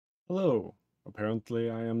Hello. Apparently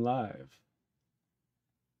I am live.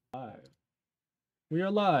 Live. We are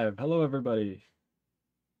live. Hello, everybody.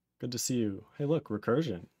 Good to see you. Hey, look,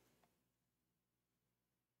 recursion.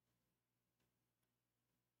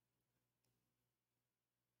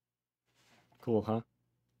 Cool, huh?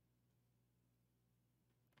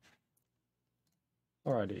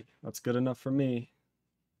 Alrighty, that's good enough for me.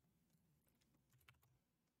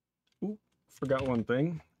 Ooh, forgot one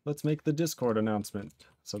thing. Let's make the Discord announcement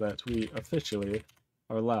so that we officially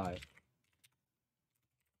are live.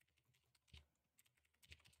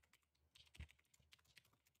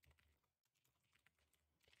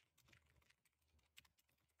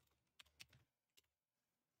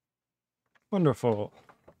 Wonderful.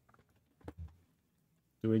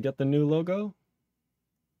 Do we get the new logo?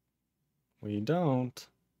 We don't.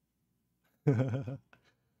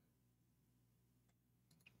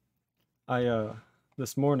 I,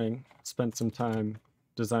 this morning, spent some time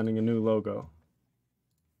designing a new logo,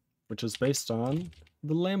 which is based on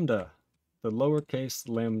the lambda, the lowercase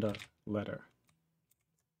lambda letter.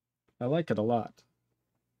 I like it a lot.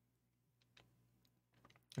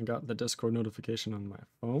 I got the Discord notification on my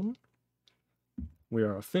phone. We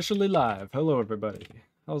are officially live. Hello, everybody.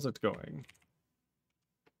 How's it going?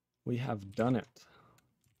 We have done it.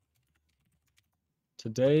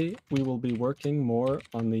 Today, we will be working more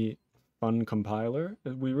on the fun compiler.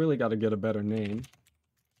 We really got to get a better name.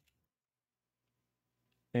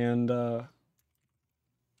 And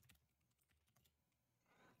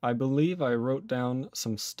I believe I wrote down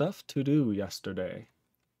some stuff to do yesterday,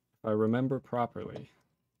 if I remember properly.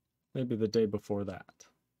 Maybe the day before that.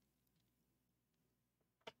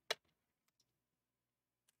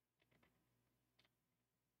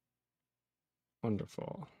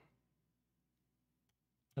 Wonderful.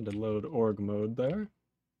 Had to load org mode there.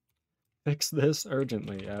 Fix this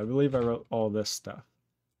urgently. I believe I wrote all this stuff.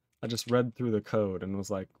 I just read through the code and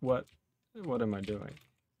was like, what am I doing?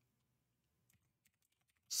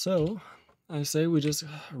 So I say we just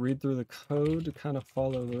read through the code to kind of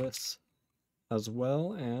follow this as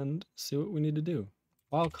well and see what we need to do.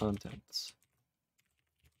 File contents.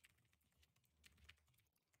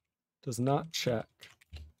 Does not check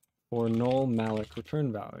for null malloc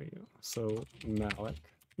return value. So malloc,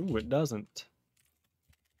 ooh, it doesn't.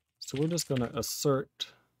 So we're just going to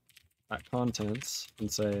assert that contents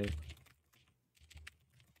and say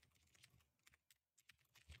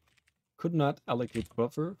could not allocate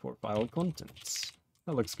buffer for file contents.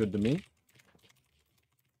 That looks good to me.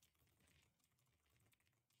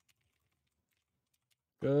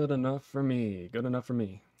 Good enough for me. Good enough for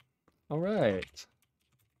me. All right.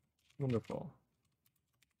 Wonderful.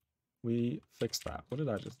 We fixed that. What did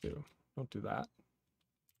I just do? Don't do that.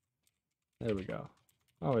 There we go.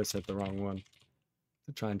 I always hit the wrong one.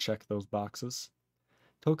 To try and check those boxes.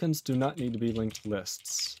 Tokens do not need to be linked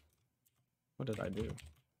lists. What did I do?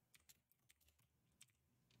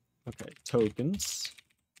 Okay, tokens.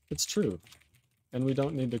 It's true. And we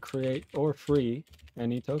don't need to create or free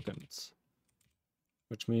any tokens.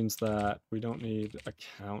 Which means that we don't need a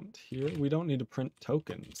count here. We don't need to print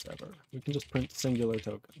tokens ever. We can just print singular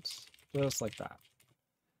tokens. Just like that.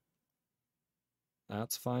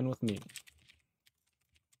 That's fine with me.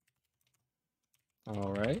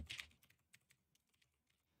 All right.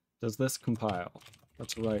 Does this compile?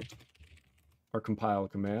 Let's write our compile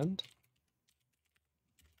command.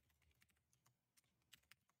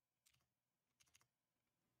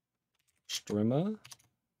 Strimma.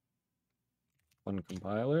 Fun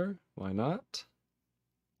compiler. Why not?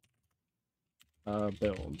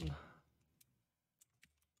 Build.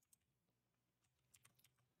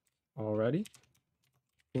 Alrighty.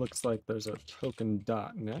 Looks like there's a token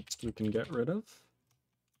dot next we can get rid of.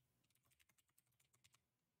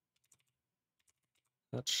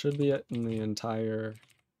 That should be it in the entire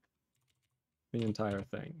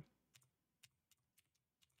thing.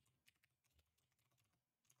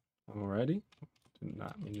 Alrighty. Did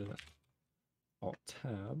not mean to Alt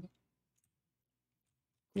tab.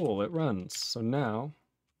 Cool, it runs. So now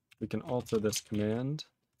we can alter this command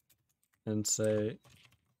and say,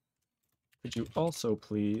 could you also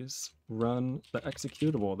please run the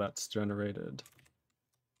executable that's generated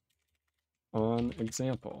on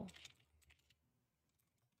example?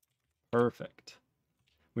 Perfect.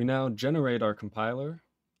 We now generate our compiler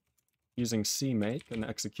using CMake, an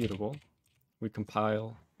executable. We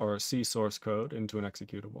compile our C source code into an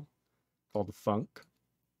executable called func.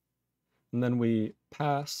 And then we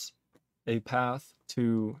pass a path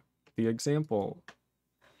to the example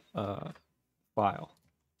file,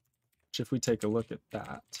 which if we take a look at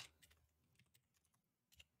that,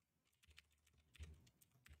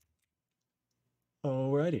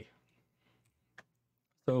 alrighty,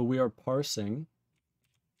 So we are parsing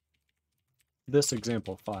this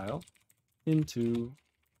example file into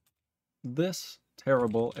this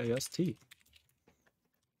terrible AST.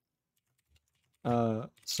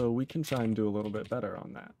 So we can try and do a little bit better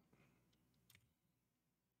on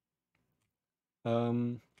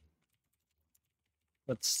that.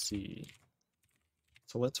 Let's see.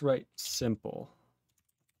 So let's write simple.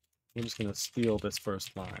 I'm just going to steal this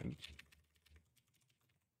first line.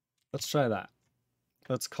 Let's try that.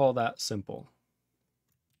 Let's call that simple.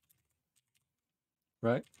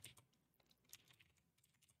 Right?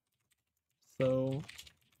 So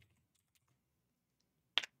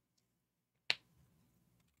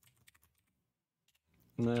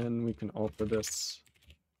and then we can alter this.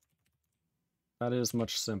 That is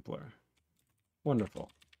much simpler. Wonderful.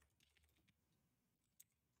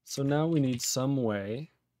 So now we need some way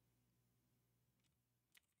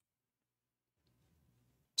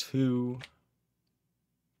to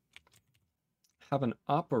have an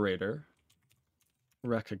operator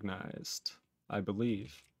recognized, I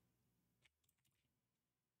believe.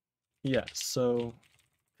 Yes, so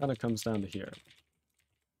kind of comes down to here.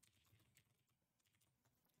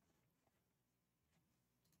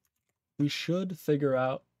 We should figure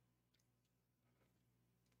out.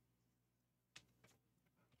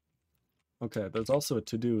 Okay, there's also a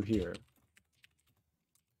to-do here.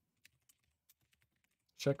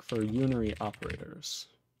 Check for unary operators.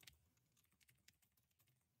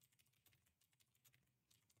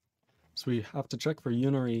 So we have to check for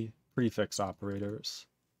unary prefix operators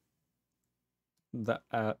that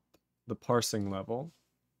at the parsing level,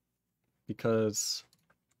 because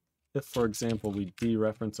if, for example, we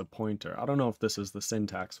dereference a pointer, I don't know if this is the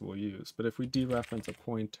syntax we'll use, but if we dereference a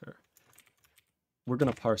pointer, we're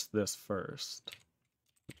going to parse this first,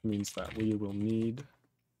 which means that we will need,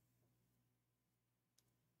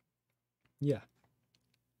 yeah,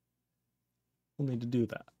 we'll need to do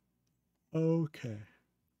that. Okay.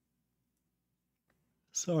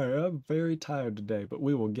 Sorry, I'm very tired today, but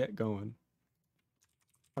we will get going.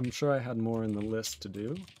 I'm sure I had more in the list to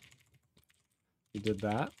do. We did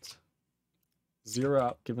that. Zero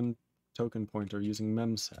out given token pointer using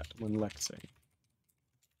memset when lexing.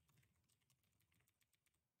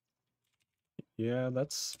 Yeah,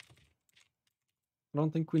 that's... I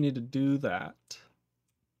don't think we need to do that. I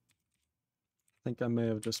think I may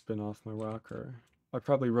have just been off my rocker. I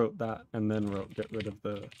probably wrote that and then wrote get rid of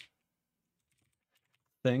the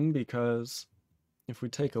thing, because if we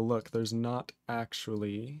take a look, there's not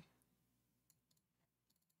actually...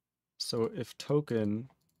 So if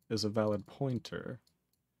token is a valid pointer,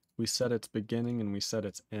 we set its beginning and we set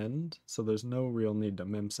its end, so there's no real need to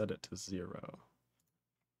memset it to 0.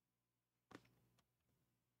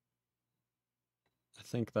 I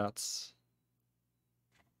think that's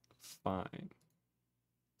fine.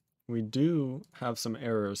 We do have some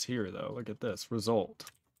errors here though. Look at this,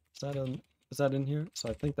 result. Is that in here? So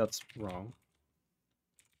I think that's wrong.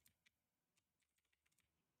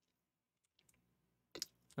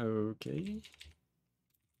 Okay.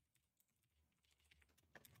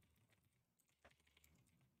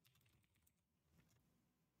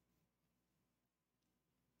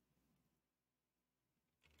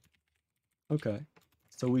 Okay,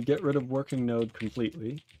 so we get rid of working node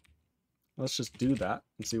completely. Let's just do that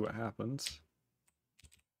and see what happens.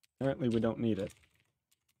 Apparently we don't need it.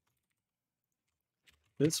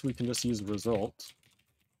 This we can just use result,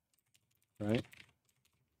 right?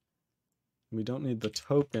 We don't need the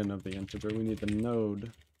token of the integer, we need the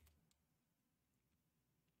node.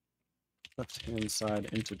 Left-hand side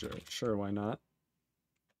integer, sure, why not?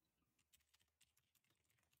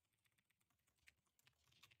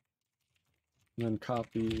 And then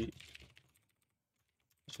copy,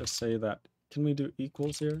 just say that, can we do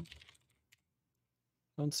equals here?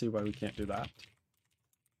 I don't see why we can't do that.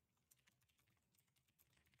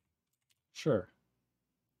 Sure.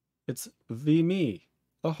 It's VMe.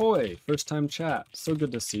 Ahoy! First time chat. So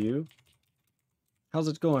good to see you. How's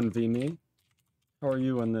it going, VMe? How are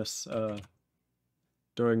you on this,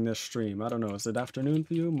 during this stream? I don't know, is it afternoon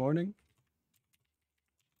for you? Morning?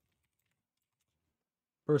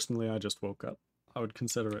 Personally, I just woke up. I would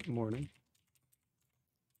consider it morning.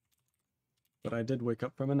 But I did wake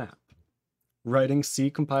up from a nap. Writing C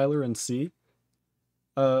compiler in C?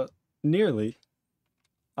 Nearly.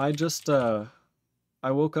 I just, I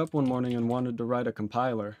woke up one morning and wanted to write a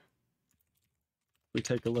compiler. We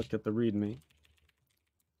take a look at the README.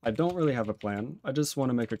 I don't really have a plan. I just want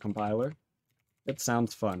to make a compiler. It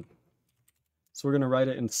sounds fun. So we're going to write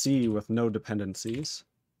it in C with no dependencies.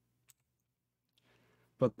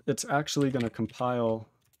 But it's actually going to compile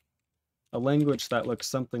a language that looks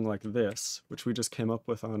something like this, which we just came up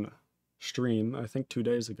with on stream, I think 2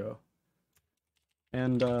 days ago.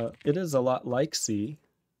 And it is a lot like C,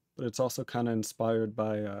 but it's also kind of inspired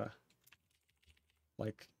by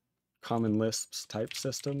like Common Lisp's type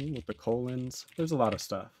system with the colons. There's a lot of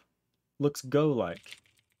stuff. Looks Go-like.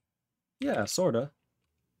 Yeah, sorta.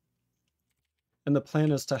 And the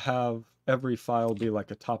plan is to have every file be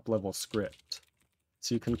like a top-level script.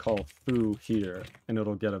 So you can call foo here, and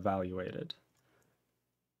it'll get evaluated.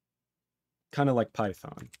 Kind of like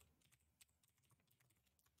Python.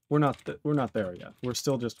 We're not there yet. We're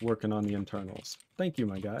still just working on the internals. Thank you,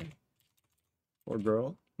 my guy. Or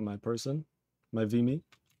girl, my person, my Vimy.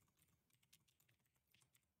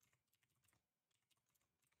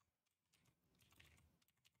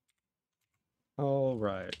 All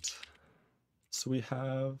right. So we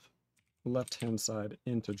have left-hand side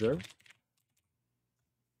integer.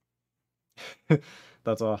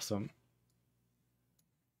 That's awesome.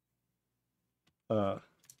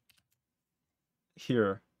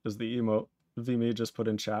 Here is the emote Vimy just put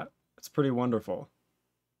in chat. It's pretty wonderful.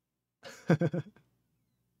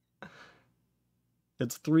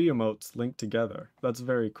 It's 3 emotes linked together. That's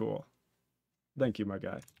very cool. Thank you, my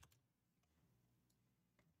guy.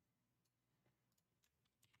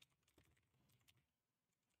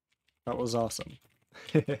 That was awesome.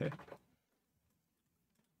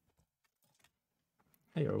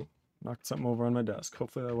 Heyo, knocked something over on my desk.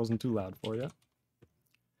 Hopefully that wasn't too loud for you.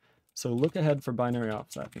 So look ahead for binary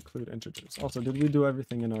offset, include integers. Also, did we do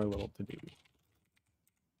everything in our little to-do?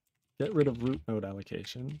 Get rid of root node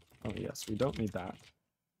allocation. Oh yes, we don't need that.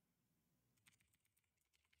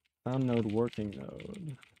 Found node working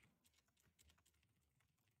node.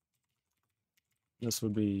 This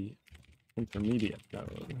would be intermediate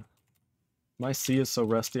node. My C is so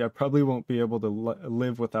rusty, I probably won't be able to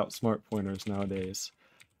live without smart pointers nowadays.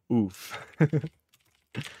 Oof.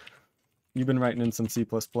 You've been writing in some C++?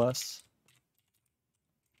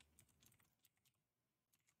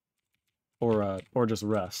 Or just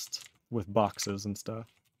Rust with boxes and stuff?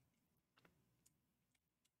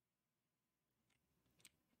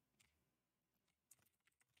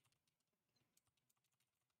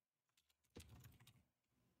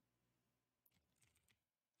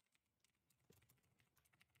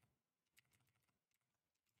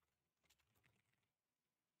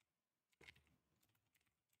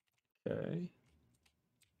 Okay.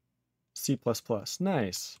 C++,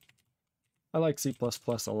 nice. I like C++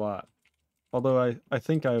 a lot. Although I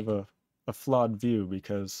think I have a flawed view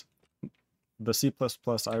because the C++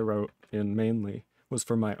 I wrote in mainly was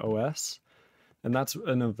for my OS, and that's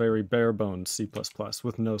in a very bare bones C++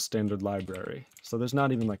 with no standard library. So there's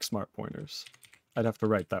not even like smart pointers. I'd have to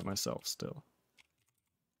write that myself still.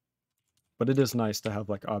 But it is nice to have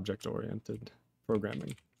like object-oriented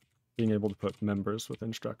programming, being able to put members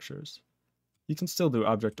within structures. You can still do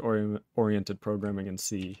object-oriented programming in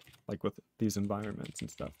C, like with these environments and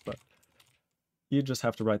stuff, but you just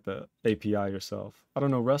have to write the API yourself. I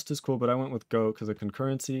don't know, Rust is cool, but I went with Go because of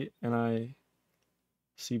concurrency, and I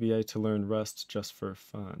CBA to learn Rust just for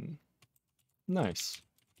fun. Nice.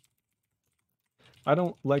 I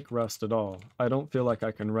don't like Rust at all. I don't feel like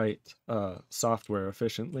I can write software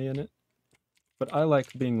efficiently in it, but I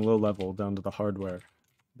like being low level down to the hardware,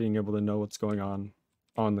 being able to know what's going on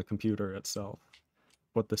the computer itself,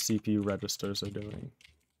 what the CPU registers are doing.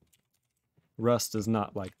 Rust is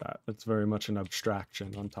not like that. It's very much an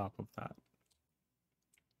abstraction on top of that.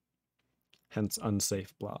 Hence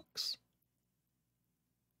unsafe blocks.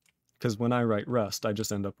 Because when I write Rust, I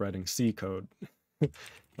just end up writing C code.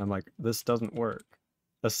 I'm like, this doesn't work.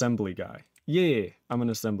 Assembly guy. Yeah, I'm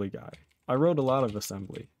an assembly guy. I wrote a lot of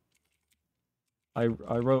assembly. I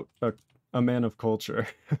wrote a man of culture.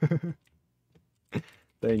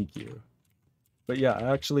 Thank you. But yeah,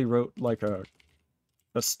 I actually wrote like a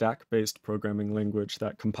stack-based programming language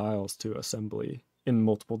that compiles to assembly in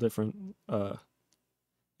multiple different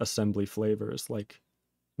assembly flavors like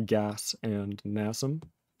GAS and NASM,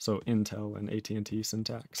 so Intel and AT&T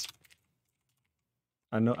syntax.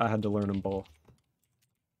 I know I had to learn them both.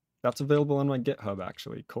 That's available on my GitHub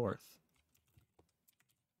actually, Korth.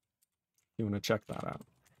 You want to check that out.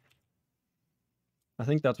 I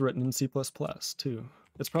think that's written in C++ too.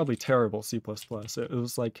 It's probably terrible C++. It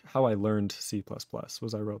was like how I learned C++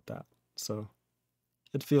 was I wrote that. So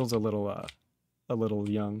it feels a little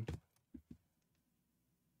young.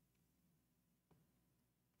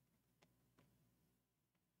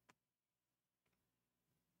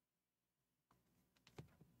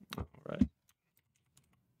 All right.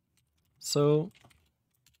 So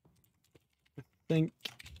I think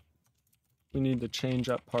we need to change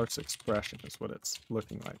up parse expression is what it's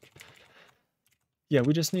looking like. Yeah,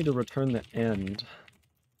 we just need to return the end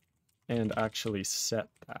and actually set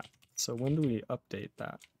that. So when do we update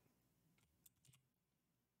that?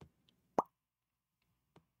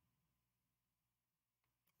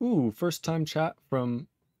 Ooh, first time chat from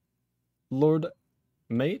Lord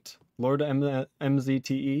Mate, Lord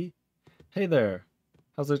MZTE. Hey there,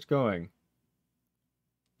 how's it going?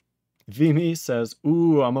 Vimi says,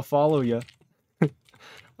 ooh, I'ma follow ya.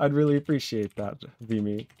 I'd really appreciate that,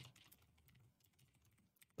 Vimi.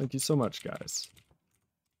 Thank you so much, guys.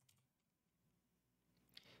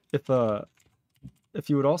 If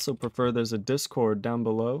you would also prefer, there's a Discord down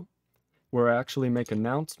below where I actually make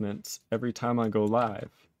announcements every time I go live.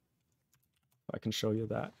 I can show you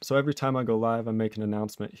that. So every time I go live, I make an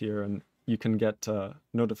announcement here, and you can get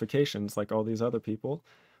notifications like all these other people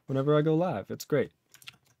whenever I go live. It's great.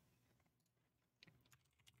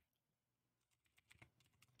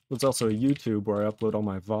 There's also a YouTube where I upload all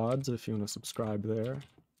my VODs if you want to subscribe there.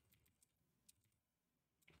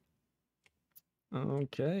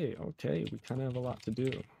 Okay, we kind of have a lot to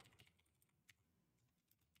do.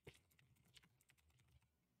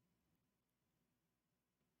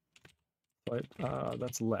 But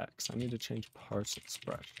that's Lex. I need to change parse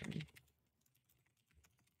expression.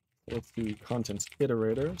 Let's do contents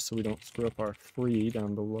iterator so we don't screw up our free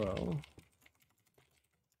down below.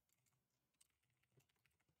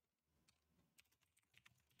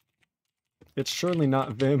 It's surely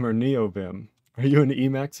not Vim or NeoVim. Are you an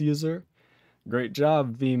Emacs user? Great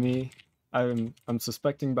job, Vimi. I'm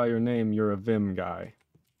suspecting by your name you're a Vim guy.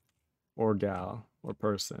 Or gal. Or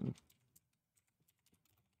person.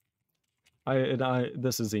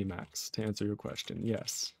 This is Emacs, to answer your question.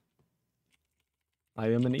 Yes.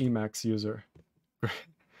 I am an Emacs user.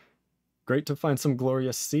 Great to find some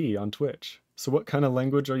glorious C on Twitch. So what kind of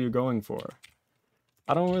language are you going for?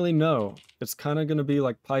 I don't really know. It's kind of going to be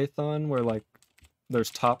like Python, where like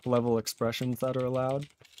there's top level expressions that are allowed.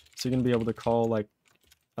 So you're going to be able to call like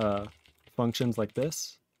functions like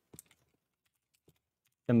this.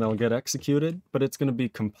 And they'll get executed, but it's going to be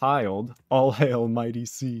compiled. All hail mighty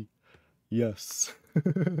C. Yes.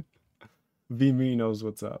 Vimi knows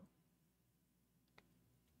what's up.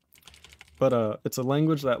 But it's a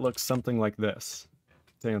language that looks something like this,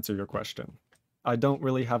 to answer your question. I don't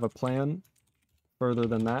really have a plan further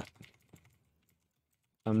than that.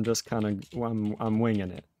 I'm just kind of, I'm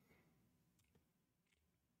winging it.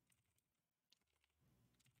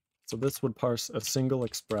 So this would parse a single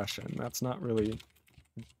expression. That's not really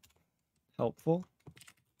helpful.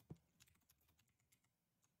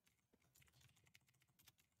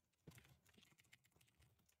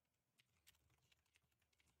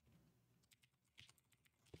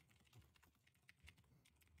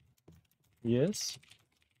 Yes.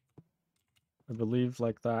 I believe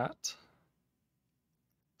like that.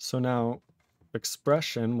 So now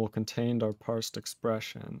expression will contain our parsed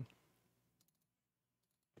expression.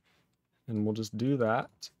 And we'll just do that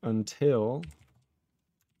until,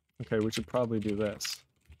 okay, we should probably do this.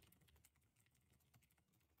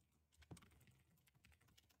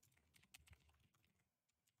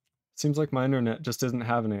 Seems like my internet just isn't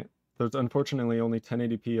having it. There's unfortunately only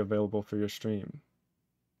 1080p available for your stream.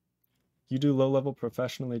 You do low-level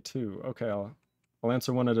professionally too. Okay, I'll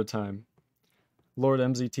answer one at a time. Lord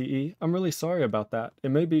MZTE, I'm really sorry about that.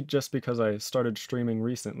 It may be just because I started streaming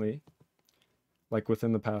recently, like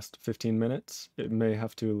within the past 15 minutes. It may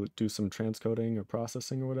have to do some transcoding or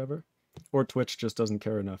processing or whatever. Or Twitch just doesn't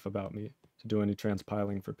care enough about me to do any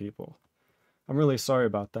transpiling for people. I'm really sorry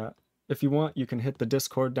about that. If you want, you can hit the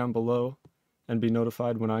Discord down below and be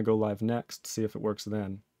notified when I go live next, see if it works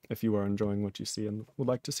then, if you are enjoying what you see and would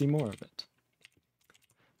like to see more of it.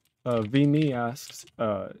 VMe asks,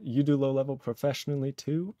 you do low-level professionally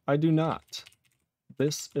too? I do not.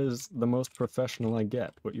 This is the most professional I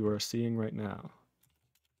get, what you are seeing right now,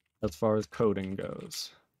 as far as coding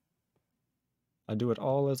goes. I do it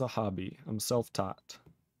all as a hobby. I'm self-taught.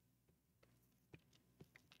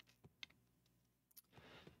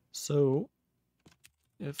 So,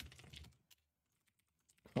 if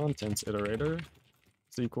contents iterator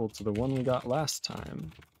is equal to the one we got last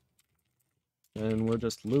time, then we're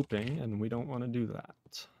just looping, and we don't want to do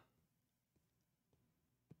that.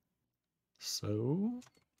 So,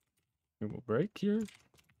 we will break here.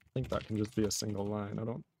 I think that can just be a single line. I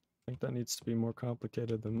don't think that needs to be more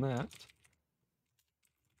complicated than that.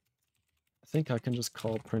 I think I can just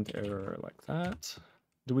call print error like that.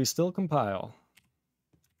 Do we still compile?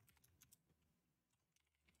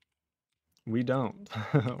 We don't.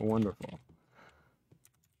 Wonderful.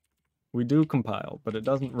 We do compile, but it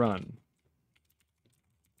doesn't run.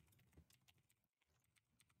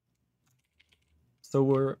 So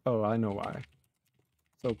we're, oh, I know why.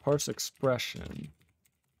 So parse expression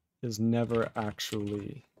is never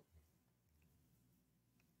actually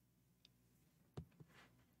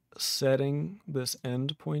setting this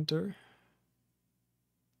end pointer.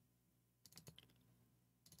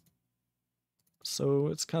 So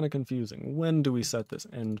it's kind of confusing. When do we set this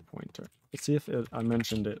end pointer? Let's see if I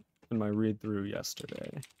mentioned it in my read through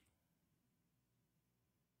yesterday.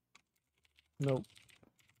 Nope.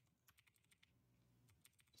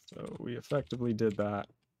 So we effectively did that.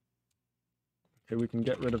 Okay, we can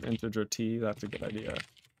get rid of integer t. That's a good idea.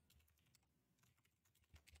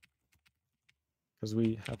 Because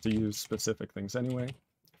we have to use specific things anyway.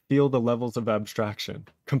 Feel the levels of abstraction.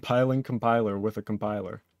 Compiling compiler with a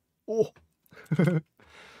compiler. Oh!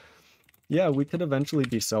 Yeah, we could eventually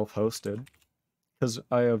be self-hosted. Because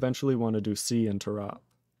I eventually want to do C interop.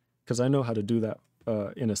 Because I know how to do that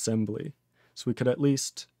in assembly. So we could at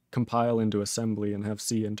least compile into assembly and have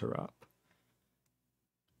C interop.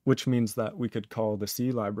 Which means that we could call the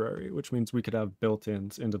C library, which means we could have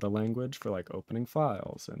built-ins into the language for like opening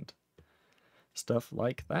files and stuff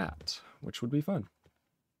like that, which would be fun.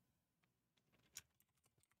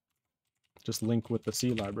 Just link with the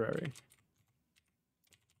C library.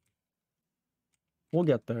 We'll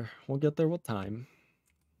get there. We'll get there with time.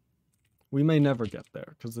 We may never get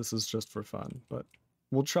there, because this is just for fun, but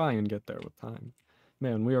we'll try and get there with time.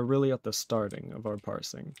 Man, we are really at the starting of our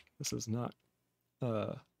parsing. This is not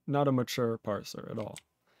a mature parser at all.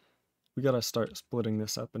 We gotta start splitting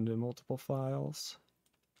this up into multiple files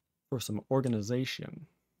for some organization.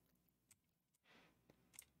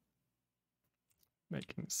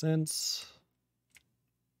 Making sense.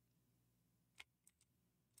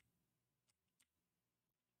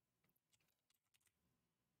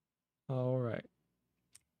 All right.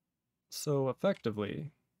 So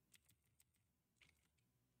effectively,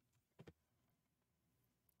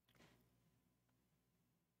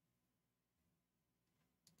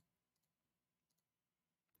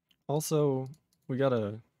 also, we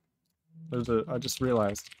gotta, I just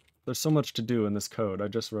realized there's so much to do in this code. I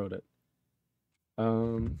just wrote it.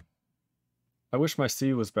 I wish my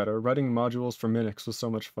C was better. Writing modules for Minix was so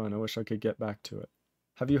much fun. I wish I could get back to it.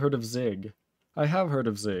 Have you heard of Zig? I have heard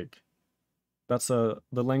of Zig. That's the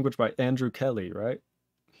language by Andrew Kelly, right?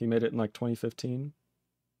 He made it in like 2015.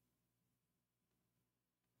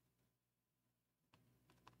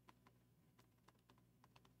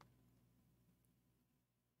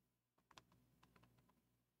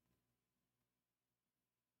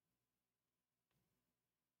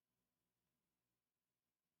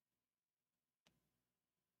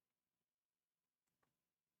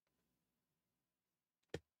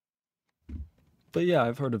 But yeah,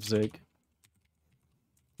 I've heard of Zig.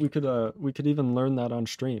 We could even learn that on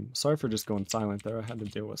stream. Sorry for just going silent there. I had to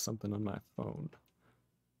deal with something on my phone.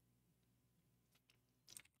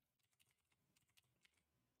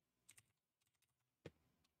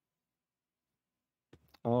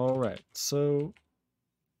 All right, so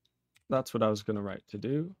that's what I was going to write to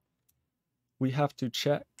do. We have to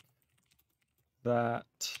check that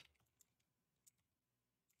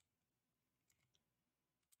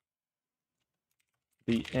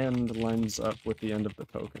the end lines up with the end of the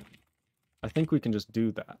token. I think we can just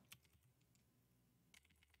do that.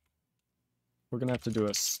 We're going to have to do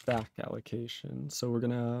a stack allocation. So we're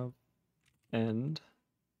going to have end,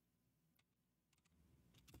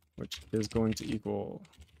 which is going to equal,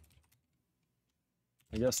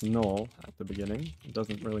 I guess, null at the beginning. It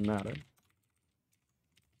doesn't really matter.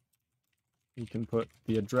 We can put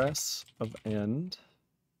the address of end,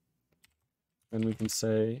 and we can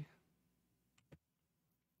say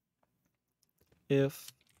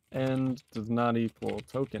if end does not equal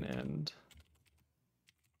token end,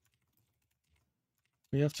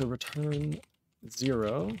 we have to return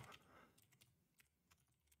 0.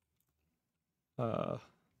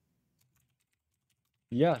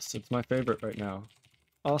 Yes, it's my favorite right now.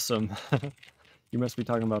 Awesome. You must be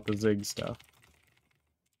talking about the Zig stuff.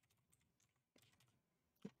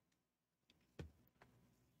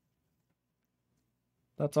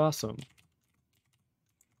 That's awesome.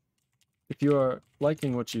 If you are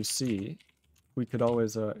liking what you see, we could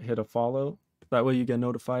always hit a follow. That way you get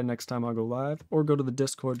notified next time I go live, or go to the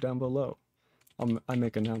Discord down below. I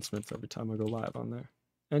make announcements every time I go live on there.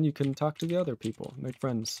 And you can talk to the other people, make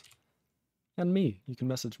friends. And me, you can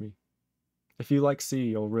message me. If you like C,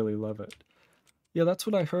 you'll really love it. Yeah, that's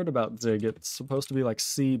what I heard about Zig. It's supposed to be like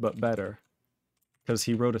C, but better. Because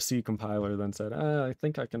he wrote a C compiler, then said, I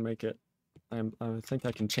think I can make it. I think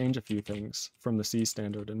I can change a few things from the C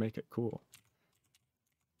standard and make it cool.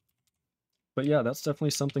 But yeah, that's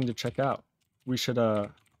definitely something to check out. We should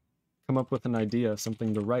come up with an idea,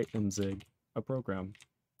 something to write in Zig, a program.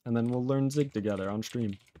 And then we'll learn Zig together on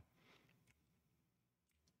stream.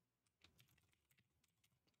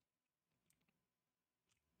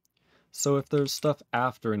 So if there's stuff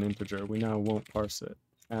after an integer, we now won't parse it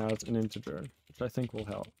as an integer, which I think will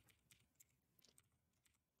help.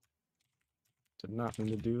 Did not mean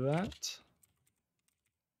to do that.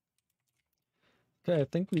 Okay, I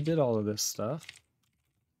think we did all of this stuff.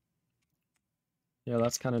 Yeah,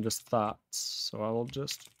 that's kind of just thoughts, so I will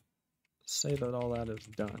just say that all that is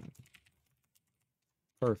done.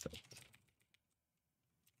 Perfect.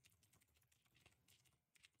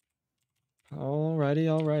 Alrighty,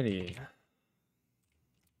 alrighty.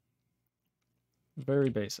 Very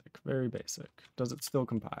basic, very basic. Does it still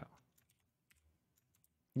compile?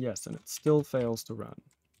 Yes, and it still fails to run.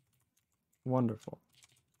 Wonderful.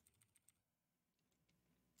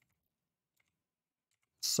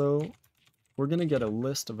 So we're going to get a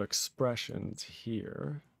list of expressions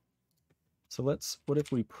here. So what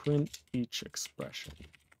if we print each expression?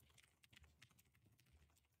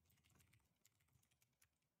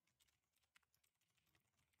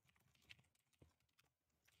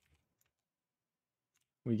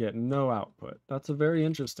 We get no output. That's a very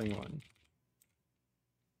interesting one.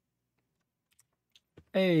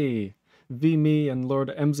 Hey, VMe and Lord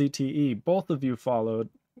MZTE, both of you followed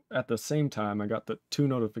at the same time. I got the 2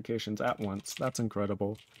 notifications at once. That's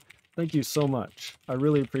incredible. Thank you so much. I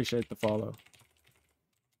really appreciate the follows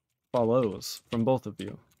from both of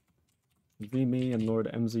you. VMe and Lord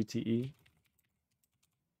MZTE.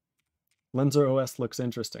 Lenser OS looks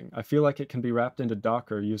interesting. I feel like it can be wrapped into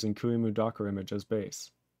Docker using QEMU Docker image as base.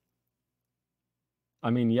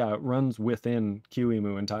 I mean, yeah, it runs within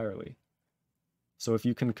QEMU entirely. So if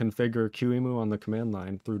you can configure QEMU on the command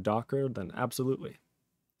line through Docker, then absolutely,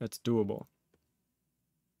 it's doable.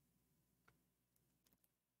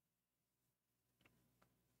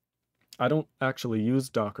 I don't actually use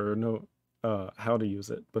Docker or know how to use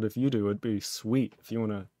it, but if you do, it'd be sweet if you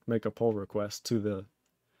want to make a pull request to the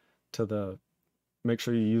make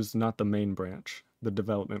sure you use not the main branch, the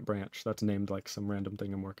development branch that's named like some random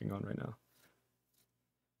thing I'm working on right now.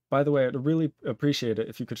 By the way, I'd really appreciate it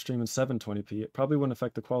if you could stream in 720p. It probably wouldn't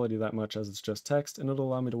affect the quality that much as it's just text, and it'll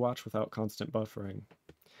allow me to watch without constant buffering.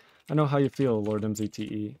 I know how you feel, Lord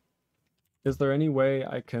MZTE. Is there any way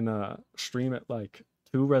I can stream at like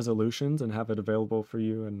 2 resolutions and have it available for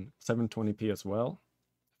you in 720p as well?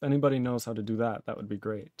 If anybody knows how to do that, that would be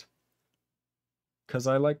great. Because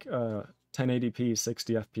I like 1080p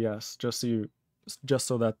 60 FPS just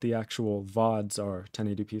so that the actual VODs are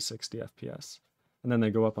 1080p 60 FPS. And then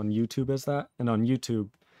they go up on YouTube as that. And on YouTube,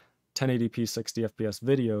 1080p 60 FPS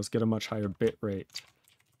videos get a much higher bit rate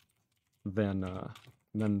than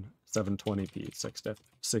 720p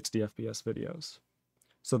 60 FPS videos.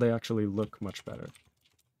 So they actually look much better.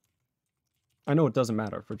 I know it doesn't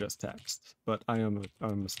matter for just text, but I'm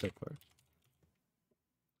a stickler.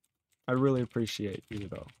 I really appreciate you,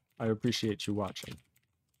 though. I appreciate you watching.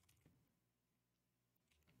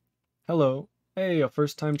 Hello. Hey, a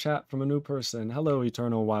first-time chat from a new person. Hello,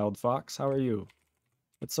 Eternal Wild Fox. How are you?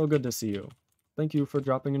 It's so good to see you. Thank you for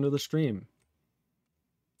dropping into the stream.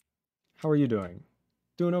 How are you doing?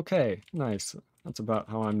 Doing okay. Nice. That's about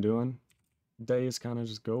how I'm doing. Days kind of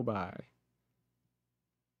just go by.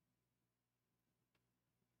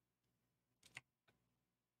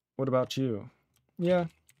 What about you? Yeah,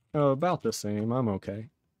 about the same. I'm okay.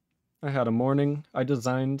 I had a morning. I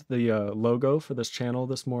designed the logo for this channel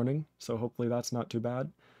this morning, so hopefully that's not too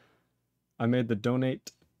bad. I made the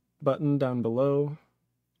donate button down below.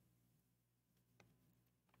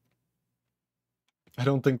 I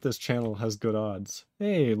don't think this channel has good odds.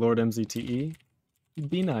 Hey, Lord MZTE.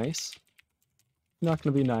 Be nice. Not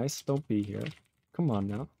gonna be nice. Don't be here. Come on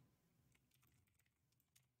now.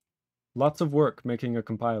 Lots of work making a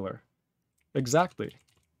compiler. Exactly.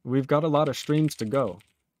 We've got a lot of streams to go.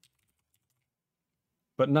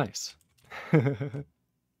 But nice.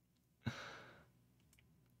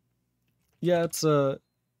 Yeah, it's I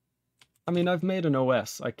mean, I've made an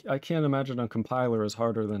OS. I can't imagine a compiler is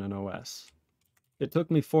harder than an OS. It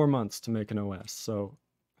took me 4 months to make an OS, so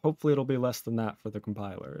hopefully it'll be less than that for the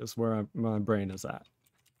compiler, is where my brain is at.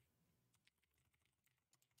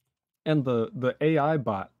 And the AI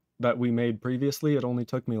bot that we made previously, it only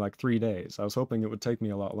took me like 3 days. I was hoping it would take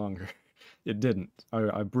me a lot longer. It didn't.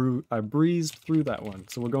 I breezed through that one,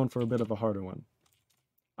 so we're going for a bit of a harder one.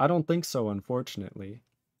 I don't think so, unfortunately.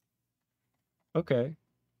 Okay.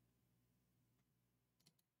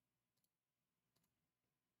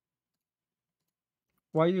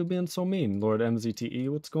 Why are you being so mean, Lord MZTE?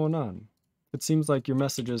 What's going on? It seems like your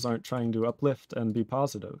messages aren't trying to uplift and be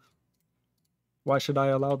positive. Why should I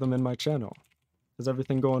allow them in my channel? Is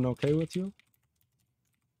everything going okay with you?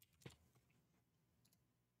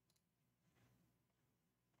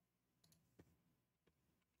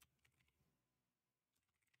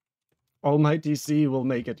 Almighty C will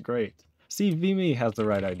make it great. See, Vimy has the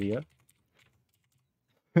right idea.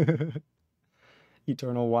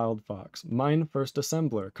 Eternal Wild Fox. Mine first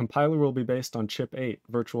assembler. Compiler will be based on chip 8,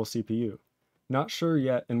 virtual CPU. Not sure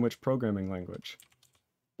yet in which programming language.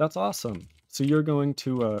 That's awesome. So you're going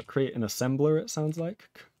to create an assembler, it sounds like,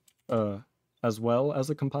 as well as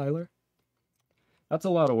a compiler? That's a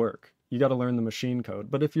lot of work. You got to learn the machine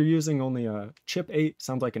code. But if you're using only a chip 8,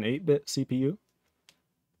 sounds like an 8-bit CPU.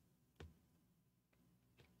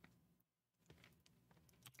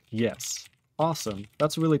 Yes. Awesome.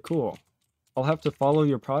 That's really cool. I'll have to follow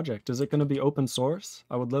your project. Is it going to be open source?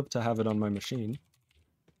 I would love to have it on my machine.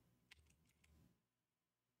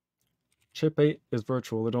 Chip 8 is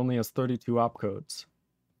virtual. It only has 32 opcodes.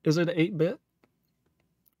 Is it 8-bit?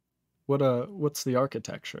 What's the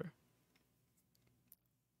architecture?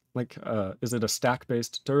 Like, is it a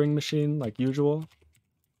stack-based Turing machine like usual?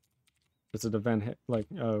 Is it a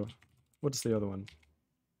what's the other one?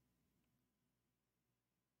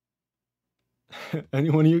 Any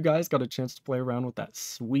one of you guys got a chance to play around with that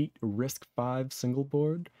sweet RISC-V single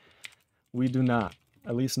board? We do not.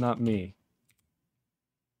 At least not me.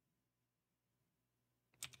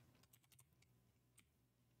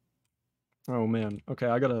 Oh man. Okay,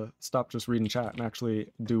 I gotta stop just reading chat and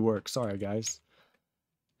actually do work. Sorry, guys.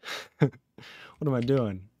 What am I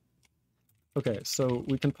doing? Okay, so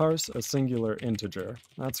we can parse a singular integer.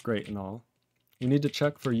 That's great and all. We need to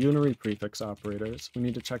check for unary prefix operators. We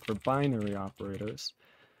need to check for binary operators.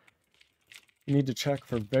 We need to check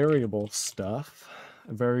for variable stuff.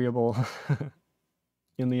 A variable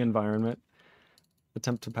in the environment.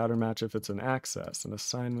 Attempt to pattern match if it's an access, an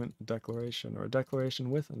assignment, a declaration, or a declaration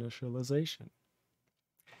with initialization.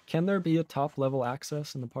 Can there be a top-level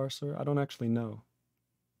access in the parser? I don't actually know.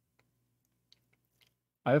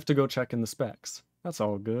 I have to go check in the specs. That's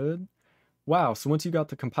all good. Wow, so once you got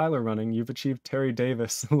the compiler running, you've achieved Terry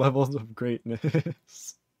Davis levels of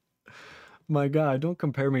greatness. My God, don't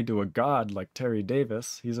compare me to a god like Terry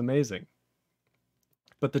Davis. He's amazing.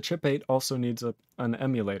 But the chip 8 also needs an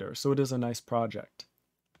emulator, so it is a nice project.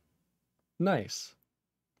 Nice.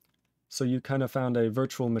 So you kind of found a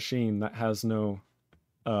virtual machine that has no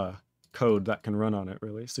code that can run on it,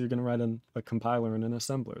 really. So you're going to write in a compiler and an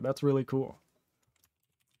assembler. That's really cool.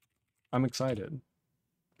 I'm excited.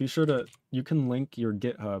 Be sure to, you can link your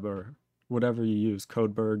GitHub or whatever you use,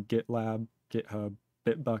 Codeberg, GitLab, GitHub,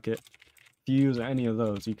 Bitbucket. If you use any of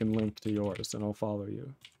those, you can link to yours and I'll follow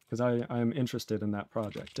you. Because I'm interested in that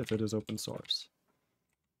project if it is open source.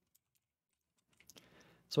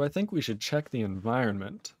 So I think we should check the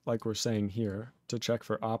environment, like we're saying here, to check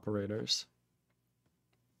for operators.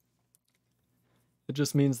 It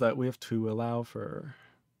just means that we have to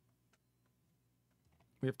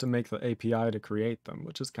we have to make the API to create them,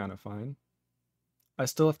 which is kind of fine. I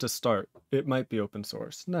still have to start. It might be open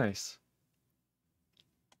source. Nice.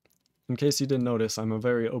 In case you didn't notice, I'm a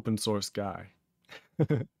very open source guy.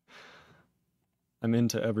 I'm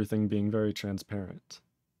into everything being very transparent.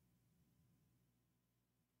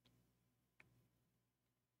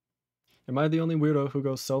 Am I the only weirdo who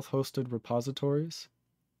goes self-hosted repositories?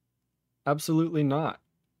 Absolutely not.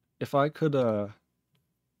 If I could,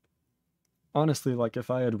 honestly, like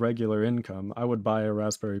if I had regular income, I would buy a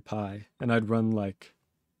Raspberry Pi and I'd run like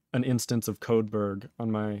an instance of Codeberg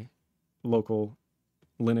on my local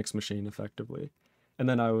Linux machine effectively. And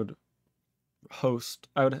then I would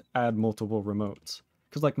add multiple remotes.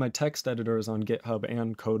 Because like my text editor is on GitHub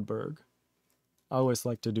and Codeberg. I always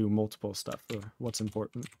like to do multiple stuff for what's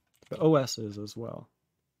important. The OS is as well.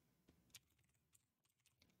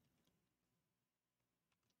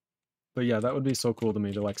 But yeah, that would be so cool to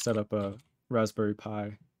me to like set up a Raspberry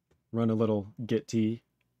Pi, run a little Git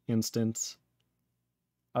instance.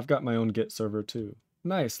 I've got my own Git server too.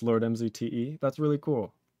 Nice, Lord MZTE. That's really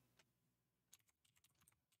cool.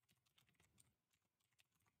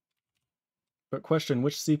 But question,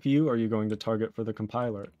 which CPU are you going to target for the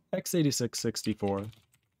compiler? x86-64.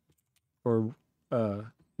 And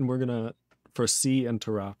we're gonna, for C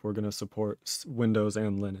interop, we're gonna support Windows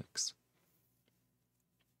and Linux.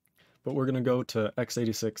 But we're gonna go to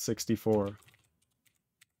x86-64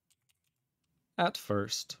 at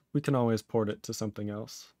first. We can always port it to something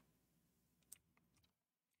else.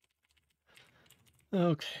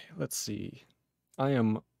 Okay, let's see. I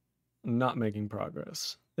am not making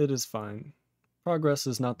progress. It is fine. Progress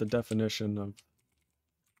is not the definition of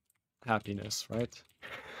happiness, right?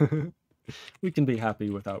 We can be happy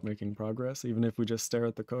without making progress, even if we just stare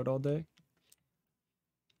at the code all day.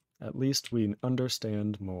 At least we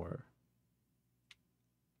understand more.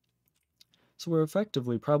 So we're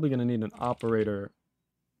effectively probably going to need an operator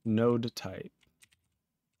node type.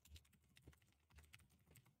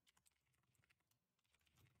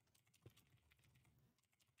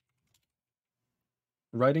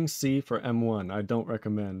 Writing C for M1, I don't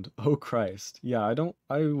recommend. Oh Christ. Yeah,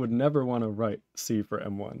 I would never want to write C for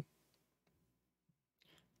M1.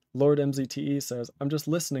 Lord MZTE says, I'm just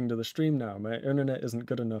listening to the stream now. My internet isn't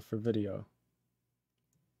good enough for video.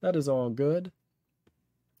 That is all good.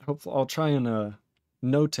 Hopefully, I'll try and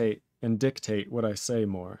notate and dictate what I say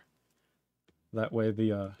more. That way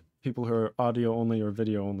the people who are audio only or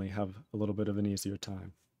video only have a little bit of an easier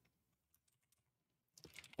time.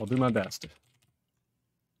 I'll do my best.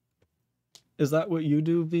 Is that what you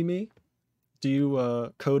do, Vme? Do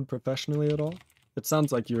you code professionally at all? It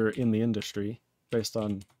sounds like you're in the industry based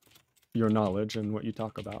on your knowledge and what you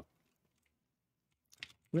talk about.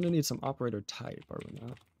 We're gonna need some operator type, are we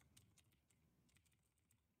not?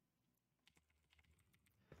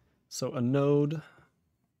 So a node,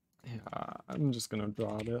 yeah, I'm just gonna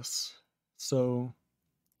draw this. So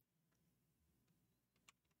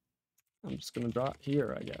I'm just gonna draw it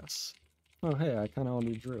here, I guess. Oh, hey, I kind of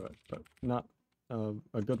already drew it, but not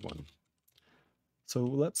a good one. So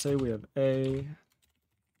let's say we have a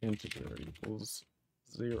integer equals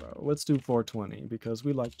 0. Let's do 420 because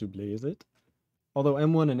we like to blaze it. Although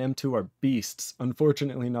M1 and M2 are beasts,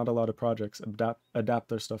 unfortunately not a lot of projects adapt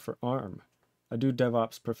their stuff for ARM. I do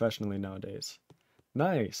DevOps professionally nowadays.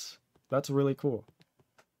 Nice. That's really cool.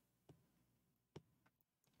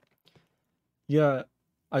 Yeah,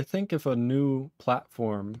 I think if a new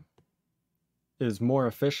platform is more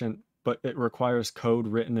efficient, but it requires code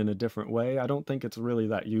written in a different way, I don't think it's really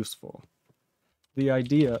that useful. The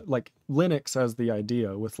idea, like Linux has the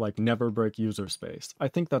idea with like never break user space. I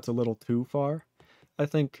think that's a little too far. I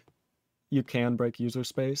think you can break user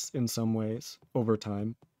space in some ways over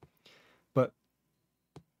time, but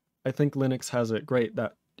I think Linux has it great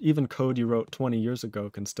that even code you wrote 20 years ago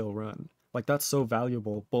can still run. Like that's so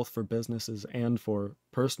valuable both for businesses and for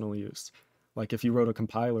personal use. Like if you wrote a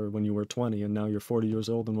compiler when you were 20 and now you're 40 years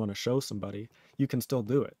old and want to show somebody, you can still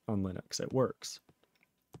do it on Linux. It works.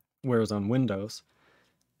 Whereas on Windows,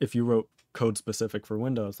 if you wrote code specific for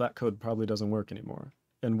Windows, that code probably doesn't work anymore.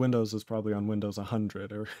 And Windows is probably on Windows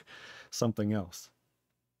 100 or something else.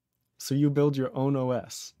 So you build your own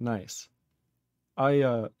OS. Nice.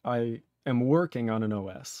 I am working on an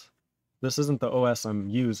OS. This isn't the OS I'm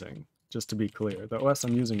using, just to be clear. The OS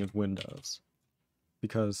I'm using is Windows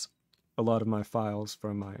because a lot of my files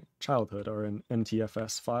from my childhood are in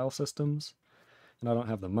NTFS file systems, and I don't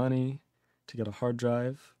have the money to get a hard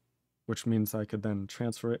drive, which means I could then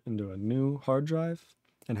transfer it into a new hard drive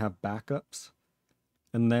and have backups.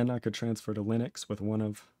 And then I could transfer to Linux with one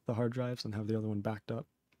of the hard drives and have the other one backed up.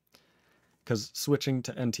 Because switching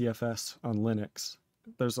to NTFS on Linux,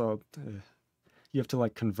 there's a you have to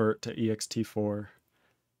like convert to ext4,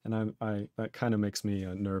 and that kind of makes me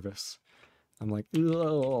nervous. I'm like,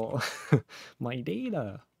 oh, my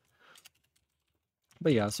data.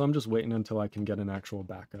 But yeah, so I'm just waiting until I can get an actual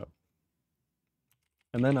backup,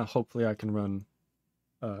 and then hopefully I can run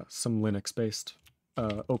some Linux-based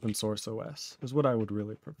open source OS is what I would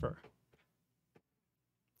really prefer.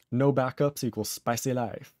 No backups equals spicy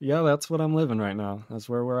life. Yeah, that's what I'm living right now. That's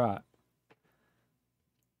where we're at.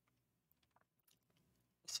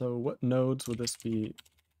 So what nodes would this be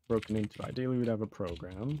broken into? Ideally, we'd have a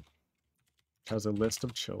program which has a list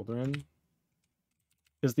of children.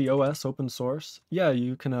 Is the OS open source? Yeah,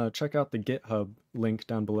 you can check out the GitHub link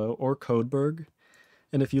down below or Codeberg.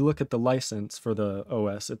 And if you look at the license for the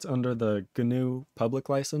OS, it's under the GNU public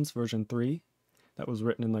license version 3 that was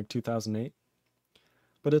written in like 2008.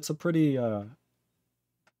 But it's a pretty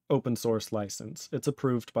open source license. It's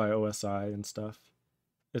approved by OSI and stuff.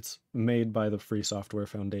 It's made by the Free Software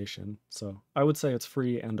Foundation, so I would say it's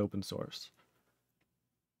free and open source.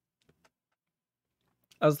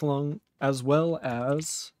 As well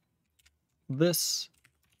as this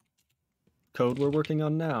code we're working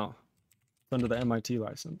on now. It's under the MIT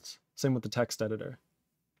license. Same with the text editor.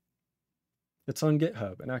 It's on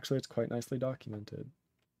GitHub, and actually it's quite nicely documented.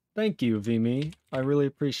 Thank you, Vme. I really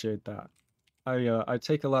appreciate that. I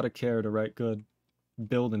take a lot of care to write good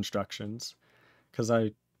build instructions, because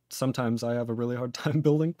sometimes I have a really hard time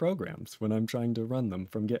building programs when I'm trying to run them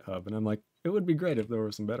from GitHub, and I'm like, it would be great if there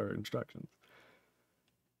were some better instructions.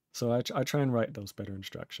 So I try and write those better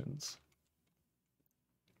instructions.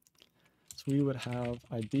 So we would have,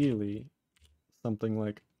 ideally, something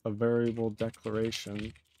like a variable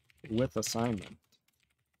declaration with assignment.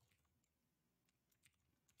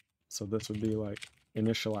 So this would be like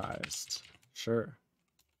initialized. Sure.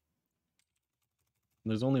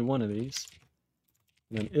 There's only one of these.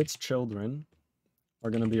 And then its children are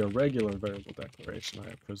going to be a regular variable declaration,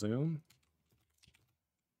 I presume.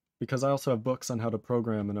 Because I also have books on how to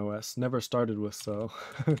program an OS. Never started with, so.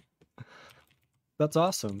 That's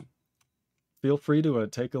awesome. Feel free to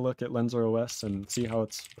take a look at LensorOS and see how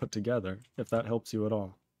it's put together, if that helps you at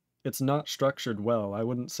all. It's not structured well. I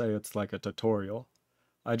wouldn't say it's like a tutorial.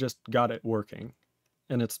 I just got it working.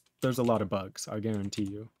 And there's a lot of bugs, I guarantee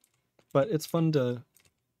you. But it's fun to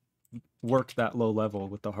work that low level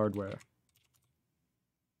with the hardware.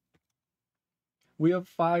 We have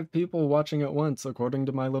 5 people watching at once, according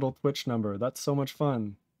to my little Twitch number. That's so much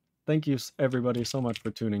fun. Thank you, everybody, so much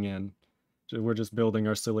for tuning in. We're just building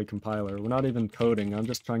our silly compiler. We're not even coding. I'm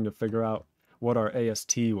just trying to figure out what our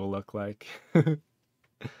AST will look like.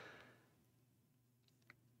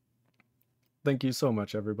 Thank you so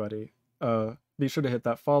much, everybody. Be sure to hit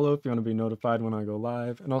that follow if you want to be notified when I go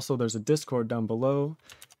live. And also there's a Discord down below,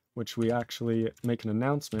 which we actually make an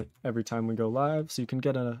announcement every time we go live, so you can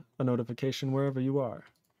get a notification wherever you are.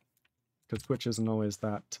 Because Twitch isn't always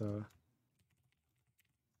that,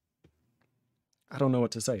 I don't know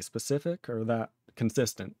what to say, specific or that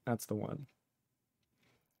consistent. That's the one.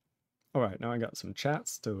 All right, now I got some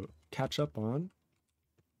chats to catch up on.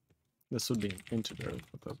 This would be an integer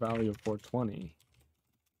with a value of 420.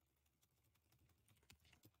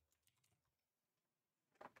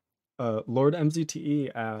 Lord MZTE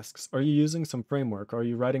asks, are you using some framework? Or are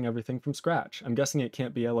you writing everything from scratch? I'm guessing it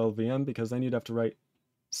can't be LLVM because then you'd have to write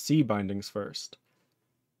C bindings first.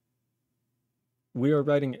 We are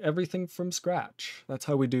writing everything from scratch. That's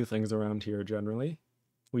how we do things around here generally.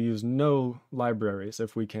 We use no libraries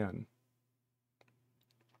if we can.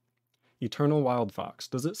 Eternal Wild Fox,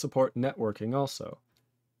 does it support networking also?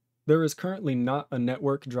 There is currently not a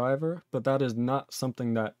network driver, but that is not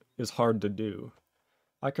something that is hard to do.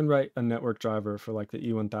 I can write a network driver for like the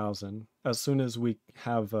E1000 as soon as we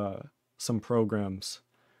have some programs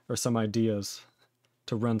or some ideas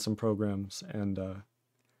to run some programs. And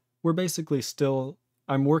we're basically still,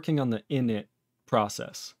 I'm working on the init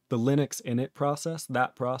process, the Linux init process,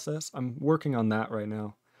 that process. I'm working on that right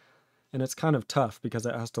now. And it's kind of tough because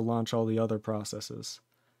it has to launch all the other processes.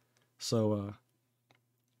 So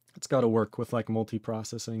it's got to work with like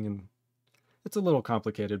multiprocessing, and it's a little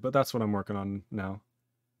complicated, but that's what I'm working on now.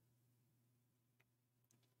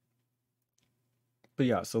 But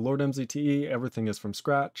yeah, so Lord MZTE, everything is from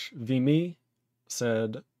scratch. VMe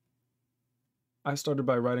said, I started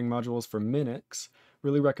by writing modules for Minix.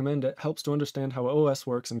 Really recommend it. Helps to understand how OS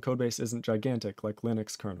works and codebase isn't gigantic like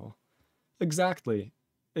Linux kernel. Exactly.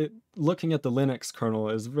 Looking at the Linux kernel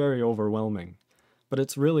is very overwhelming, but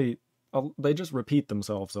it's really, they just repeat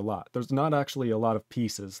themselves a lot. There's not actually a lot of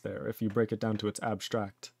pieces there if you break it down to its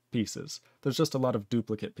abstract pieces. There's just a lot of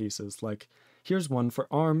duplicate pieces, like here's one for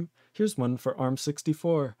ARM, here's one for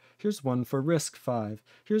ARM64, here's one for RISC-V,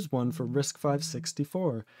 here's one for RISC-V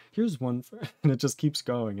 64, here's one for, and it just keeps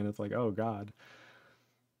going, and it's like, oh god.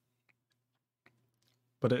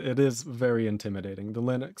 But it is very intimidating. The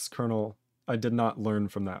Linux kernel, I did not learn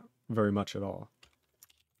from that very much at all.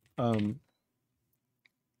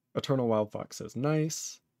 Eternal Wild Fox says,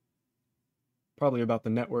 nice. Probably about the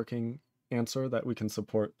networking answer that we can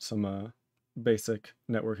support some basic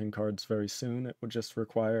networking cards very soon. It would just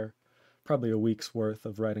require probably a week's worth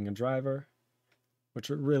of writing a driver, which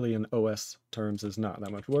really in OS terms is not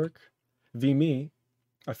that much work. VMe,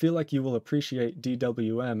 I feel like you will appreciate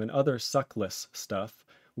DWM and other suckless stuff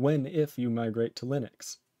if you migrate to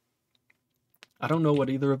Linux. I don't know what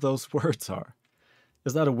either of those words are.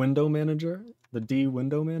 Is that a window manager? The D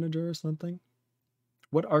window manager or something?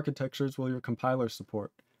 What architectures will your compiler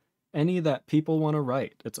support? Any that people want to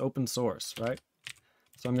write. It's open source, right?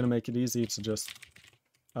 So I'm going to make it easy to just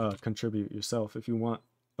contribute yourself if you want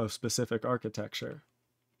a specific architecture.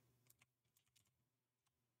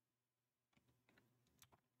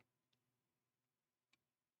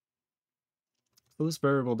 So this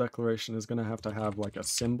variable declaration is going to have like a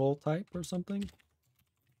symbol type or something,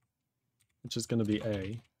 which is going to be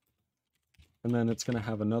A. And then it's going to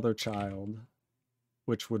have another child,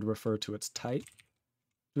 which would refer to its type.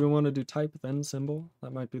 Do we want to do type then symbol?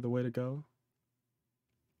 That might be the way to go.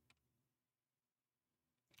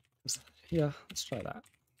 Yeah, let's try that.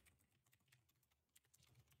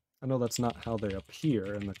 I know that's not how they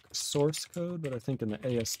appear in the source code, but I think in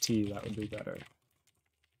the AST that would be better.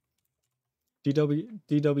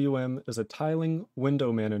 DWM is a tiling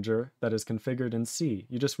window manager that is configured in C.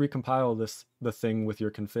 You just recompile the thing with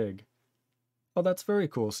your config. Oh, that's very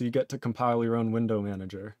cool. So you get to compile your own window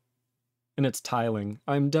manager. And it's tiling.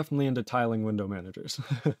 I'm definitely into tiling window managers.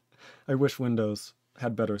 I wish Windows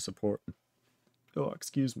had better support. Oh,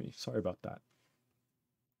 excuse me. Sorry about that.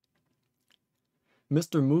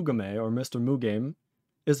 Mr. Mugame, or Mr. Mugame,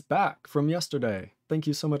 is back from yesterday. Thank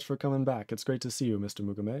you so much for coming back. It's great to see you, Mr.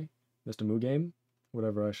 Mugame. Mr. Mugame,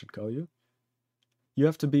 whatever I should call you. You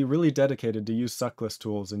have to be really dedicated to use suckless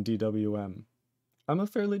tools in DWM. I'm a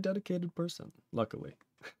fairly dedicated person, luckily.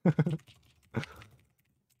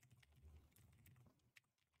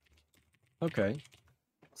 Okay,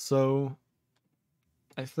 so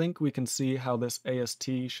I think we can see how this AST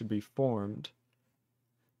should be formed.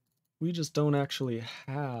 We just don't actually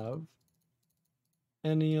have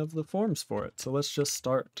any of the forms for it, so let's just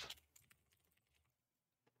start.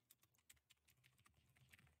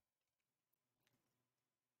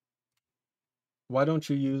 Why don't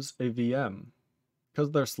you use a VM? Because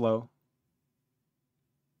they're slow.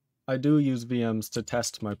 I do use VMs to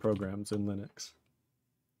test my programs in Linux,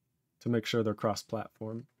 to make sure they're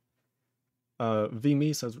cross-platform.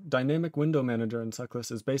 VMe says, Dynamic Window Manager in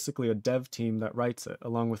Suckless is basically a dev team that writes it,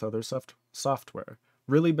 along with other software.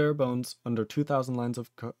 Really bare bones, under 2,000 lines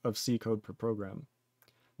of C code per program.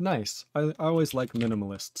 Nice. I always like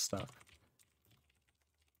minimalist stuff.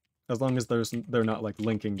 As long as they're not like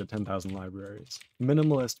linking to 10,000 libraries.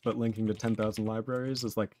 Minimalist but linking to 10,000 libraries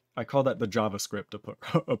is like, I call that the JavaScript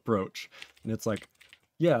approach. And it's like,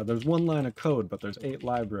 yeah, there's one line of code, but there's 8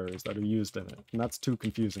 libraries that are used in it. And that's too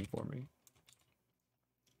confusing for me.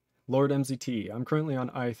 Lord MZT, I'm currently on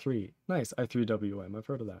i3. Nice, i3WM, I've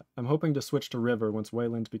heard of that. I'm hoping to switch to River once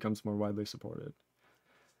Wayland becomes more widely supported.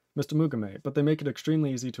 Mr. Mugame, but they make it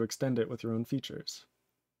extremely easy to extend it with your own features.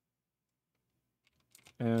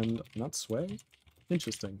 And not Sway?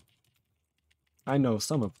 Interesting. I know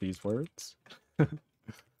some of these words. I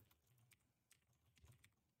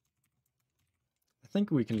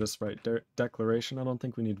think we can just write declaration. I don't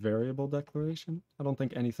think we need variable declaration. I don't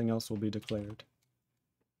think anything else will be declared.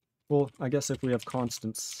 Well, I guess if we have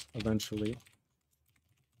constants eventually.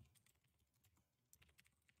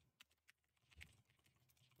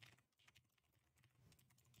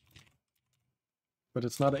 But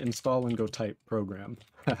it's not an install and go type program.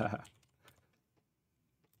 I'm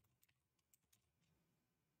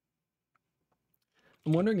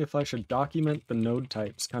wondering if I should document the node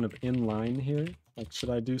types kind of in line here. Like, should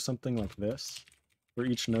I do something like this for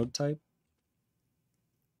each node type?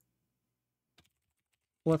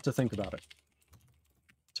 We'll have to think about it.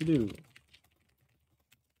 To do.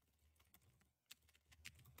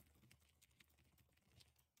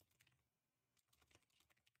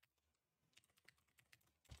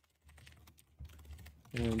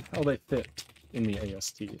 And how they fit in the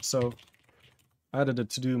AST. So I added a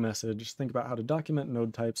to-do message. Think about how to document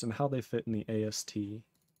node types and how they fit in the AST.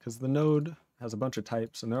 Because the node has a bunch of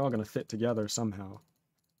types and they're all going to fit together somehow.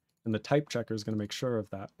 And the type checker is going to make sure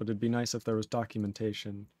of that, but it'd be nice if there was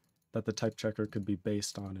documentation that the type checker could be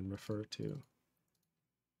based on and refer to.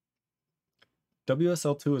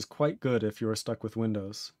 WSL2 is quite good if you are stuck with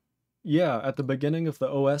Windows. Yeah, at the beginning of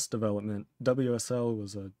the OS development, WSL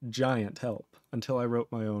was a giant help until I wrote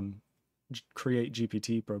my own Create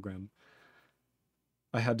GPT program.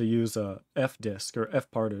 I had to use a fdisk or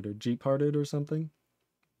fparted or gparted or something.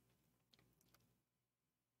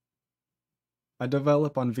 I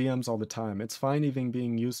develop on VMs all the time. It's fine even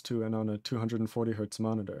being used to and on a 240 Hz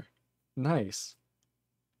monitor. Nice.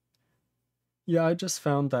 Yeah, I just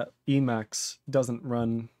found that Emacs doesn't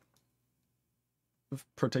run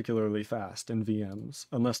particularly fast in VMs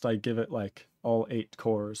unless I give it like all 8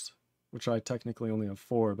 cores, which I technically only have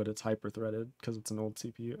 4, but it's hyper-threaded because it's an old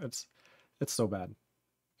CPU. It's so bad.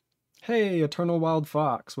 Hey, Eternal Wild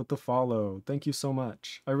Fox with the follow. Thank you so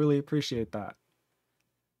much. I really appreciate that.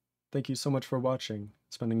 Thank you so much for watching,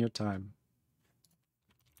 spending your time.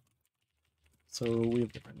 So we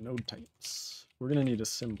have different node types. We're going to need a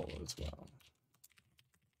symbol as well.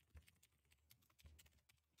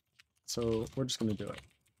 So we're just going to do it.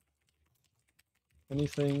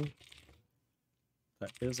 Anything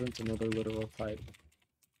that isn't another literal type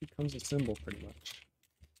becomes a symbol pretty much.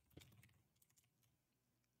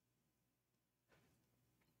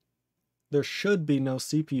 There should be no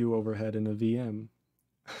CPU overhead in a VM.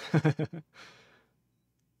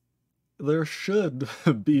 There should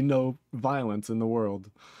be no violence in the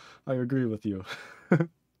world. I agree with you.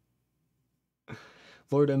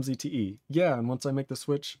 Lord MZTE. Yeah, and once I make the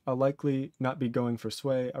switch, I'll likely not be going for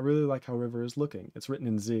Sway. I really like how River is looking. It's written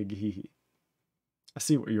in Zig, hee. I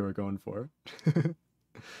see what you were going for.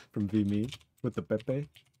 From VMe with the Pepe.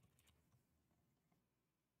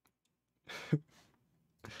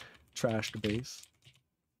 Trashed base.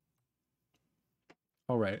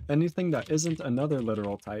 All right, anything that isn't another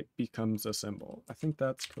literal type becomes a symbol. I think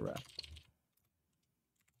that's correct.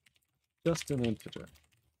 Just an integer.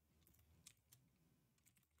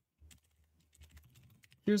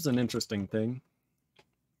 Here's an interesting thing.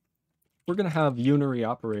 We're going to have unary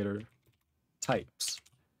operator types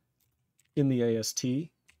in the AST,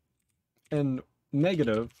 and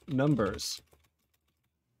negative numbers,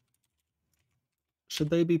 should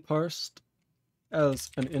they be parsed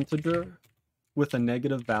as an integer with a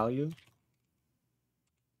negative value?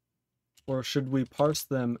 Or should we parse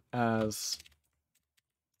them as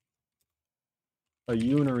a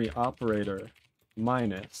unary operator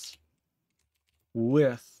minus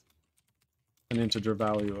with an integer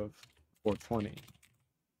value of 420? There's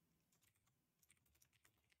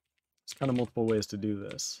kind of multiple ways to do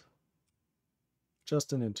this.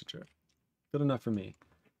 Just an integer. Good enough for me.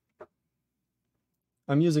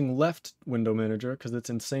 I'm using left window manager because it's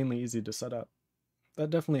insanely easy to set up. That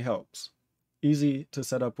definitely helps. Easy to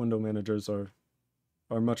set up window managers are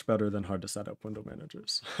much better than hard to set up window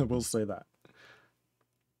managers. We'll say that.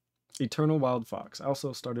 Eternal Wild Fox. I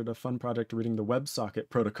also started a fun project reading the WebSocket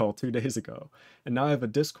protocol 2 days ago, and now I have a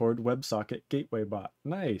Discord WebSocket gateway bot.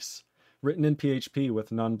 Nice. Written in PHP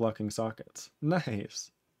with non-blocking sockets. Nice.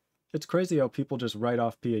 It's crazy how people just write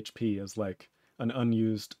off PHP as like an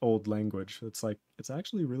unused old language. It's like, it's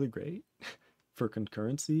actually really great for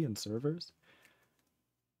concurrency and servers.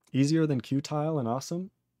 Easier than Qtile and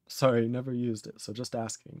awesome? Sorry, never used it, so just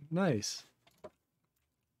asking. Nice.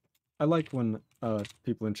 I like when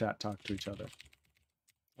people in chat talk to each other.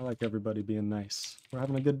 I like everybody being nice. We're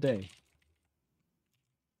having a good day.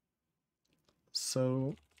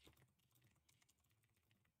 So,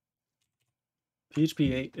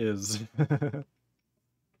 PHP 8 is...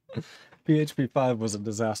 PHP 5 was a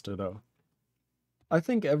disaster, though. I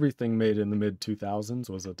think everything made in the mid-2000s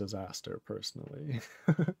was a disaster, personally.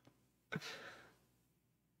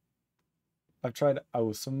 I've tried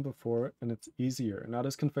Awesome before, and it's easier, not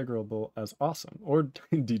as configurable as Awesome, or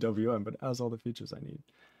DWM, but it has all the features I need.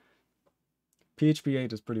 PHP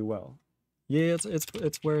 8 is pretty well. Yeah,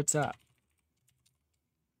 it's where it's at.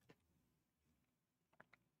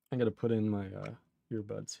 I'm gonna put in my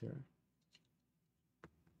earbuds here.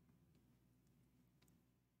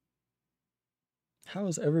 How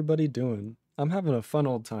is everybody doing? I'm having a fun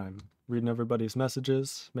old time reading everybody's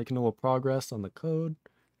messages, making a little progress on the code.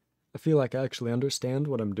 I feel like I actually understand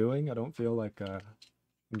what I'm doing. I don't feel like I'm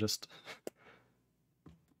just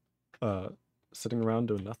sitting around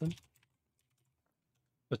doing nothing.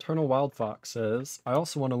 Eternal Wild Fox says, I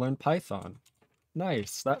also want to learn Python.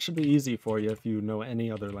 Nice. That should be easy for you if you know any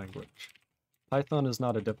other language. Python is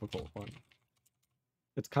not a difficult one.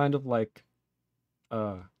 It's kind of like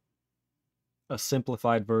a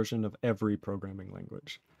simplified version of every programming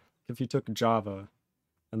language. If you took Java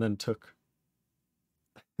and then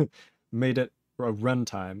made it a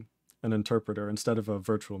runtime, an interpreter, instead of a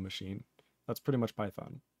virtual machine, that's pretty much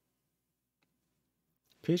Python.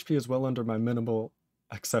 PHP is well under my minimal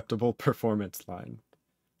acceptable performance line.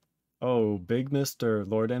 Oh, Big Mr.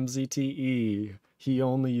 Lord MZTE. He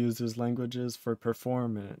only uses languages for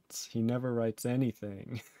performance. He never writes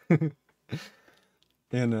anything.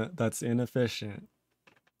 And that's inefficient.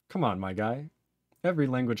 Come on, my guy. Every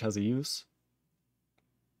language has a use.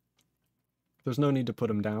 There's no need to put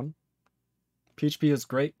him down. PHP is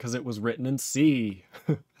great because it was written in C.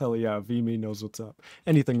 Hell yeah, VMe knows what's up.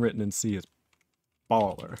 Anything written in C is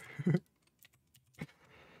baller.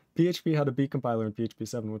 PHP had a B compiler in PHP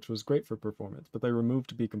 7, which was great for performance, but they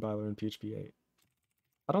removed B compiler in PHP 8.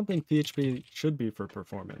 I don't think PHP should be for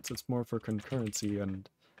performance. It's more for concurrency and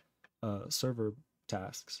server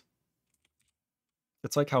tasks.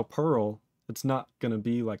 It's like how Perl, it's not going to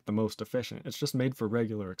be like the most efficient. It's just made for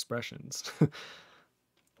regular expressions.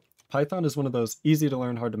 Python is one of those easy to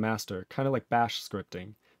learn, hard to master, kind of like bash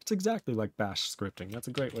scripting. It's exactly like bash scripting. That's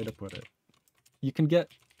a great way to put it. You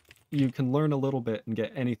can learn a little bit and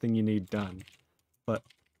get anything you need done. But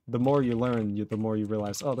the more you learn, the more you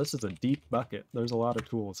realize, oh, this is a deep bucket. There's a lot of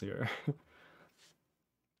tools here.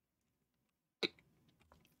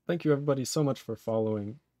 Thank you everybody so much for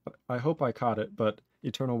following. I hope I caught it, but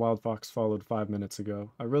Eternal Wild Fox followed 5 minutes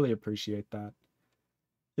ago. I really appreciate that.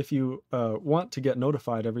 If you want to get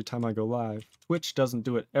notified every time I go live, Twitch doesn't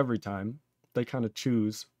do it every time. They kind of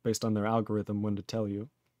choose based on their algorithm when to tell you.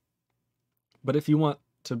 But if you want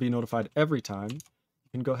to be notified every time,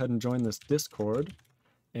 you can go ahead and join this Discord,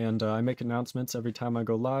 and I make announcements every time I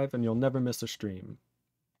go live, and you'll never miss a stream.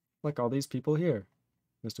 Like all these people here.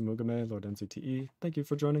 Mr. Mugame, Lord NCTE, thank you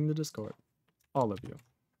for joining the Discord. All of you.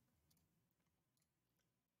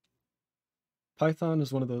 Python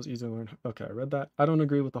is one of those easy to learn. Okay, I read that. I don't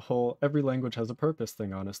agree with the whole every language has a purpose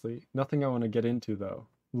thing, honestly. Nothing I want to get into, though.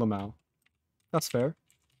 Lamau. That's fair.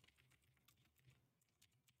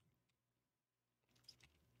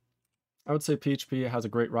 I would say PHP has a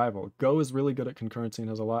great rival. Go is really good at concurrency and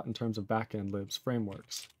has a lot in terms of backend libs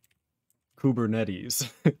frameworks.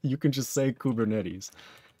 Kubernetes. You can just say Kubernetes.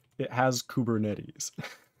 It has Kubernetes.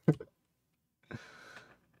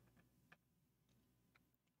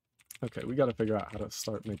 Okay, we got to figure out how to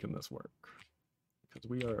start making this work. Because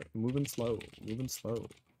we are moving slow, moving slow.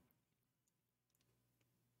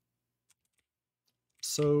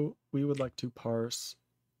 So we would like to parse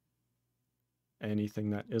anything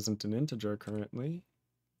that isn't an integer currently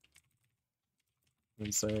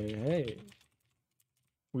and say, hey,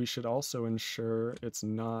 we should also ensure it's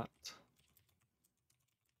not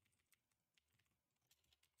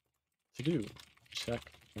to do. Check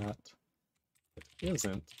that it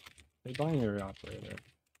isn't a binary operator.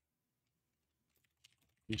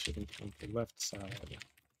 We should encounter left side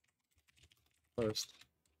first.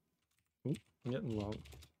 Oop, I'm getting low.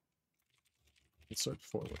 Insert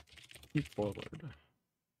forward. Keep forward.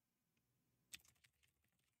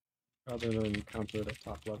 Rather than counter it at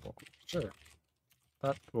top level. Sure.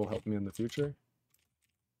 That will help me in the future.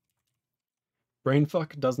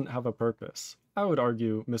 Brainfuck doesn't have a purpose. I would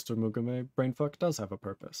argue, Mr. Mugume, Brainfuck does have a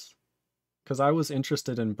purpose. Because I was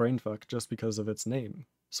interested in Brainfuck just because of its name.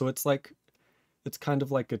 So it's kind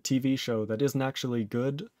of like a TV show that isn't actually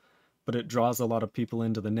good, but it draws a lot of people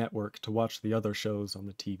into the network to watch the other shows on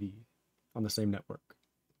the TV, on the same network.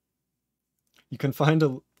 You can find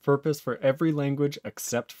a purpose for every language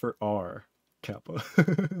except for R, Kappa.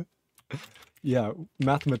 Yeah,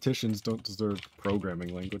 mathematicians don't deserve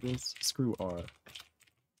programming languages. Screw R.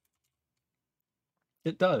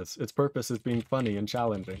 It does. Its purpose is being funny and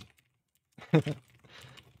challenging.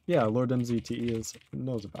 Yeah, Lord MZTE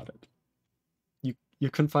knows about it. You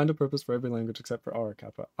can find a purpose for every language except for R,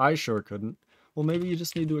 Kappa. I sure couldn't. Well, maybe you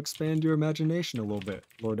just need to expand your imagination a little bit,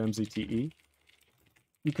 Lord MZTE.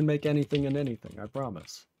 You can make anything and anything, I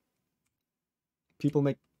promise. People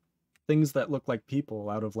make things that look like people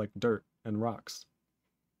out of, like, dirt and rocks.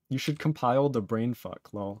 You should compile the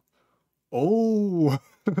brainfuck, lol. Oh!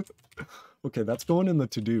 Okay, that's going in the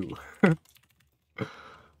to-do.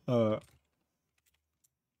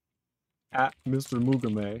 At Mr.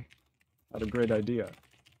 Mugume had a great idea.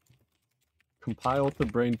 Compile the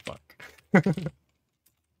brainfuck.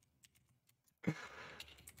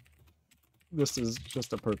 This is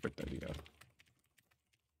just a perfect idea.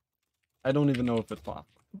 I don't even know if it's possible.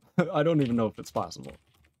 I don't even know if it's possible.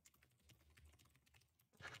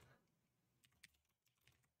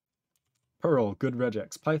 Perl, good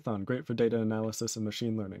regex. Python, great for data analysis and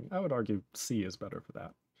machine learning. I would argue C is better for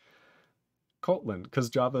that. Kotlin,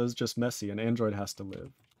 because Java is just messy and Android has to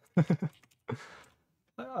live.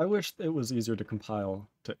 I wish it was easier to compile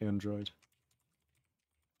to Android.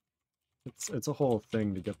 It's a whole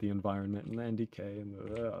thing to get the environment and the NDK and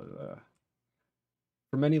the...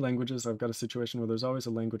 For many languages, I've got a situation where there's always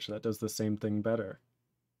a language that does the same thing better.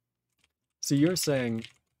 So you're saying,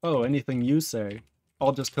 oh, anything you say,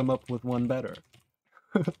 I'll just come up with one better.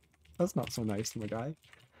 That's not so nice, my guy.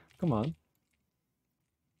 Come on.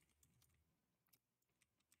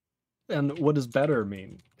 And what does better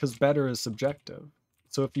mean? Because better is subjective.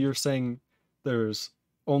 So if you're saying there's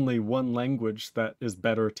only one language that is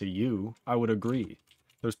better to you, I would agree.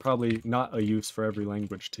 There's probably not a use for every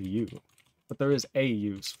language to you, but there is a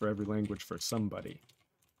use for every language for somebody.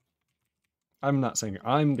 I'm not saying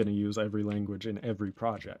I'm going to use every language in every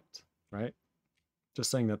project, right?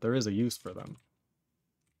 Just saying that there is a use for them.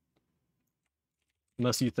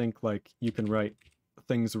 Unless you think like you can write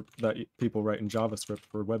things that people write in JavaScript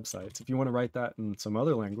for websites. If you want to write that in some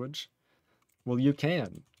other language, well, you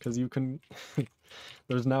can, because you can,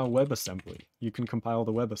 there's now WebAssembly. You can compile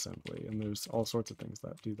the WebAssembly, and there's all sorts of things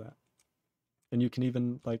that do that. And you can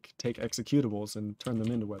even like take executables and turn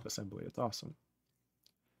them into WebAssembly. It's awesome.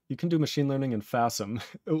 You can do machine learning in FASM.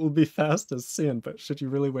 It will be fast as sin, but should you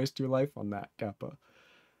really waste your life on that, Kappa?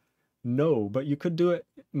 No, but you could do it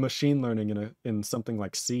machine learning in something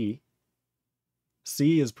like C.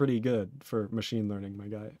 C is pretty good for machine learning, my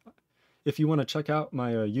guy. If you want to check out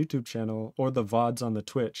my YouTube channel or the VODs on the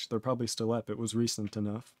Twitch, they're probably still up. It was recent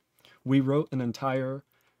enough. We wrote an entire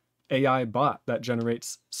AI bot that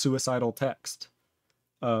generates suicidal text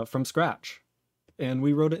from scratch. And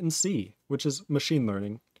we wrote it in C, which is machine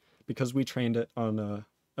learning, because we trained it on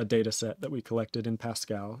a data set that we collected in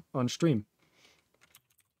Pascal on stream.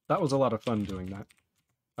 That was a lot of fun doing that.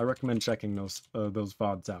 I recommend checking those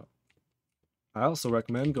VODs out. I also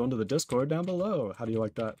recommend going to the Discord down below. How do you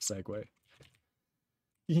like that segue?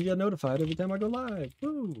 You can get notified every time I go live.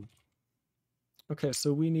 Woo! Okay,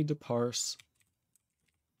 so we need to parse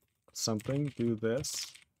something, do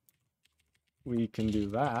this. We can do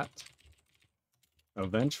that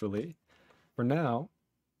eventually. For now,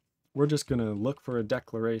 we're just going to look for a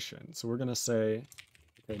declaration. So we're going to say,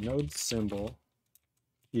 okay, node symbol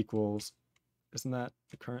equals, isn't that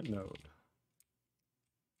the current node?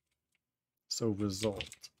 So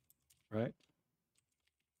result, right?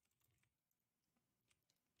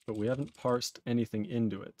 But we haven't parsed anything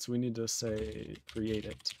into it. So we need to say create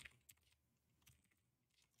it.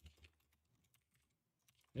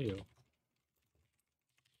 Ew.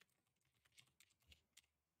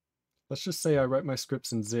 Let's just say I write my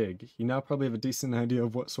scripts in Zig. You now probably have a decent idea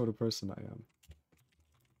of what sort of person I am.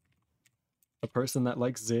 A person that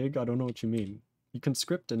likes Zig? I don't know what you mean. You can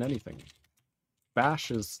script in anything.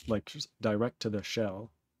 Bash is like just direct to the shell.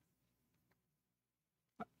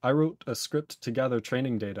 I wrote a script to gather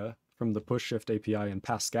training data from the PushShift API in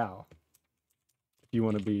Pascal. If you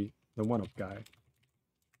want to be the one-up guy.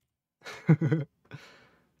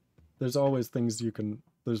 There's always things you can,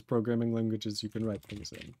 there's programming languages you can write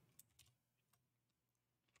things in.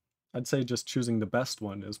 I'd say just choosing the best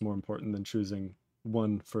one is more important than choosing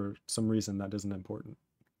one for some reason that isn't important.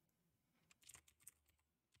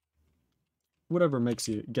 Whatever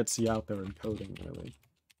gets you out there in coding, really.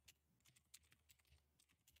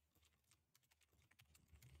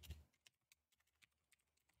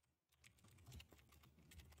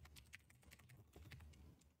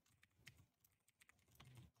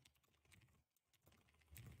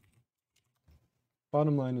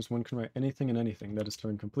 Bottom line is one can write anything and anything that is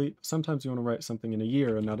Turing complete. Sometimes you want to write something in a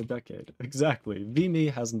year and not a decade. Exactly. VMe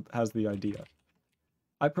has the idea.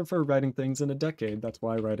 I prefer writing things in a decade. That's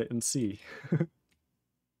why I write it in C.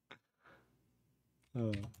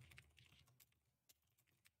 I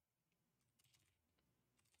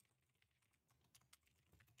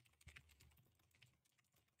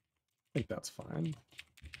think that's fine.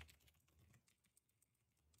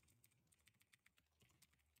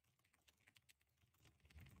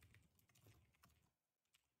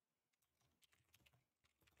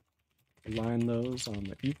 Align those on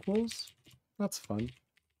the equals. That's fun.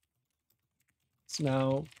 So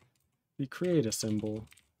now we create a symbol.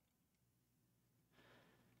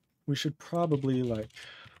 We should probably like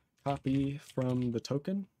copy from the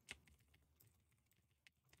token.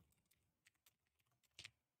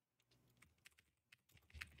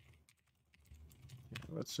 Yeah,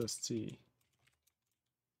 let's just see.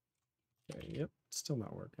 Okay, yep, still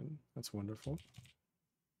not working. That's wonderful.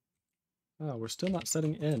 Oh, we're still not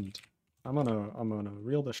setting end. I'm on a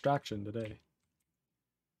real distraction today.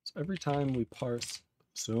 So every time we parse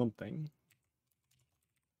something,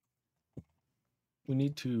 we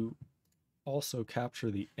need to also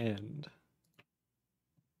capture the end.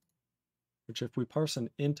 Which if we parse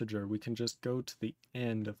an integer, we can just go to the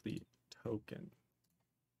end of the token.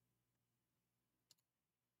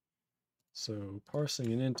 So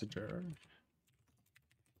parsing an integer,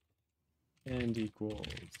 end equals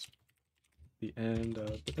the end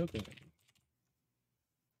of the token.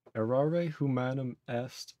 Errare humanum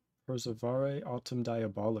est perseverare autem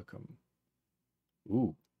diabolicum.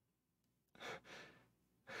 Ooh.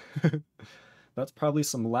 That's probably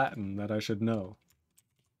some Latin that I should know.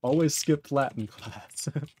 Always skipped Latin class.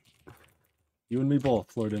 You and me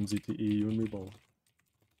both, Lord MZTE, you and me both.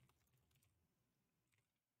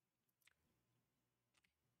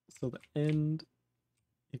 So the end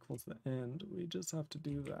equals the end. We just have to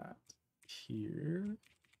do that here.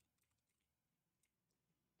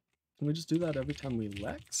 Can we just do that every time we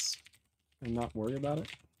lex and not worry about it?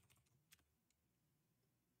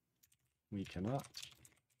 We cannot.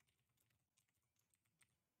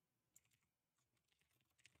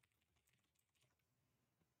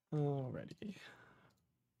 Alrighty.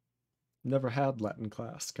 Never had Latin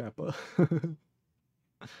class, Kappa.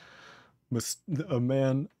 A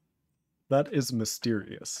man, that is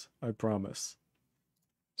mysterious, I promise.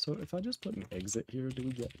 So if I just put an exit here, do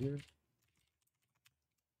we get here?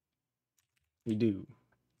 We do.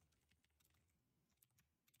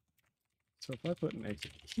 So if I put an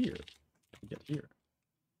exit here, we get here.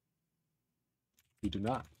 We do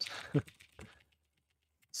not.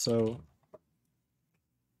 So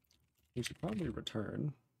we should probably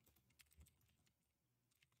return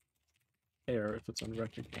error if it's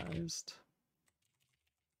unrecognized.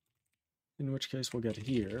 In which case we'll get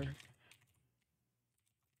here.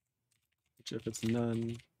 Which if it's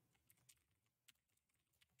none.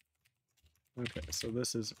 Okay, so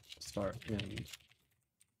this is start end.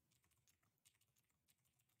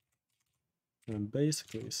 And I'm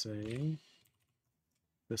basically saying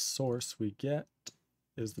the source we get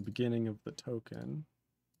is the beginning of the token.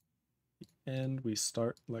 The end, we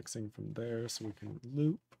start lexing from there so we can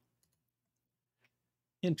loop.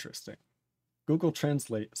 Interesting. Google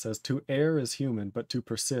Translate says to err is human, but to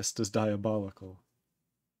persist is diabolical.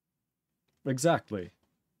 Exactly.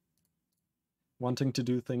 Wanting to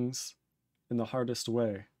do things in the hardest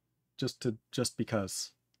way, just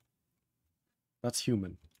because. That's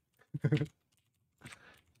human. It's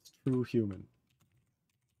true human.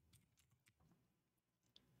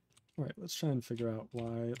 Alright, let's try and figure out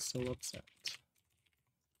why it's so upset.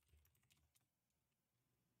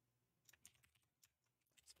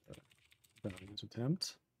 Valiant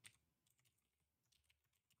attempt.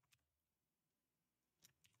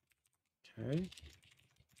 Okay.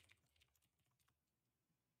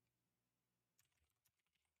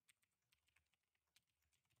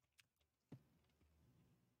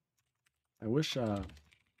 I wish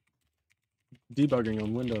debugging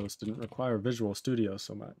on Windows didn't require Visual Studio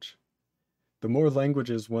so much. The more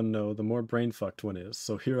languages one knows, the more brain fucked one is,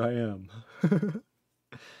 so here I am.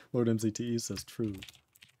 Lord MZTE says true.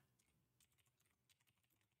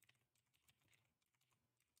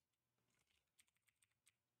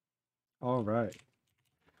 Alright.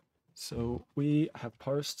 So we have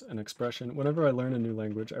parsed an expression. Whenever I learn a new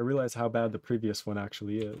language, I realize how bad the previous one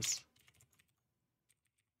actually is.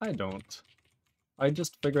 I don't. I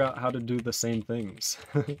just figure out how to do the same things,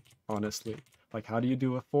 honestly. Like, how do you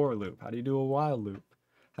do a for loop? How do you do a while loop?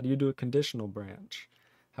 How do you do a conditional branch?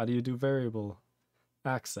 How do you do variable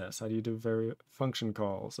access? How do you do function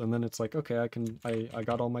calls? And then it's like, okay, I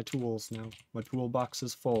got all my tools now. My toolbox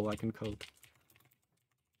is full, I can code.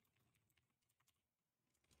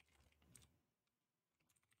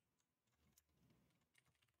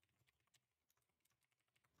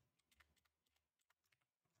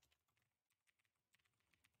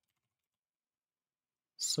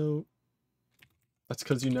 So, that's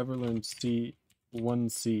because you never learned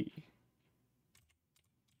C1C.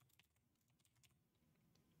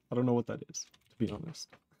 I don't know what that is, to be honest.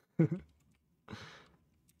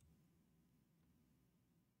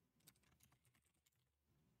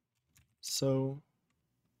 So,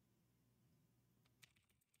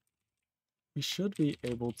 we should be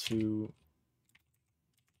able to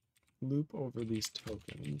loop over these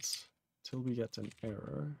tokens till we get an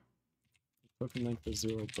error. Token length is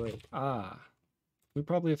 0 break. Ah, we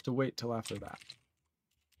probably have to wait till after that.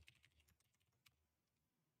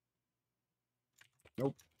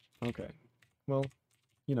 Nope. Okay. Well,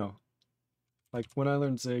 you know, like when I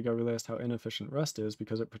learned Zig, I realized how inefficient Rust is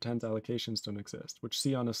because it pretends allocations don't exist, which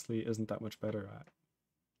C honestly isn't that much better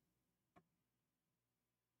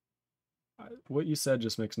at. What you said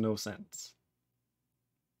just makes no sense.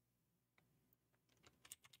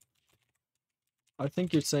 I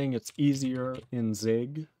think you're saying it's easier in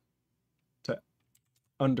Zig to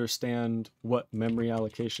understand what memory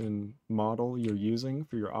allocation model you're using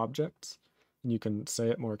for your objects. And you can say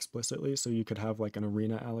it more explicitly, so you could have like an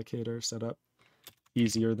arena allocator set up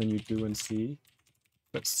easier than you do in C.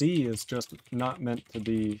 But C is just not meant to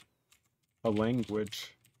be a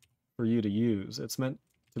language for you to use. It's meant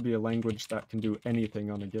to be a language that can do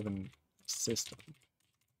anything on a given system.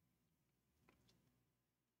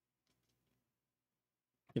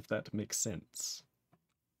 If that makes sense.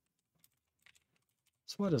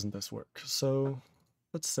 So why doesn't this work? So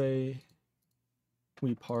let's say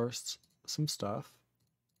we parse some stuff.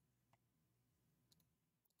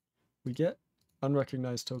 We get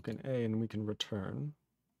unrecognized token A and we can return.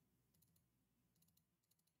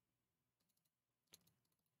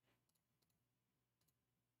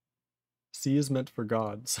 C is meant for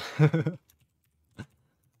gods.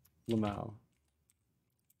 Lamau.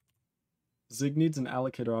 Zig needs an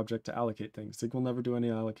allocator object to allocate things. Zig will never do any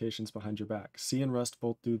allocations behind your back. C and Rust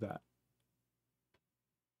both do that.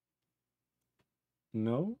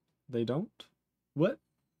 No, they don't? What?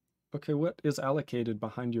 Okay, what is allocated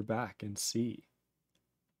behind your back in C?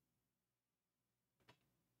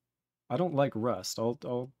 I don't like Rust.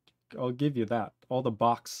 I'll give you that. All the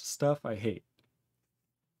box stuff I hate.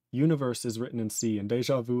 Universe is written in C, and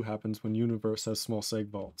deja vu happens when universe has small seg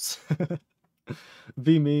vaults.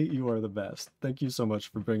 VMe, you are the best. Thank you so much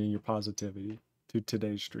for bringing your positivity to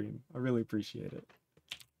today's stream. I really appreciate it.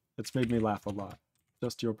 It's made me laugh a lot.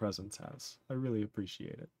 Just your presence has. I really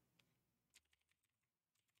appreciate it.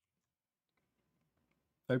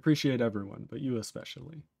 I appreciate everyone, but you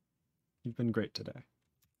especially. You've been great today.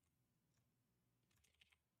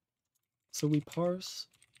 So we parse,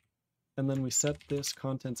 and then we set this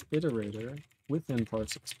contents iterator within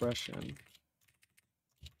parse expression,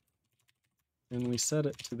 and we set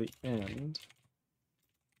it to the end.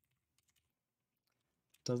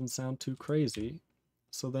 Doesn't sound too crazy.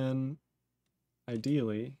 So then,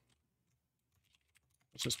 ideally,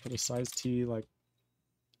 let's just put a size t like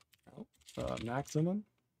maximum.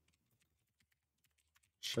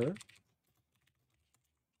 Sure.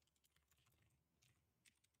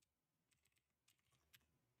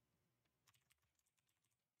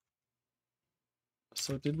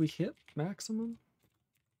 So did we hit maximum?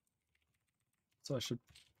 So I should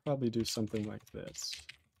probably do something like this.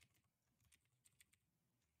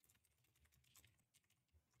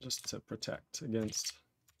 Just to protect against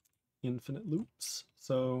infinite loops.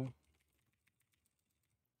 So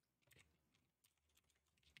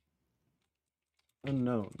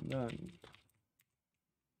unknown, none.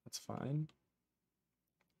 That's fine.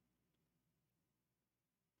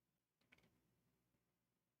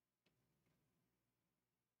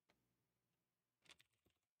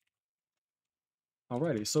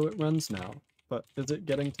 Alrighty, so it runs now, but is it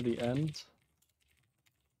getting to the end?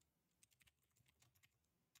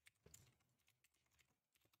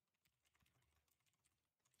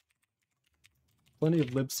 Plenty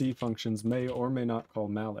of libc functions may or may not call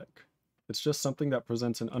malloc. It's just something that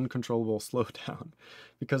presents an uncontrollable slowdown,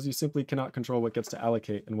 because you simply cannot control what gets to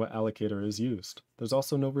allocate and what allocator is used. There's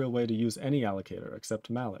also no real way to use any allocator except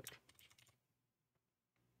malloc.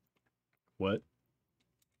 What?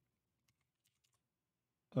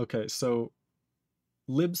 Okay, so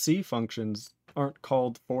libc functions aren't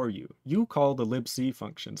called for you. You call the libc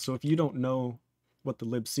function, so if you don't know what the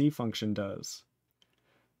libc function does,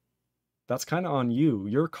 that's kind of on you.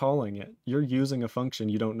 You're calling it. You're using a function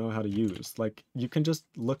you don't know how to use. Like, you can just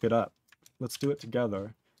look it up. Let's do it together.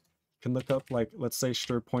 You can look up, like, let's say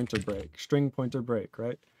string pointer break,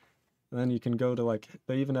 right? And then you can go to, like,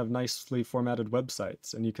 they even have nicely formatted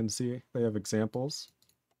websites, and you can see they have examples,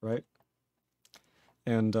 right?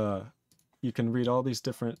 And you can read all these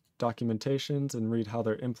different documentations and read how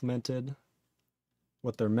they're implemented,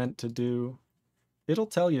 what they're meant to do. It'll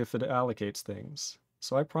tell you if it allocates things.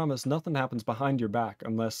 So I promise nothing happens behind your back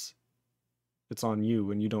unless it's on you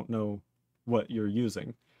and you don't know what you're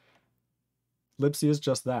using. libc is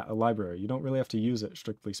just that, a library. You don't really have to use it,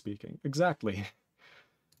 strictly speaking. Exactly.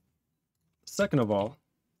 Second of all,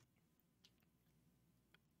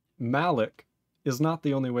 malloc is not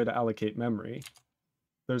the only way to allocate memory.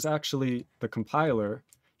 There's actually, the compiler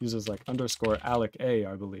uses like underscore alloc a,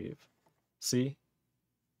 I believe. See?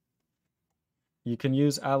 You can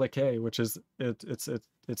use alloc a, which is,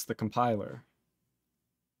 it's the compiler.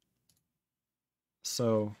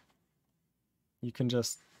 So you can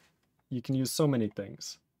use so many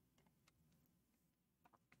things.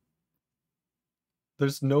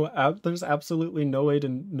 There's absolutely no way to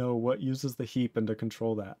know what uses the heap and to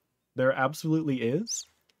control that. There absolutely is.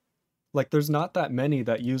 Like, there's not that many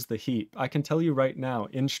that use the heap. I can tell you right now,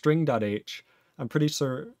 in string.h, I'm pretty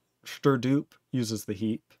sure strdup uses the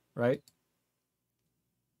heap, right?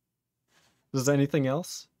 Does anything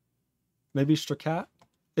else? Maybe strcat?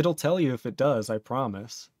 It'll tell you if it does, I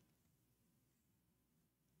promise.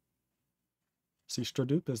 See,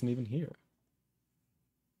 strdup isn't even here.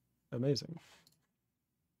 Amazing.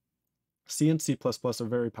 C and C++ are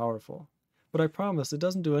very powerful. But I promise it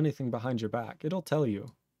doesn't do anything behind your back. It'll tell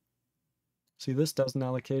you. See, this doesn't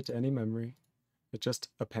allocate to any memory. It just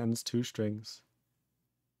appends two strings.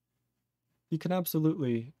 You can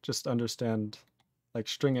absolutely just understand, like,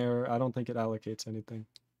 string error. I don't think it allocates anything.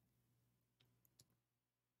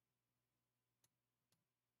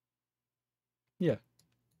 Yeah.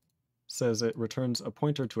 Says it returns a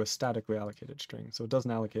pointer to a statically allocated string, so it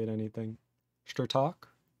doesn't allocate anything. strtalk?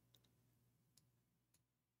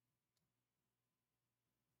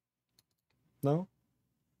 No?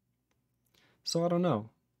 So I don't know.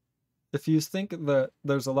 If you think that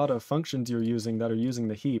there's a lot of functions you're using that are using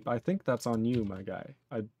the heap, I think that's on you, my guy.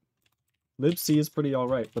 libc is pretty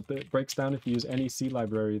alright, but it breaks down if you use any C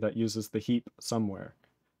library that uses the heap somewhere.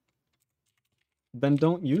 Then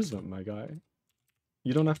don't use them, my guy.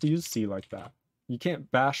 You don't have to use C like that. You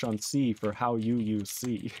can't bash on C for how you use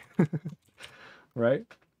C. Right?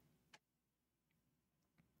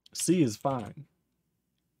 C is fine.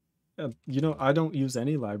 You know, I don't use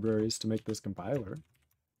any libraries to make this compiler.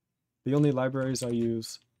 The only libraries I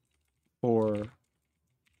use for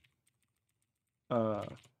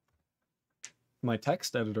my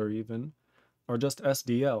text editor even are just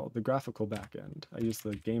SDL, the graphical backend. I use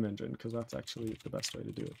the game engine because that's actually the best way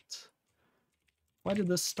to do it. Why did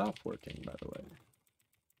this stop working, by the way?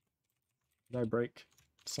 Did I break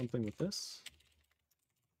something with this?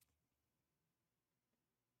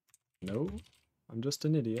 No, I'm just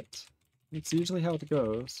an idiot. It's usually how it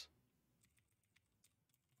goes.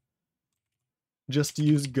 Just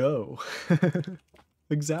use Go.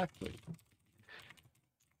 Exactly.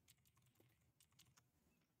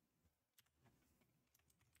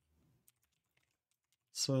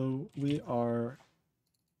 So we are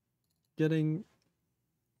getting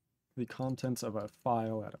the contents of a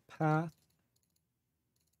file at a path,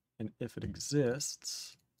 and if it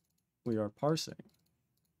exists, we are parsing.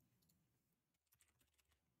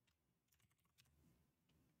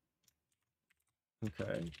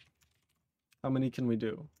 Okay. How many can we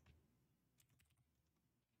do?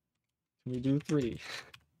 Can we do 3?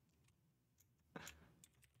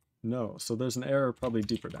 No, so there's an error probably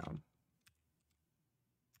deeper down.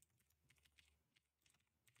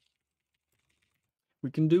 We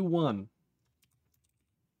can do 1.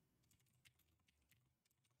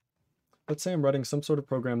 Let's say I'm writing some sort of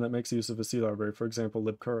program that makes use of a C library, for example,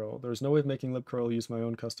 libcurl. There's no way of making libcurl use my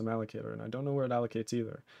own custom allocator, and I don't know where it allocates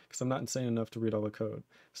either, because I'm not insane enough to read all the code.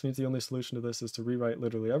 This means the only solution to this is to rewrite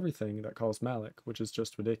literally everything that calls malloc, which is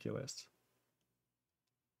just ridiculous.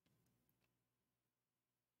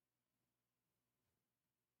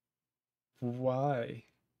 Why?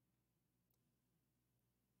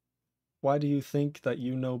 Why do you think that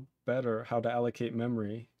you know better how to allocate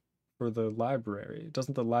memory for the library?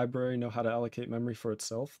 Doesn't the library know how to allocate memory for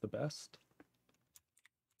itself the best?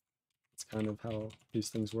 It's kind of how these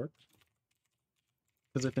things work.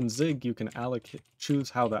 Because if in Zig you can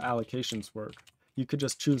choose how the allocations work, you could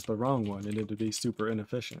just choose the wrong one and it'd be super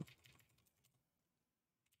inefficient.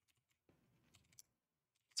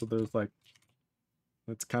 So there's like,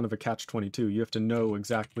 it's kind of a catch-22. You have to know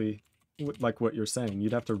exactly like what you're saying.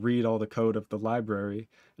 You'd have to read all the code of the library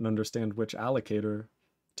and understand which allocator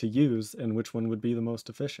to use and which one would be the most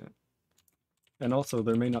efficient. And also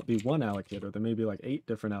there may not be one allocator, there may be like 8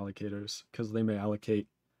 different allocators, because they may allocate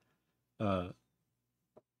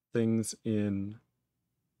things in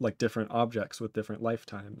like different objects with different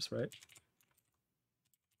lifetimes, right?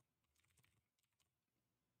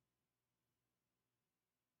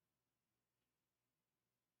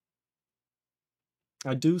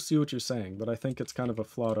 I do see what you're saying, but I think it's kind of a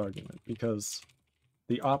flawed argument, because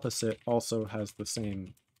the opposite also has the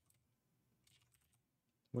same...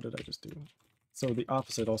 What did I just do? So the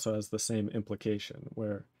opposite also has the same implication,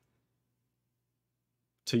 where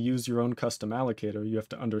to use your own custom allocator, you have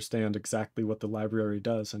to understand exactly what the library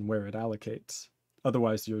does and where it allocates.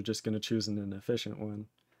 Otherwise, you're just going to choose an inefficient one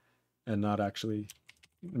and not actually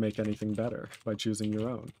make anything better by choosing your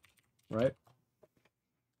own, right?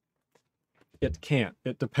 It can't.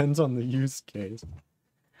 It depends on the use case.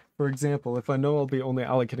 For example, if I know I'll be only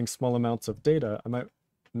allocating small amounts of data, I might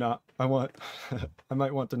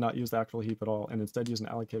want to not use the actual heap at all and instead use an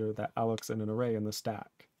allocator that allocs in an array in the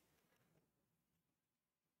stack.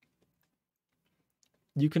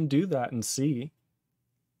 You can do that in C,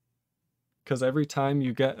 because every time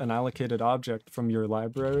you get an allocated object from your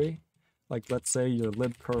library, like let's say your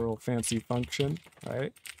libcurl fancy function,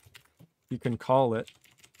 right? You can call it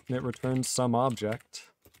and it returns some object,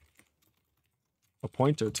 a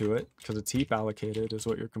pointer to it, because it's heap allocated is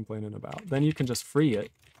what you're complaining about. Then you can just free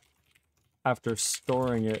it after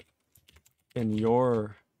storing it in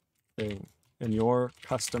your thing, in your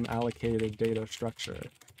custom allocated data structure,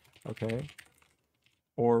 okay?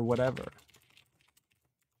 Or whatever.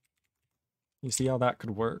 You see how that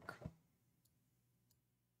could work?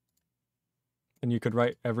 And you could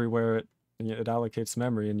write everywhere it allocates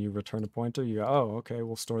memory and you return a pointer, you go, oh, okay,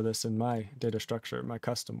 we'll store this in my data structure, my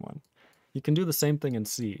custom one. You can do the same thing in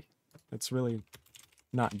C. It's really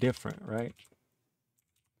not different, right?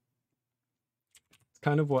 It's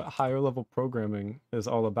kind of what higher level programming is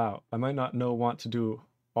all about. I might not want to do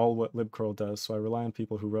all what libcurl does, so I rely on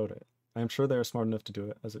people who wrote it. I am sure they are smart enough to do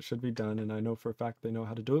it, as it should be done, and I know for a fact they know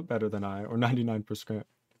how to do it better than I, or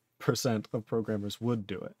 99% of programmers would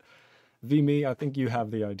do it. VMe, I think you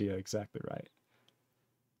have the idea exactly right.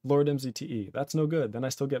 Lord MZTE, that's no good. Then I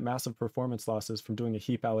still get massive performance losses from doing a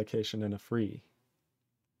heap allocation in a free.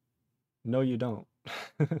 No, you don't.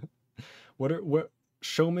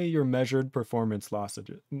 Show me your measured performance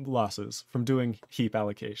losses from doing heap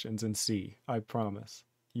allocations in C. I promise.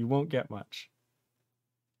 You won't get much.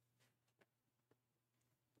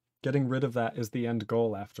 Getting rid of that is the end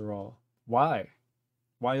goal after all. Why?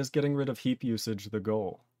 Why is getting rid of heap usage the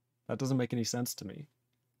goal? That doesn't make any sense to me.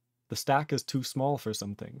 The stack is too small for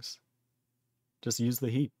some things. Just use the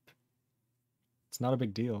heap. It's not a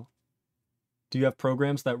big deal. Do you have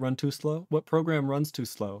programs that run too slow? What program runs too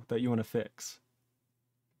slow that you want to fix?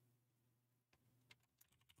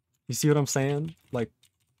 You see what I'm saying? Like,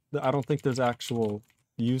 I don't think there's actual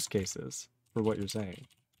use cases for what you're saying.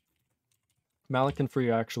 Malloc and free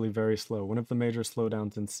are actually very slow. One of the major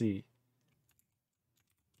slowdowns in C.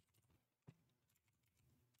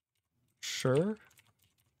 Sure.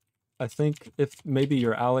 I think if maybe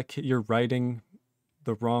you're writing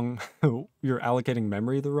the wrong, you're allocating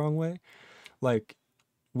memory the wrong way. Like,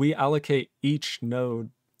 we allocate each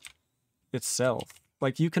node itself.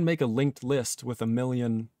 Like, you can make a linked list with a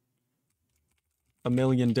million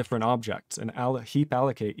different objects and heap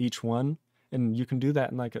allocate each one, and you can do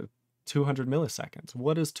that in like a 200 milliseconds.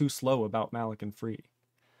 What is too slow about malloc and free?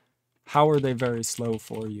 How are they very slow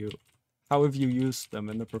for you? How have you used them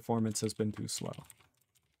and the performance has been too slow?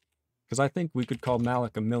 Because I think we could call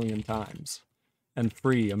malloc a million times and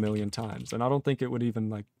free a million times, and I don't think it would even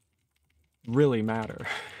like really matter.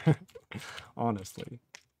 Honestly,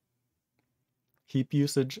 heap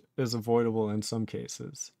usage is avoidable in some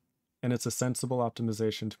cases, and it's a sensible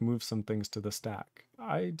optimization to move some things to the stack.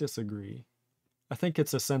 I disagree. I think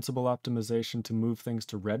it's a sensible optimization to move things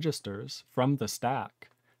to registers from the stack.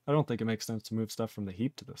 I don't think it makes sense to move stuff from the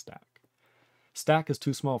heap to the stack. Stack is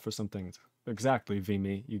too small for some things. Exactly,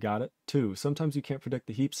 VMe, you got it? 2, sometimes you can't predict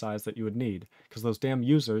the heap size that you would need, because those damn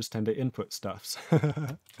users tend to input stuffs.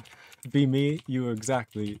 VMe, you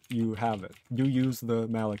have it. You use the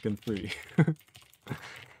malloc and free.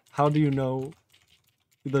 How do you know?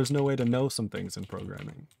 There's no way to know some things in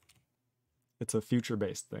programming. It's a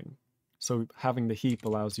future-based thing. So having the heap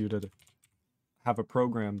allows you to have a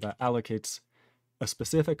program that allocates a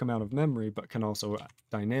specific amount of memory, but can also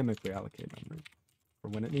dynamically allocate memory for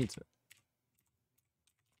when it needs it.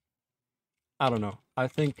 I don't know. I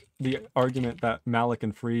think the argument that malloc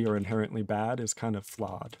and free are inherently bad is kind of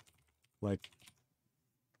flawed. Like,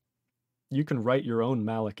 you can write your own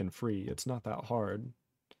malloc and free. It's not that hard.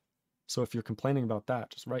 So if you're complaining about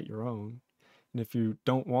that, just write your own. And if you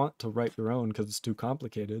don't want to write your own because it's too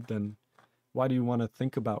complicated, then why do you want to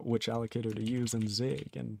think about which allocator to use in Zig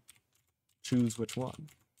and choose which one?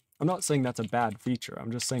 I'm not saying that's a bad feature.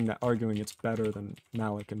 I'm just saying that arguing it's better than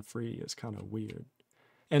malloc and free is kind of weird.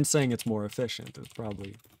 And saying it's more efficient is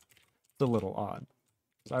probably a little odd.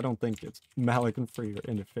 So I don't think it's malloc and free are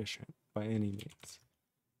inefficient by any means.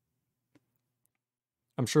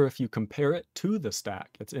 I'm sure if you compare it to the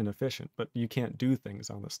stack, it's inefficient, but you can't do things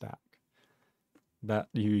on the stack that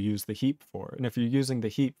you use the heap for. And if you're using the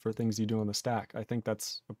heap for things you do on the stack, I think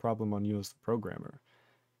that's a problem on you as the programmer.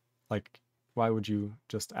 Like, why would you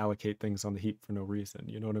just allocate things on the heap for no reason?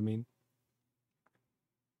 You know what I mean?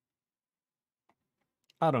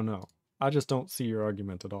 I don't know. I just don't see your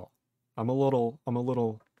argument at all. I'm a little,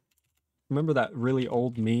 remember that really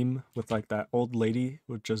old meme with like that old lady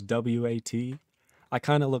with just W-A-T? I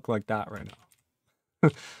kind of look like that right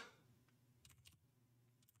now.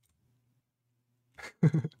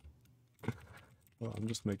 Well, I'm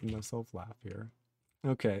just making myself laugh here.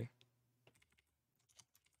 Okay.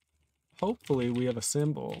 Hopefully we have a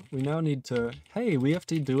symbol. We now need to, hey, we have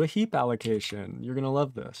to do a heap allocation. You're gonna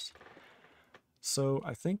love this. So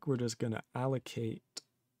I think we're just gonna allocate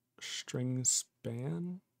string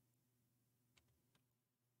span.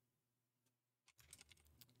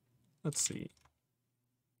 Let's see.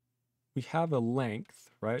 We have a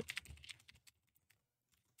length, right?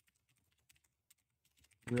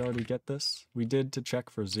 We already get this? We did to check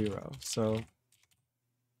for 0, so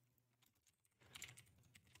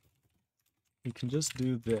we can just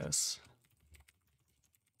do this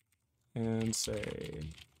and say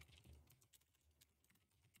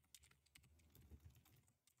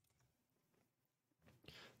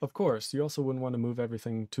of course, you also wouldn't want to move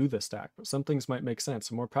everything to the stack, but some things might make sense.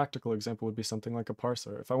 A more practical example would be something like a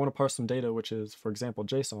parser. If I want to parse some data, which is, for example,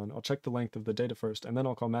 JSON, I'll check the length of the data first, and then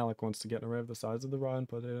I'll call malloc once to get an array of the size of the raw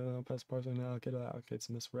input data, and I'll pass parser and allocate it allocates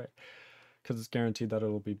in this array, because it's guaranteed that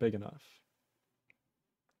it'll be big enough.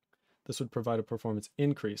 This would provide a performance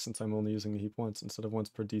increase since I'm only using the heap once instead of once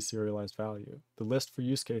per deserialized value. The list for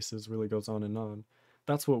use cases really goes on and on.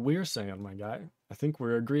 That's what we're saying, my guy. I think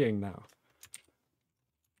we're agreeing now.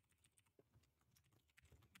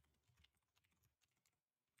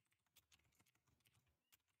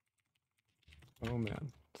 Oh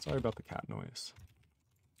man, sorry about the cat noise.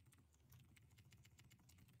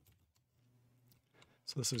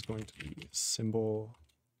 So this is going to be symbol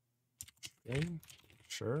string,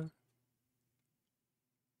 sure.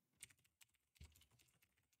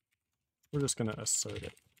 We're just gonna assert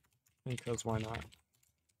it, because why not?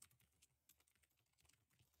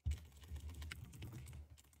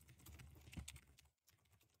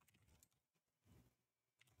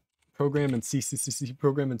 Program and CCCC,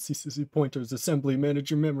 program and CCC pointers, assembly, manage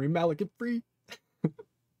your memory, malloc and free.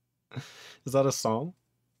 Is that a song?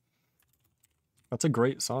 That's a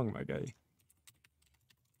great song, my guy.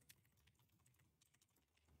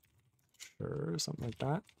 Sure, something like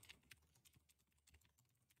that.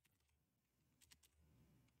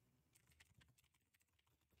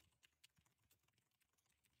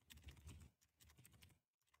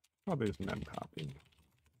 probably just memcopy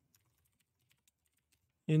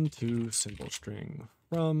into symbol string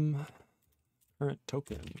from current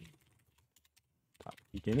token dot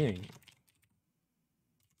beginning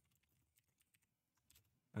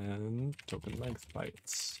and token length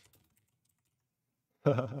bytes.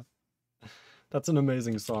 That's an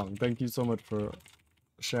amazing song. Thank you so much for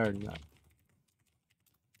sharing that.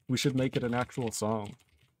 We should make it an actual song.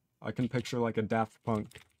 I can picture like a Daft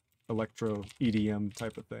Punk electro EDM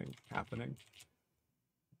type of thing happening.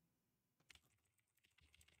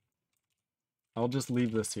 I'll just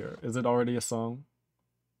leave this here. Is it already a song?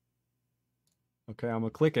 Okay, I'm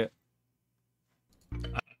gonna click it.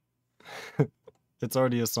 It's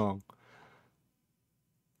already a song.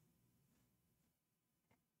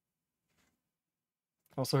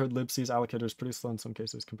 Also heard libc's allocator is pretty slow in some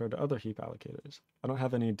cases compared to other heap allocators. I don't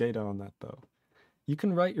have any data on that though. You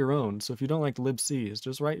can write your own, so if you don't like libc's,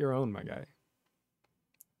 just write your own, my guy.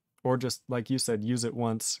 Or just, like you said, use it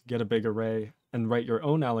once, get a big array, and write your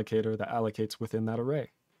own allocator that allocates within that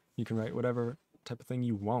array. You can write whatever type of thing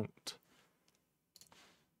you want.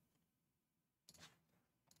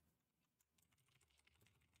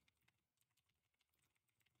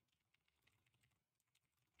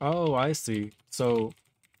 Oh, I see. So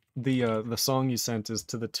the song you sent is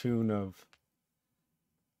to the tune of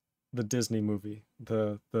the Disney movie,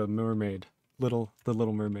 the mermaid, the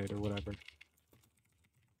Little Mermaid or whatever.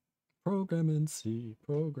 Program in C,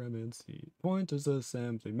 pointers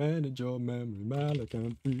assembly, manage your memory, malloc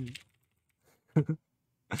free.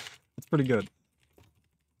 It's pretty good.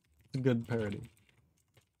 It's a good parody.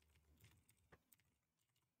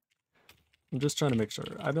 I'm just trying to make sure.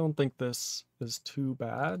 I don't think this is too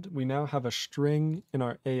bad. We now have a string in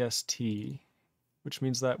our AST, which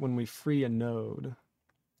means that when we free a node,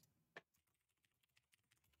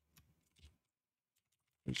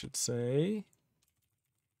 we should say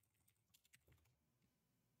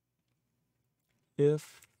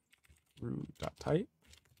if root.type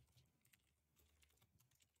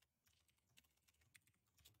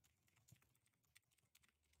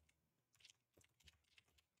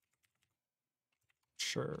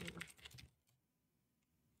sure.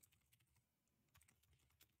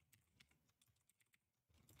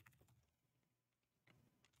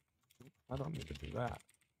 I don't need to do that.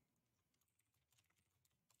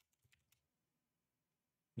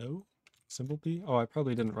 No? Symbol P? Oh, I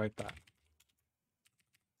probably didn't write that.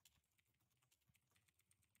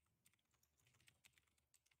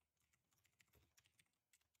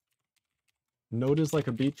 Node is like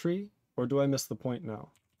a B tree? Or do I miss the point now?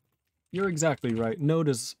 You're exactly right. Node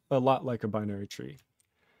is a lot like a binary tree.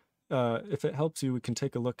 If it helps you, we can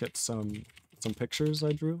take a look at some pictures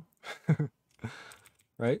I drew.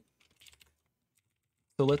 Right?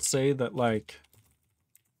 So let's say that like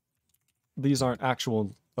these aren't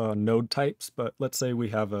actual node types, but let's say we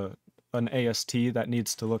have an AST that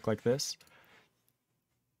needs to look like this.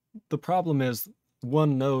 The problem is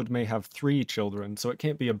one node may have 3 children, so it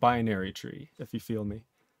can't be a binary tree, if you feel me.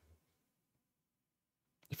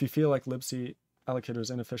 If you feel like libc allocator is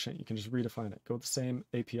inefficient, you can just redefine it. Go with the same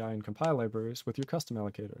API and compile libraries with your custom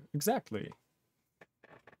allocator. Exactly.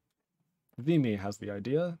 Vimy has the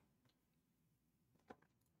idea.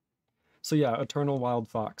 So yeah, Eternal Wild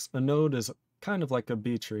Fox. A node is kind of like a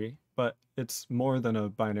B tree, but it's more than a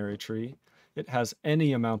binary tree. It has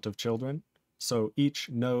any amount of children, so each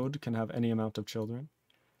node can have any amount of children.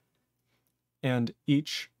 And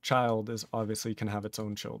each child is obviously can have its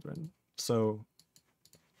own children. So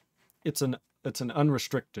it's an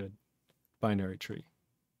unrestricted binary tree.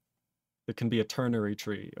 It can be a ternary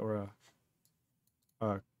tree or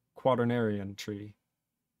a quaternarian tree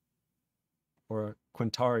or a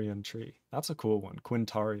quintarian tree. That's a cool one,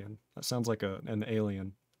 quintarian. That sounds like an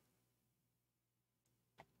alien.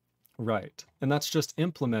 Right, and that's just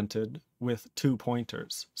implemented with 2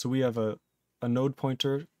 pointers. So we have a node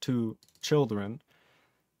pointer to children,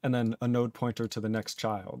 and then a node pointer to the next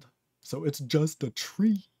child. So it's just a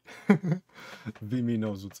tree. Vimy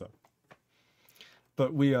knows what's up.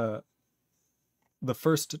 But we, the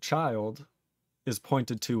first child is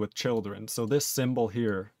pointed to with children. So this symbol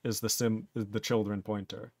here is the children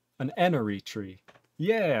pointer. An n-ary tree.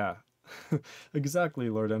 Yeah! Exactly,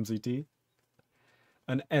 Lord MZT.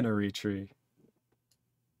 An n-ary tree.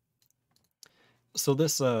 So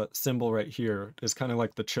this symbol right here is kind of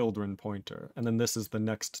like the children pointer, and then this is the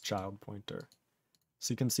next child pointer.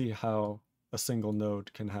 So you can see how a single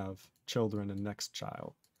node can have children and next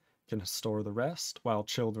child. Can store the rest, while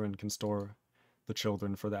children can store the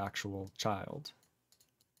children for the actual child.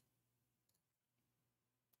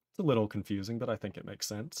 It's a little confusing, but I think it makes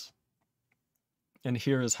sense. And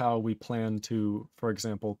here is how we plan to, for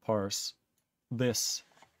example, parse this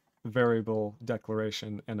variable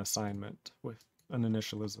declaration and assignment with an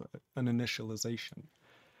initialization.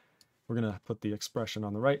 We're going to put the expression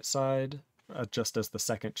on the right side, just as the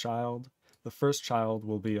second child. The first child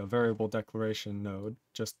will be a variable declaration node,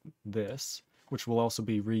 just this, which will also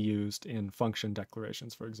be reused in function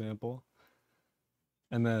declarations, for example.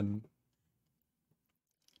 And then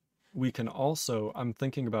we can also, I'm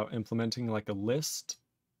thinking about implementing like a list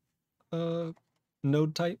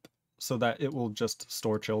node type so that it will just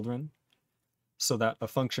store children, so that a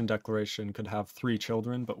function declaration could have 3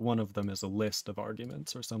 children, but one of them is a list of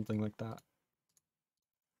arguments or something like that.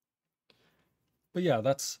 But yeah,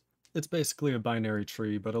 it's basically a binary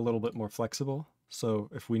tree, but a little bit more flexible. So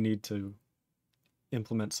if we need to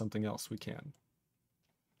implement something else, we can.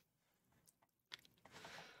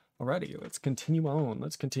 Alrighty, let's continue on.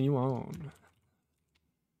 Let's continue on.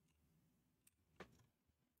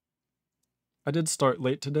 I did start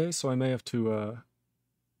late today, so I may have to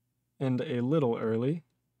end a little early.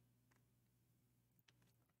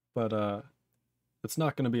 But it's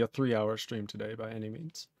not going to be a 3-hour stream today by any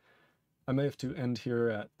means. I may have to end here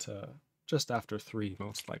at just after 3,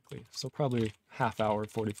 most likely. So probably half hour,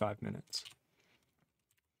 45 minutes.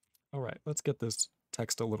 All right, let's get this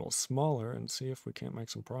text a little smaller and see if we can't make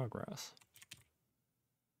some progress.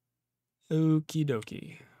 Okie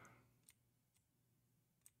dokie.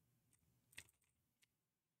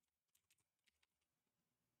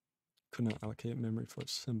 Could not allocate memory for a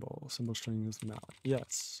symbol. Symbol string is malloc. Yes,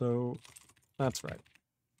 so that's right.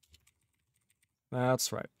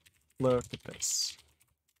 That's right. Look at this.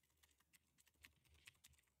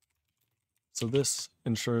 So this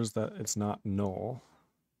ensures that it's not null,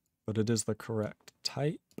 but it is the correct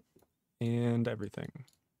type and everything.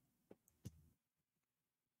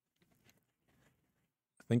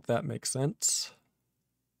 I think that makes sense.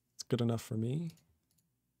 It's good enough for me.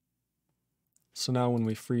 So now when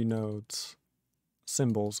we free nodes,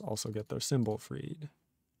 symbols also get their symbol freed.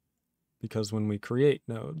 Because when we create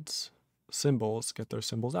nodes, symbols get their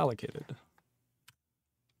symbols allocated.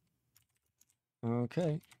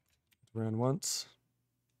 Okay, ran once.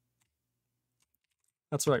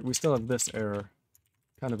 That's right, we still have this error.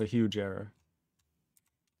 Kind of a huge error.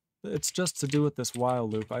 It's just to do with this while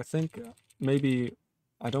loop. I think maybe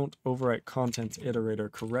I don't overwrite contents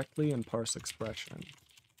iterator correctly and parse expression.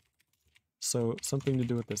 So something to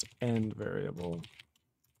do with this end variable.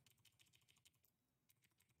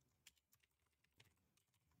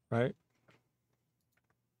 Right?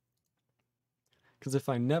 Because if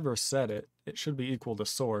I never set it, it should be equal to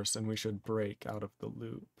source and we should break out of the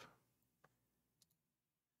loop.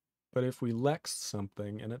 But if we lex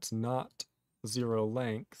something and it's not 0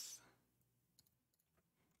 length,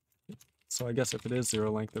 so I guess if it is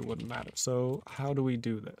 0 length, it wouldn't matter. So how do we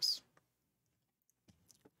do this?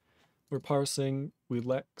 We're parsing, we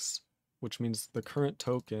lex, which means the current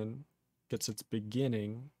token gets its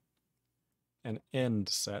beginning and end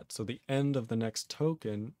set. So the end of the next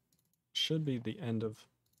token should be the end of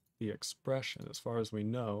the expression as far as we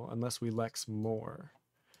know, unless we lex more.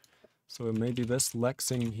 So maybe this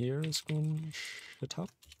lexing here is going shit up.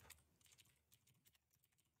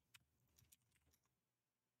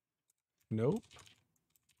 Nope.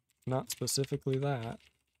 Not specifically that.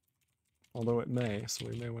 Although it may, so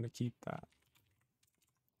we may want to keep that.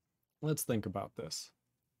 Let's think about this.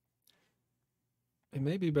 It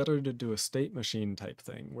may be better to do a state machine type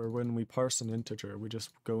thing, where when we parse an integer, we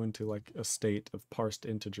just go into like a state of parsed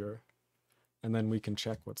integer, and then we can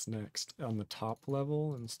check what's next on the top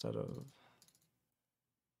level instead of...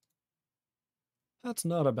 That's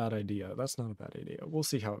not a bad idea. That's not a bad idea. We'll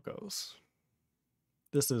see how it goes.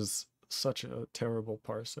 This is such a terrible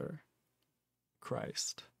parser.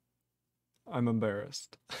 Christ. I'm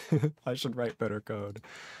embarrassed. I should write better code.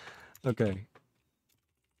 Okay.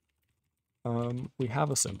 We have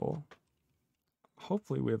a symbol.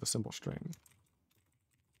 Hopefully we have a symbol string.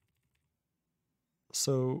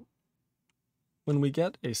 So when we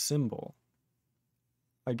get a symbol,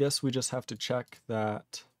 I guess we just have to check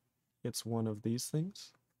that it's one of these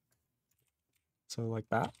things. So like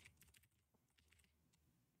that.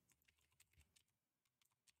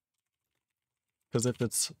 Because if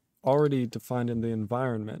it's already defined in the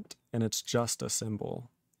environment and it's just a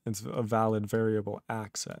symbol, it's a valid variable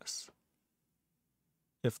access.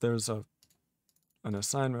 If there's an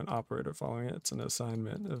assignment operator following it, it's an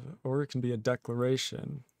assignment, or it can be a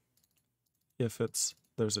declaration if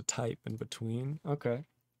there's a type in between. Okay.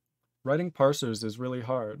 Writing parsers is really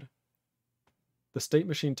hard. The state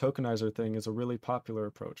machine tokenizer thing is a really popular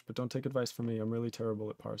approach, but don't take advice from me. I'm really terrible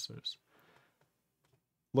at parsers.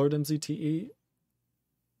 Lord MZTE,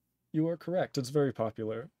 You are correct. It's very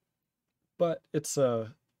popular. But it's I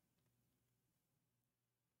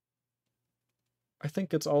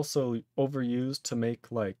think it's also overused to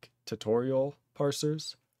make like tutorial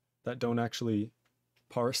parsers that don't actually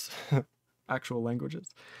parse actual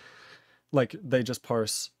languages. Like they just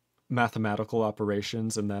parse mathematical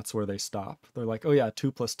operations and that's where they stop. They're like, oh yeah,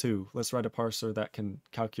 2 plus 2. Let's write a parser that can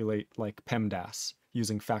calculate like PEMDAS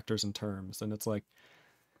using factors and terms. And it's like,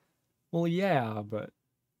 well, yeah, but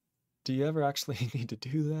do you ever actually need to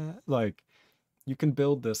do that? Like, you can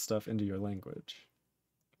build this stuff into your language.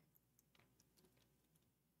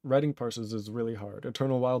 Writing parsers is really hard.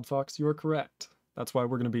 Eternal Wild Fox, you are correct. That's why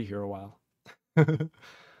we're going to be here a while.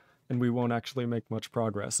 And we won't actually make much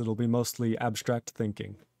progress. It'll be mostly abstract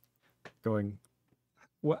thinking. Going,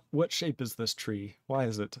 what shape is this tree? Why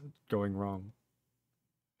is it going wrong?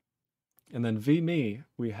 And then VMe,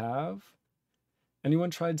 we have...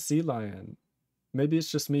 Anyone tried CLion? Maybe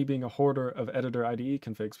it's just me being a hoarder of editor IDE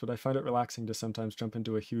configs, but I find it relaxing to sometimes jump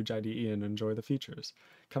into a huge IDE and enjoy the features.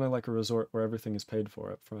 Kind of like a resort where everything is paid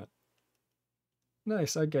for up front.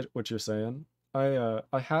 Nice, I get what you're saying. I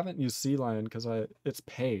haven't used CLion because it's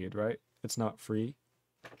paid, right? It's not free.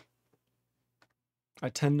 I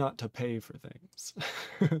tend not to pay for things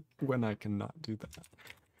when I cannot do that.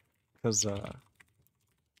 Because the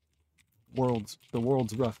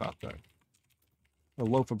world's rough out there. A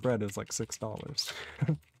loaf of bread is like $6.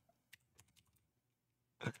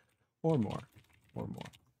 Or more. Or more.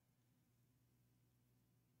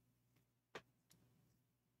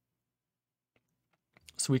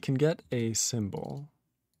 So we can get a symbol.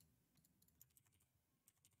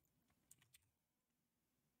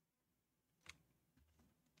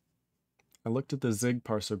 I looked at the Zig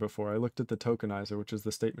parser before. I looked at the tokenizer, which is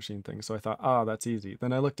the state machine thing. So I thought, that's easy.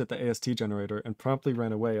 Then I looked at the AST generator and promptly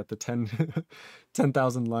ran away at the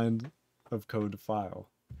 10,000 line of code file.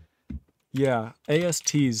 Yeah,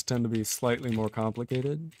 ASTs tend to be slightly more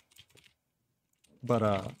complicated.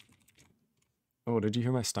 But, oh, did you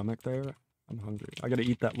hear my stomach there? I'm hungry. I gotta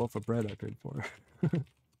eat that loaf of bread I paid for.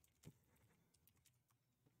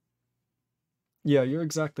 Yeah, you're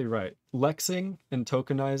exactly right. Lexing and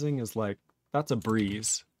tokenizing is like, that's a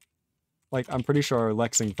breeze. Like, I'm pretty sure our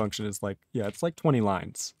lexing function is like, yeah, it's like 20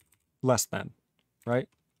 lines. Less than, right?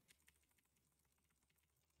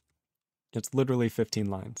 It's literally 15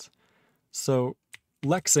 lines. So,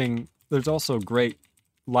 lexing, there's also great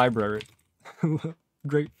library,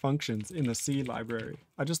 great functions in the C library.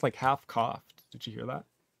 I just like half coughed. Did you hear that?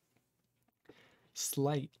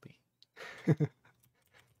 Slightly. But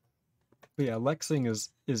yeah, lexing is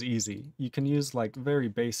easy. You can use like very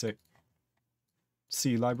basic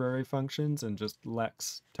C library functions and just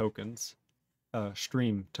lex tokens,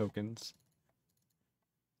 stream tokens.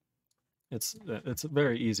 It's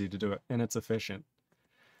very easy to do it and it's efficient.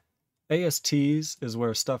 ASTs is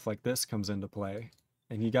where stuff like this comes into play,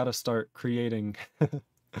 and you got to start creating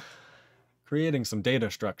creating some data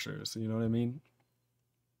structures. You know what I mean?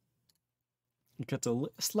 It gets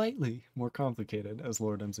slightly more complicated, as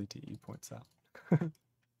Lord MZTE points out.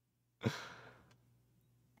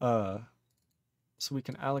 So we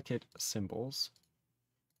can allocate symbols.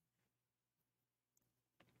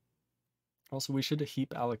 Also, we should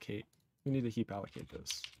heap allocate. We need to heap allocate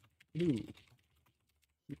this. Ooh.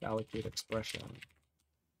 Heap allocate expression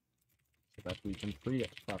so that we can free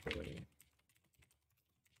it properly.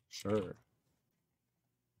 Sure.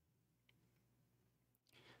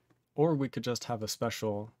 Or we could just have a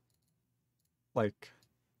special, like,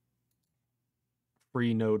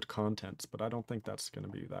 free node contents, but I don't think that's going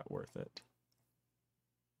to be that worth it.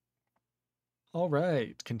 All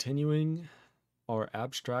right, continuing our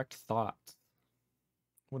abstract thoughts.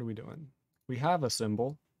 What are we doing? We have a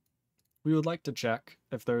symbol. We would like to check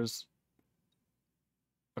if there's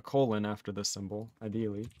a colon after this symbol,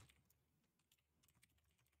 ideally.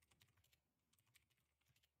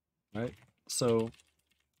 Right? So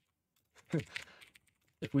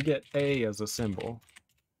if we get A as a symbol,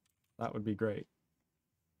 that would be great.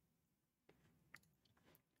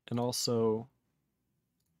 And also,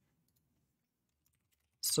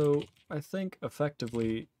 so I think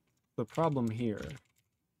effectively the problem here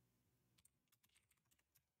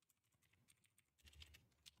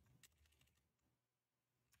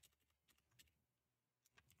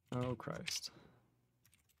oh Christ.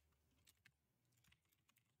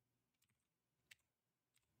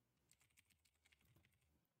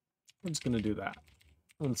 We're just going to do that.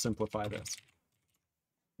 I'm going to simplify this.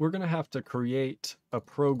 We're going to have to create a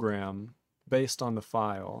program based on the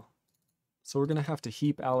file. So we're going to have to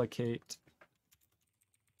heap allocate.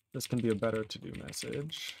 This can be a better to-do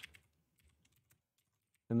message.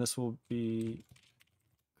 And this will be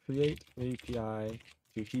create API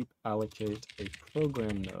to heap allocate a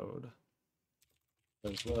program node,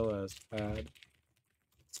 as well as add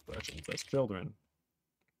expressions as children.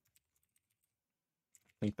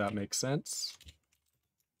 I think that makes sense.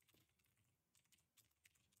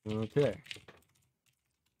 Okay.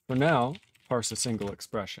 For now, parse a single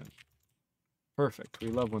expression. Perfect. We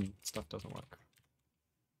love when stuff doesn't work.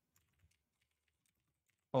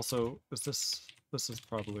 Also, this is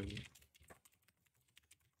probably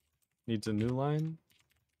needs a new line.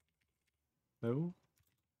 No.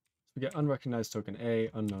 We get unrecognized token A,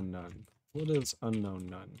 unknown none. What is unknown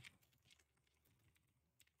none?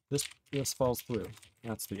 This falls through.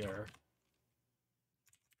 That's the error.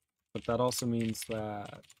 But that also means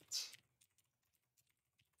that,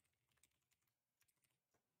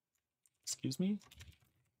 excuse me?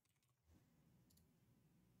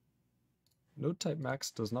 Node type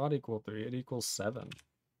max does not equal 3, it equals 7.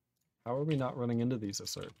 How are we not running into these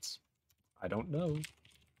asserts? I don't know.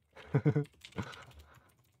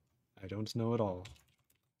 I don't know at all.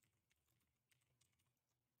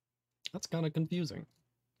 That's kind of confusing.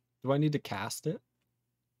 Do I need to cast it?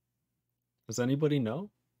 Does anybody know?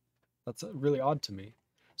 That's really odd to me.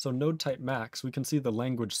 So node type max, we can see the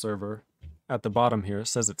language server at the bottom here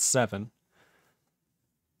says it's 7.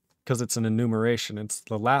 Because it's an enumeration. It's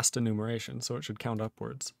the last enumeration, so it should count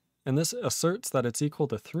upwards. And this asserts that it's equal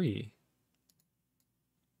to 3.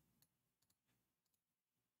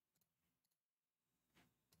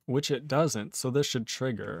 Which it doesn't, so this should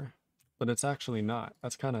trigger. But it's actually not.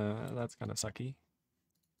 That's kind of sucky.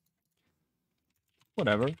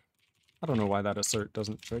 Whatever. I don't know why that assert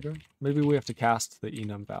doesn't trigger. Maybe we have to cast the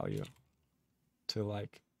enum value to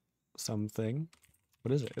like something.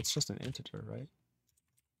 What is it? It's just an integer, right?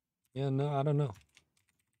 Yeah, no, I don't know.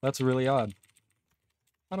 That's really odd.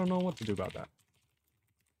 I don't know what to do about that.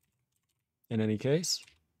 In any case,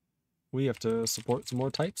 we have to support some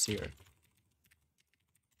more types here.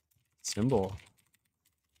 Symbol.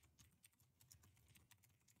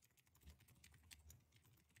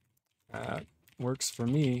 That works for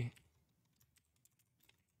me.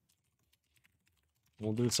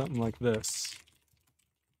 We'll do something like this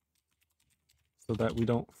so that we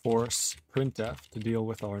don't force printf to deal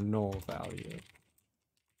with our null value.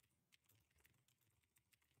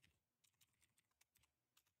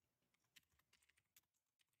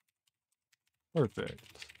 Perfect.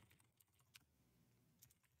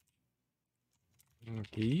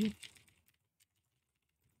 Okay.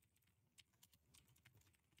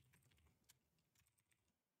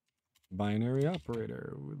 Binary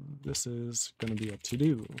operator. This is going to be a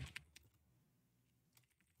to-do.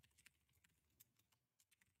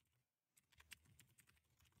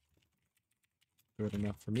 Good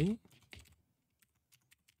enough for me.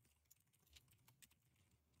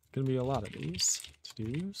 Going to be a lot of these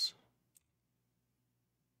to-dos.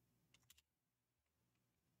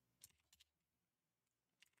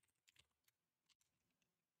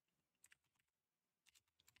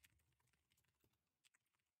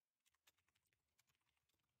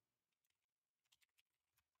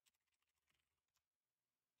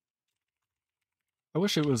 I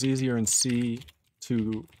wish it was easier in C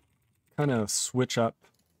to kind of switch up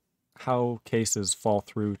how cases fall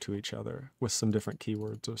through to each other with some different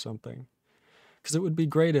keywords or something. Because it would be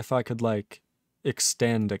great if I could like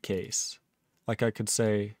extend a case. Like I could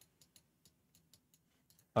say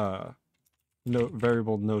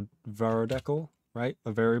variable node var_decl, right?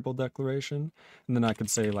 A variable declaration. And then I could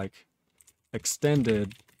say like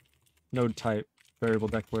extended node type variable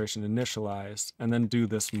declaration initialized, and then do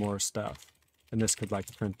this more stuff. And this could like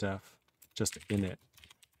printf just in it,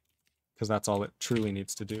 because that's all it truly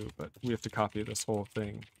needs to do. But we have to copy this whole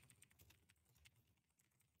thing.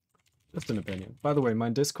 Just an opinion. By the way, my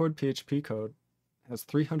Discord PHP code has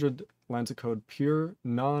 300 lines of code, pure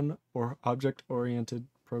non or object-oriented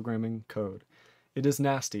programming code. It is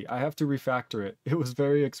nasty. I have to refactor it. It was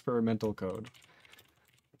very experimental code.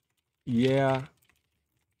 Yeah,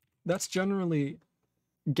 that's generally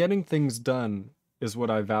getting things done is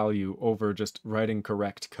what I value over just writing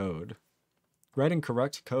correct code. Writing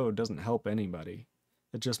correct code doesn't help anybody.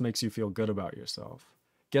 It just makes you feel good about yourself.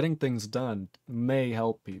 Getting things done may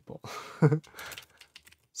help people.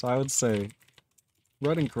 So I would say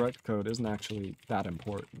writing correct code isn't actually that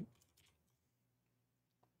important.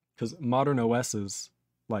 Because modern OSs,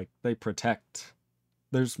 like, they protect.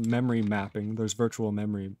 There's memory mapping, there's virtual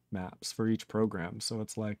memory maps for each program. So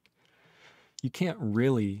it's like, you can't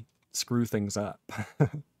really screw things up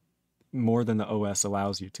more than the OS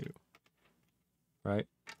allows you to. Right?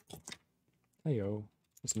 Hey-yo,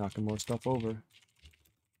 just knocking more stuff over.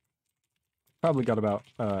 Probably got about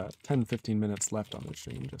 10-15 minutes left on the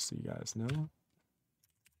stream, just so you guys know.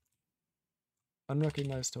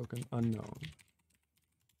 Unrecognized token, unknown.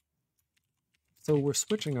 So we're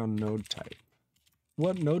switching on node type.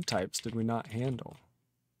 What node types did we not handle?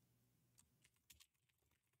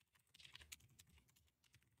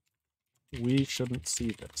 We shouldn't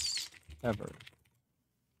see this, ever.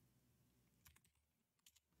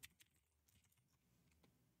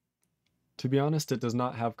 To be honest, it does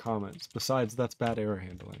not have comments. Besides, that's bad error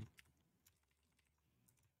handling.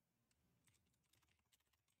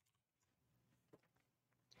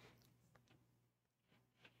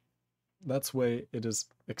 That's why it is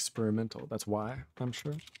experimental. That's why, I'm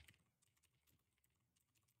sure.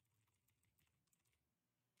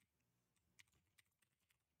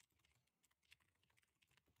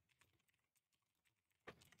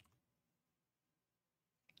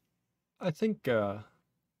 I think,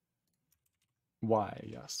 why,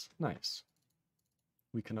 yes. Nice.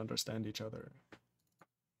 We can understand each other.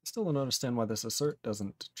 Still don't understand why this assert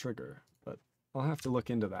doesn't trigger, but I'll have to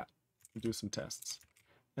look into that and do some tests.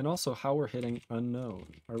 And also how we're hitting unknown.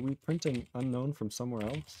 Are we printing unknown from somewhere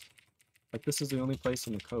else? Like this is the only place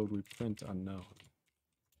in the code we print unknown.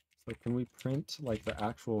 So can we print like the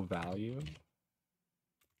actual value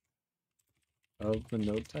of the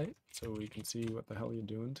node type so we can see what the hell you're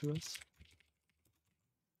doing to us?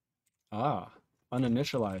 Ah,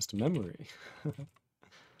 uninitialized memory.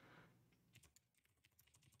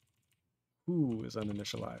 Who is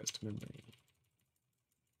uninitialized memory?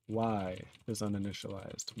 Why is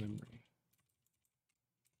uninitialized memory?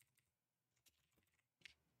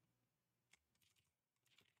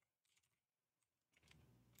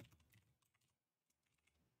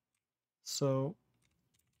 So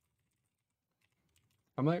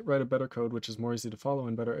I might write a better code which is more easy to follow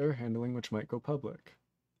and better error handling, which might go public.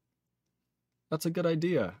 That's a good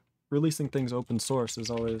idea. Releasing things open source is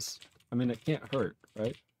always, I mean, it can't hurt,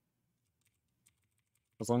 right?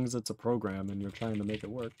 As long as it's a program and you're trying to make it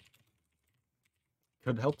work.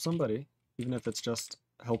 Could help somebody, even if it's just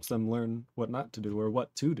helps them learn what not to do or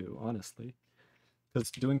what to do, honestly.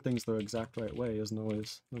 Because doing things the exact right way isn't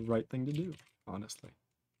always the right thing to do, honestly.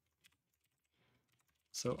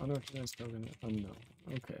 So unorganized token unknown.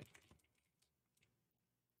 Okay.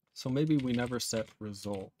 So maybe we never set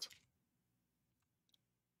result.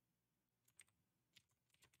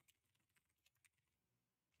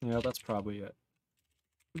 Yeah, that's probably it.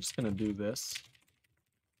 We're just gonna do this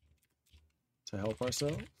to help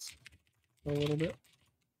ourselves a little bit.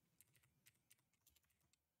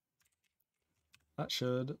 That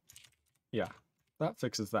should, yeah, that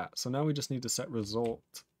fixes that. So now we just need to set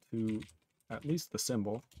result to at least the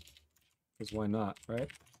symbol, because why not, right?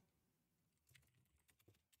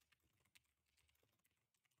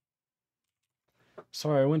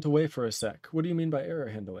 Sorry, I went away for a sec. What do you mean by error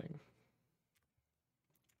handling?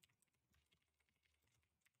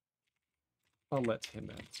 I'll let him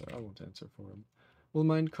answer. I won't answer for him. Well,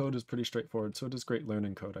 mine code is pretty straightforward, so it is great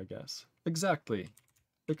learning code, I guess. Exactly.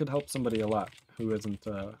 It could help somebody a lot who isn't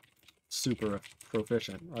super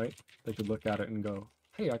proficient, right? They could look at it and go,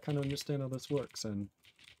 hey, I kind of understand how this works, and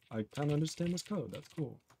I kind of understand this code. That's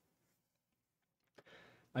cool.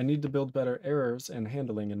 I need to build better errors and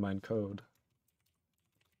handling in mine code.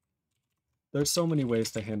 There's so many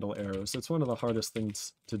ways to handle errors. It's one of the hardest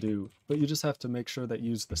things to do, but you just have to make sure that you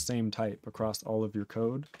use the same type across all of your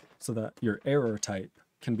code so that your error type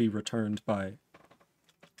can be returned by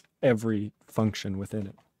every function within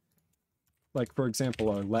it. Like, for example,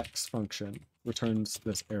 our lex function returns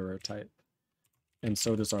this error type, and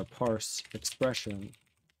so does our parse expression.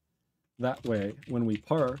 That way, when we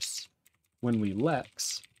parse, when we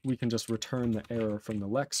lex, we can just return the error from the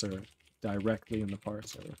lexer directly in the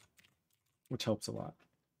parser, which helps a lot.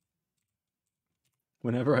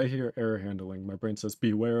 Whenever I hear error handling, my brain says,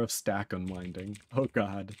 beware of stack unwinding. Oh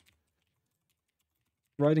god.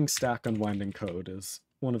 Writing stack unwinding code is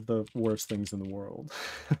one of the worst things in the world.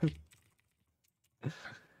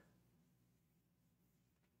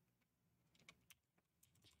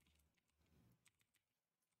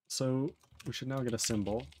 So we should now get a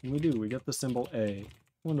symbol. And we do, we get the symbol A.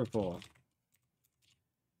 Wonderful.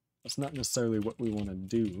 That's not necessarily what we want to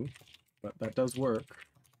do, but that does work.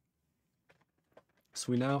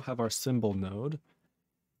 So we now have our symbol node,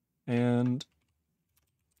 and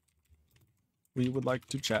we would like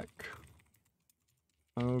to check.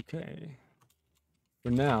 Okay.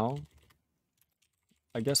 For now,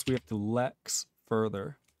 I guess we have to lex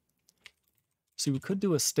further. See, we could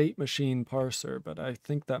do a state machine parser, but I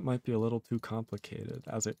think that might be a little too complicated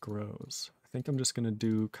as it grows. I think I'm just going to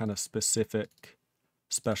do kind of specific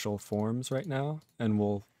special forms right now, and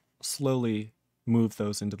we'll slowly move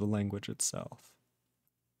those into the language itself.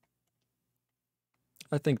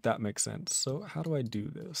 I think that makes sense. So how do I do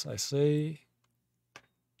this? I say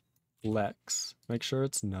lex, make sure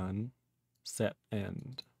it's none, set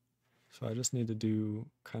end. So I just need to do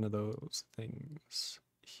kind of those things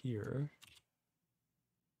here.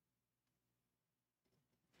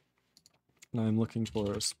 And I'm looking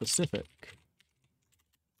for a specific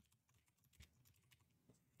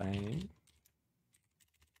thing.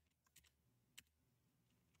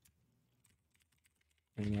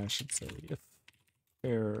 And I should say if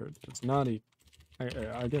error does not equal,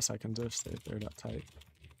 I guess I can just say if error.type.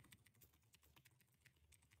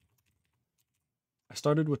 I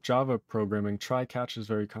started with Java programming. Try catch is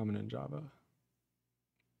very common in Java.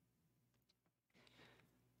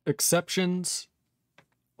 Exceptions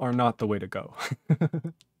are not the way to go.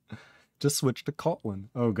 Just switch to Kotlin.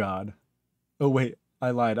 Oh god. Oh wait,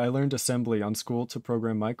 I lied. I learned assembly on school to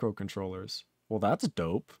program microcontrollers. Well, that's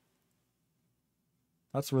dope.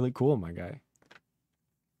 That's really cool, my guy.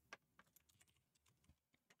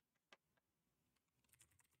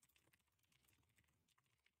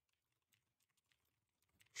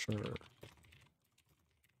 Sure.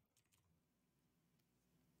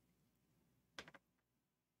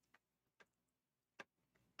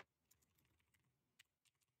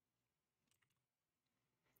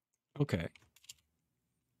 Okay.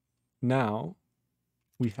 Now,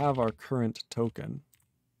 we have our current token.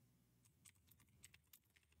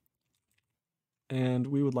 And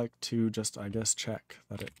we would like to just, I guess, check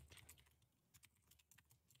that it...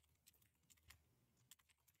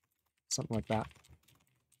 Something like that.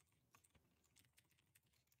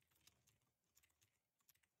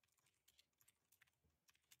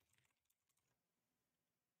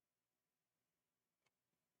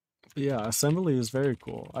 But yeah, assembly is very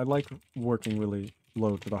cool. I like working really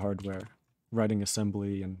low to the hardware, writing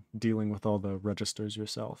assembly and dealing with all the registers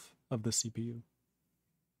yourself of the CPU.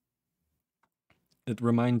 It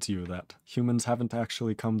reminds you that humans haven't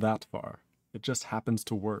actually come that far. It just happens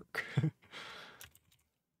to work.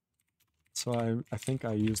 So I think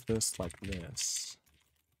I use this like this.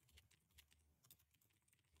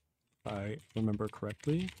 If I remember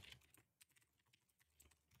correctly.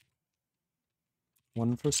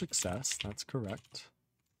 1 for success, that's correct.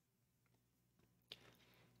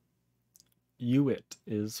 UIT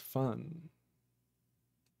is fun.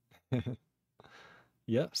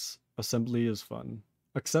 Yes, assembly is fun.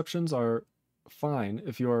 Exceptions are fine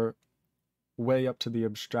if you're way up to the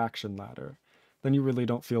abstraction ladder. Then you really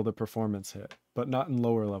don't feel the performance hit, but not in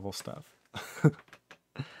lower level stuff.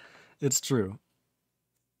 It's true.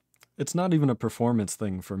 It's not even a performance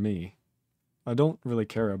thing for me. I don't really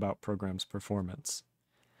care about programs' performance.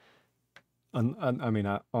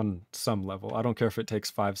 On some level. I don't care if it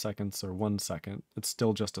takes 5 seconds or 1 second. It's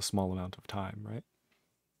still just a small amount of time, right?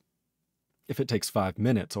 If it takes 5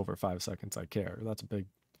 minutes over 5 seconds, I care. That's a big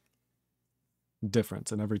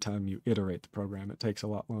difference. And every time you iterate the program, it takes a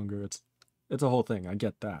lot longer. It's a whole thing. I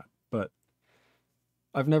get that. But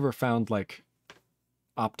I've never found like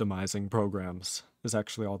optimizing programs is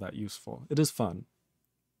actually all that useful. It is fun.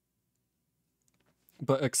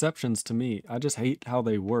 But exceptions to me, I just hate how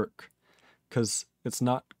they work because it's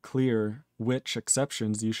not clear which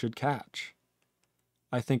exceptions you should catch.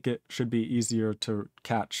 I think it should be easier to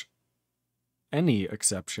catch any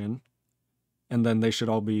exception, and then they should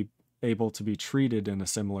all be able to be treated in a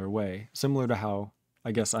similar way, similar to how,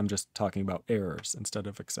 I guess I'm just talking about errors instead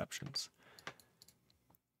of exceptions.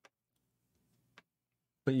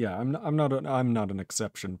 But yeah, I'm not an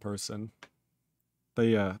exception person.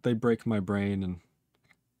 They break my brain, and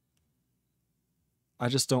I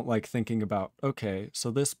just don't like thinking about, okay, so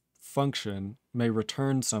this function may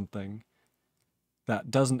return something that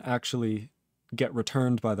doesn't actually get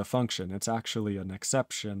returned by the function. It's actually an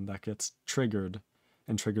exception that gets triggered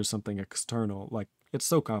and triggers something external. Like, it's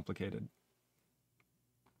so complicated.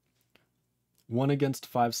 1 against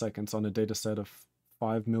 5 seconds on a data set of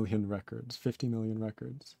 5 million records, 50 million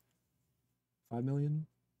records. 5 million?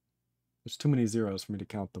 There's too many zeros for me to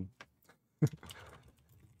count them.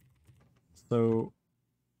 So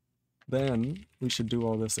then we should do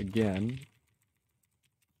all this again.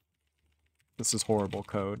 This is horrible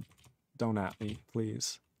code. Don't at me,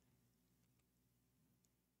 please.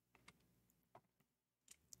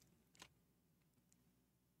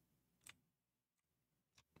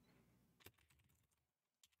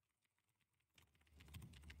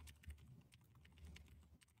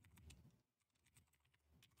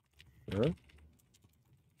 Sure.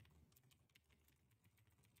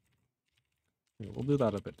 Yeah, we'll do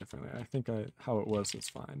that a bit differently. I think how it was is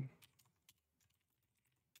fine.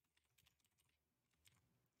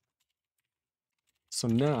 So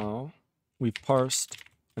now we've parsed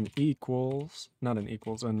an equals, not an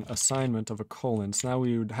equals, an assignment of a colon. So now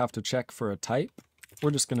we would have to check for a type. We're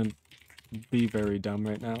just going to be very dumb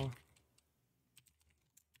right now.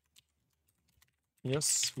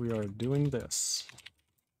 Yes, we are doing this.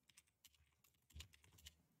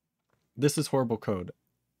 This is horrible code.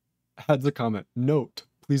 Adds a comment. Note,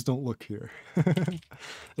 please don't look here.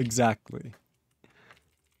 Exactly.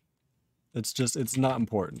 It's not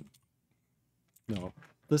important. No,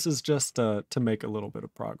 this is just to make a little bit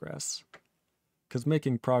of progress. Because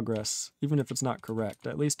making progress, even if it's not correct,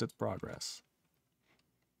 at least it's progress.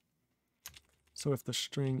 So if the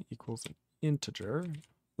string equals an integer,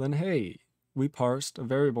 then hey, we parsed a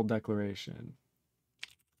variable declaration.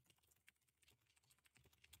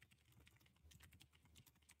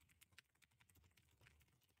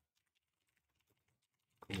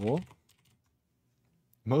 Cool.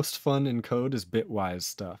 Most fun in code is bitwise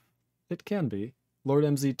stuff. It can be. Lord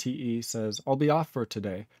MZTE says, I'll be off for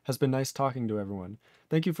today. Has been nice talking to everyone.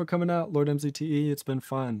 Thank you for coming out, Lord MZTE. It's been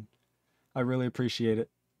fun. I really appreciate it.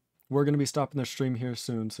 We're going to be stopping the stream here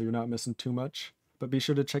soon, so you're not missing too much. But be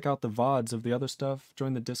sure to check out the VODs of the other stuff.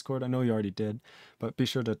 Join the Discord. I know you already did. But be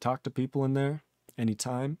sure to talk to people in there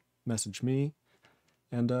anytime. Message me.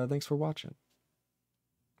 And thanks for watching.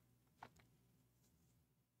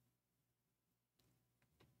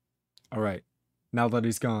 All right. Now that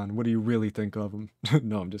he's gone, what do you really think of him?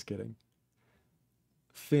 No, I'm just kidding.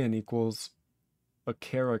 Fin equals a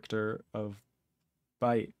character of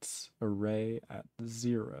bytes array at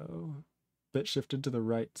 0. Bit shifted to the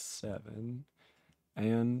right 7.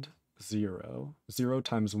 And 0. 0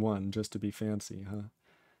 times 1, just to be fancy, huh?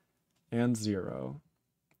 And 0.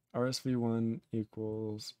 RSV1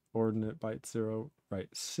 equals ordinate byte 0, right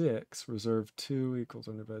 6. Reserve 2 equals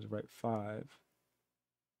ordinate byte right 5.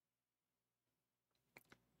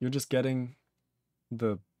 You're just getting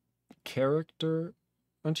the character.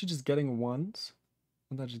 Aren't you just getting ones?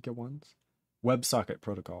 Wouldn't that just get ones? WebSocket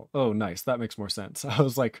protocol. Oh, nice. That makes more sense. I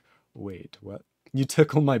was like, wait, what? You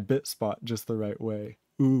tickle my bit spot just the right way.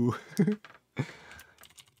 Ooh.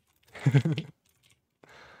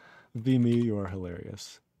 Vimy, you're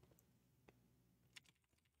hilarious.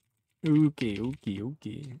 Okay.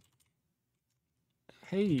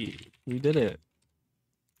 Hey, we did it.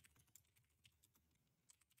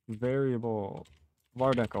 Variable.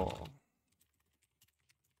 Vardecal.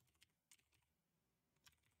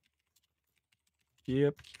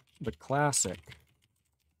 Yep, the classic.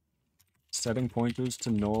 Setting pointers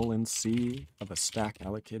to null in C of a stack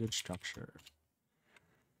allocated structure.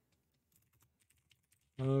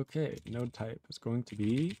 Okay, node type is going to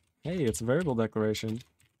be, hey, it's a variable declaration.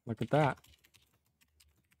 Look at that.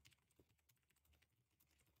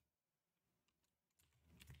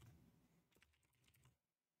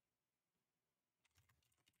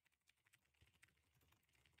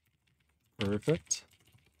 Perfect.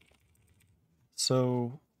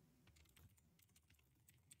 So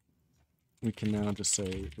we can now just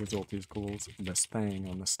say result equals this thing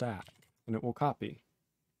on the stack, and it will copy.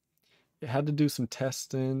 It had to do some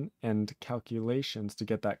testing and calculations to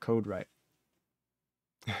get that code right.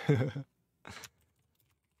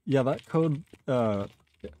 Yeah, that code,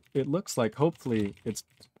 it looks like hopefully it's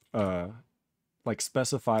like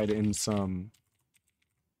specified in some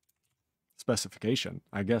specification,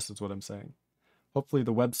 I guess is what I'm saying. Hopefully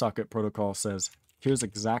the WebSocket protocol says, here's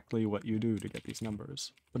exactly what you do to get these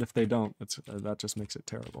numbers. But if they don't, that just makes it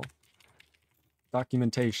terrible.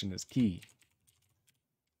 Documentation is key.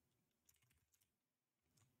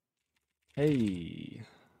 Hey,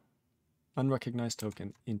 unrecognized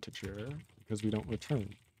token integer, because we don't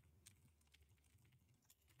return.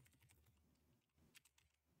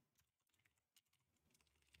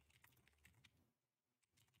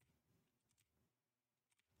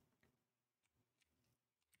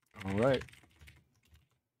 All right.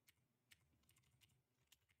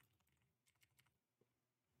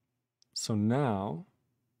 So now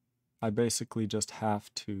I basically just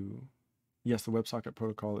have to, yes, the WebSocket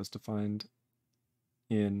protocol is defined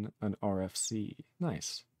in an RFC.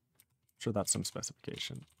 Nice. I'm sure that's some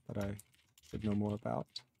specification that I should know more about.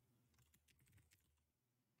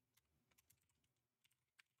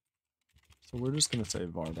 So we're just going to say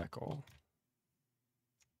vardecal.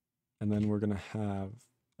 And then we're going to have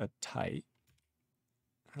a type.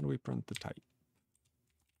 How do we print the type?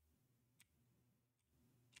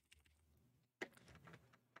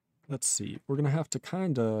 Let's see. We're going to have to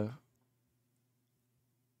kind of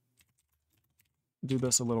do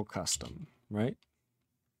this a little custom, right?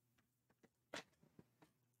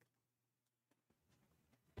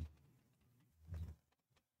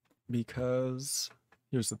 Because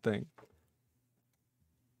here's the thing.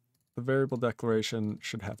 the variable declaration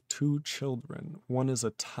should have two children. One is a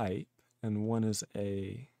type and one is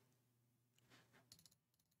a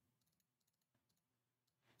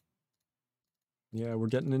yeah, we're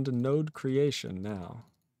getting into node creation now.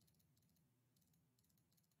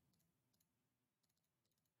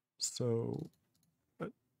 So a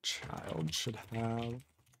child should have,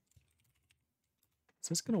 is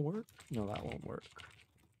this gonna work? No, that won't work.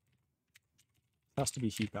 It has to be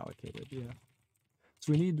heap allocated, yeah.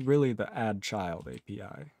 So we need really the add child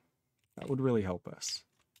API. That would really help us.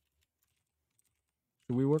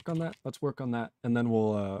 Should we work on that? Let's work on that, and then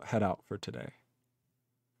we'll head out for today.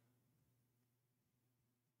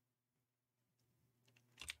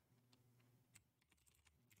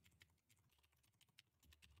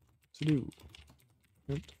 To do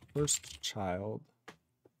print first child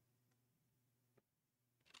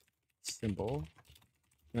symbol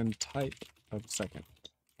and type of second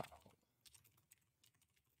child.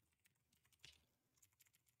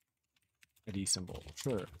 ID symbol,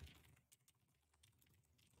 sure.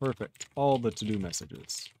 Perfect. All the to-do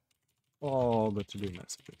messages. All the to-do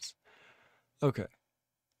messages. Okay.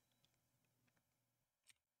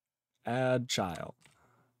 Add child.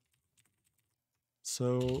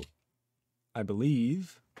 So I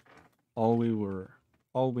believe all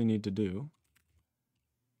we need to do,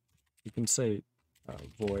 you can say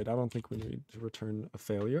void. I don't think we need to return a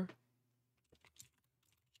failure.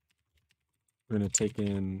 We're going to take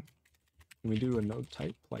in, can we do a node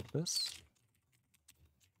type like this?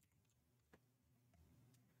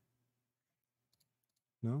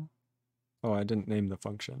 No? Oh, I didn't name the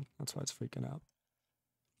function. That's why it's freaking out.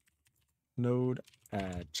 Node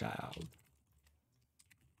add child.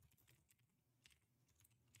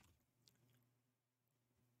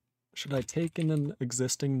 Should I take in an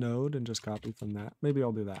existing node and just copy from that? Maybe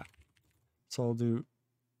I'll do that. So I'll do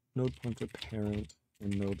node pointer parent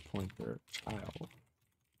and node pointer child.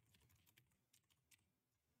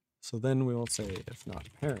 So then we will say if not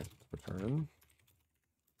parent, return,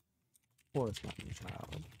 or if not new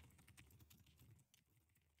child.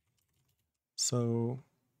 So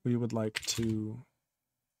we would like to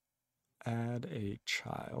add a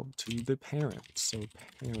child to the parent. So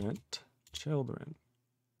parent children.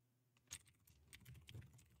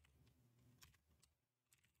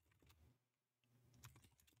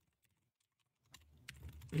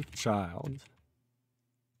 Child.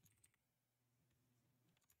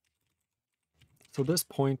 So this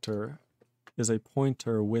pointer is a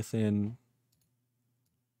pointer within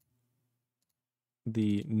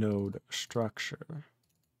the node structure,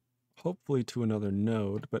 hopefully to another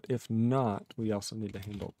node, but if not, we also need to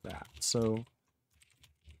handle that. So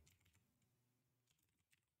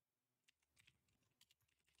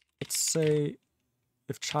let's say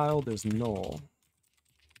if child is null,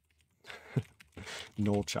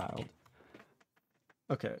 null child.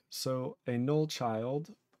 Okay, so a null child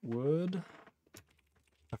would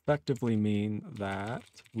effectively mean that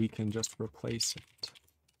we can just replace it.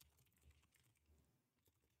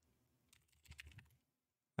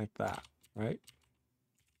 Like that, right?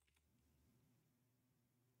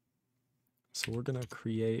 So we're gonna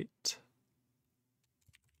create,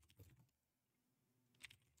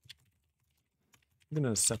 I'm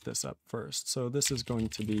gonna set this up first. So this is going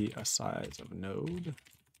to be a size of node.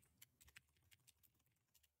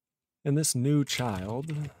 And this new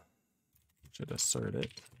child should assert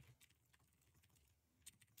it.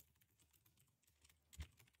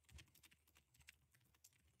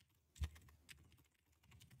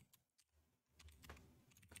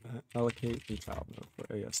 Allocate the child node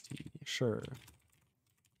for AST, sure.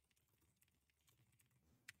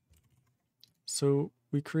 So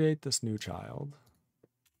we create this new child.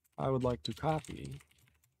 I would like to copy.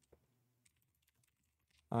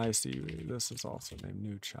 I see, this is also named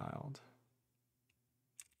new child.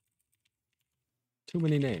 Too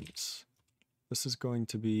many names. This is going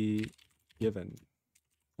to be given.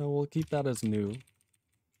 No, we'll keep that as new.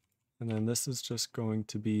 And then this is just going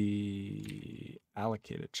to be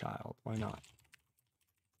allocated child. Why not?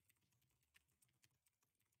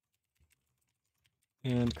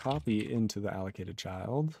 And copy into the allocated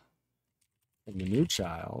child. And the new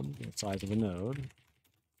child, the size of a node,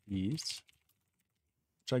 these,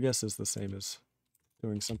 which I guess is the same as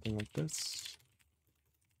doing something like this.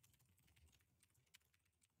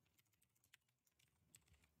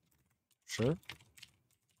 Sure.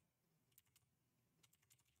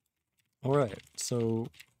 All right, so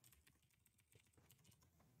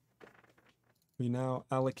we now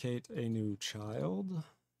allocate a new child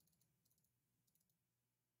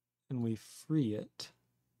and we free it,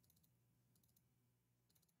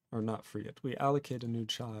 or not free it, we allocate a new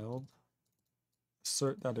child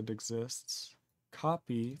assert that it exists,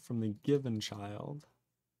 copy from the given child,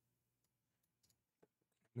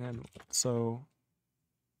 and then so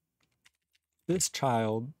this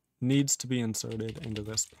child needs to be inserted into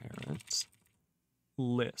this parent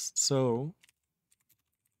list. So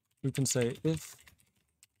we can say if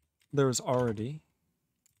there's already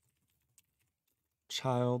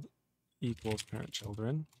child equals parent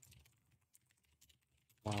children,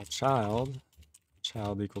 while child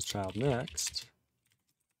equals child next,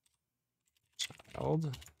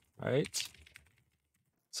 child, right?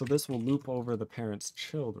 So this will loop over the parent's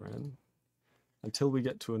children until we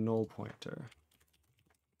get to a null pointer.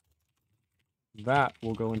 That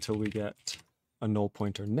will go until we get a null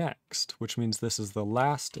pointer next, which means this is the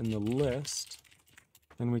last in the list.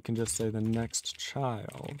 And we can just say the next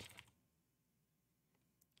child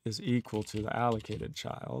is equal to the allocated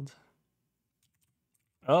child.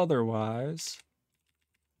 Otherwise,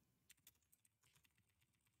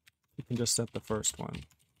 you can just set the first one.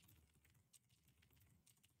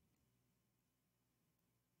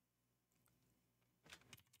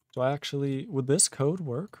 Would this code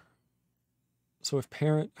work? So if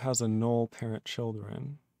parent has a null parent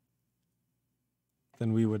children,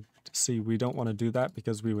 then we would see we don't want to do that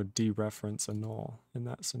because we would dereference a null in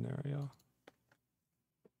that scenario.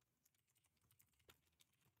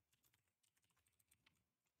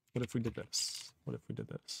 What if we did this? What if we did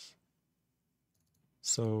this?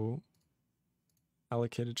 So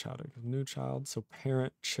allocated child, new child, so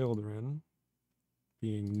parent children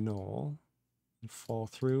being null and fall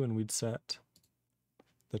through, and we'd set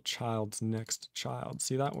the child's next child.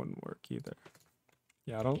 See, that wouldn't work either.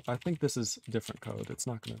 Yeah, I think this is different code. It's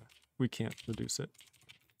not gonna, we can't reduce it.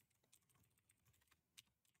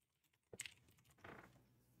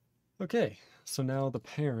 Okay, so now the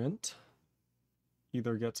parent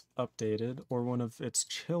either gets updated or one of its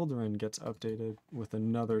children gets updated with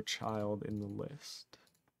another child in the list.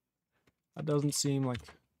 That doesn't seem like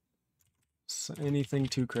anything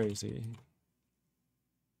too crazy.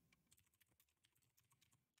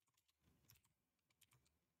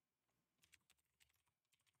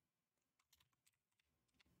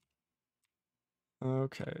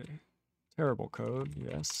 Okay, terrible code,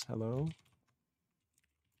 yes, hello.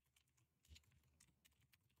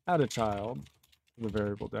 Add a child, the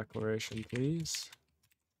variable declaration, please.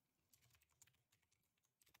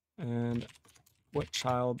 And what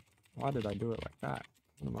child, why did I do it like that?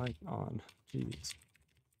 What am I on? Jeez.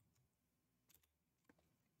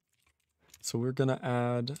 So we're gonna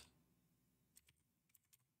add,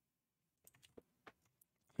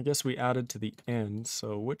 I guess we added to the end,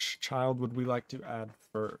 so which child would we like to add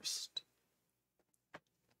first?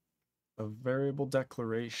 A variable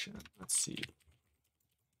declaration, let's see.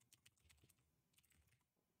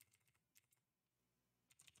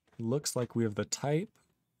 Looks like we have the type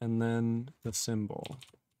and then the symbol.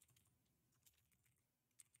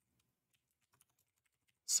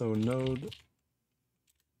 So node,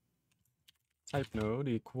 type node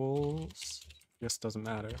equals, I guess doesn't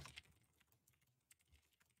matter.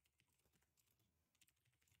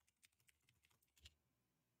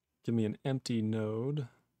 Give me an empty node.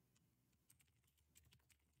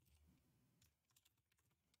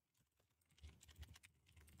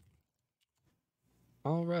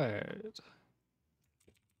 All right.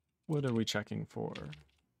 What are we checking for?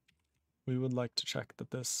 We would like to check that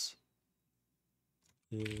this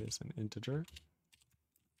is an integer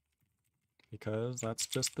because that's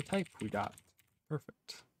just the type we got.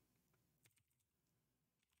 Perfect.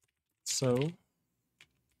 So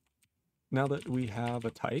now that we have a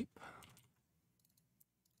type,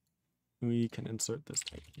 we can insert this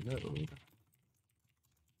type node.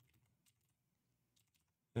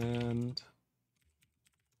 And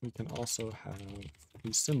we can also have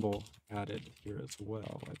the symbol added here as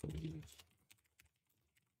well, I believe.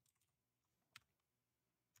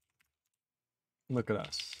 Look at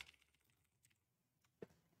us.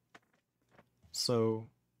 So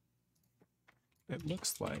it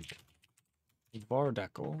looks like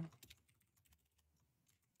vardecal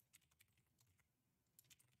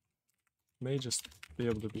may just be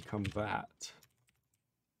able to become that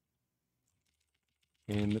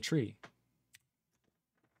in the tree.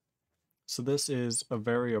 So this is a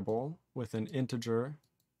variable with an integer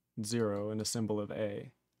 0 and a symbol of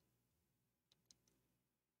a.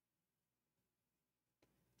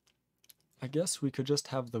 I guess we could just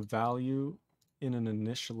have the value in an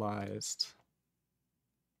initialized.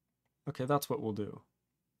 Okay, that's what we'll do.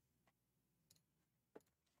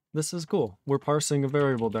 This is cool. We're parsing a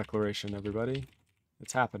variable declaration, everybody.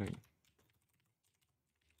 It's happening.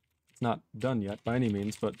 It's not done yet by any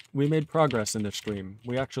means, but we made progress in this stream.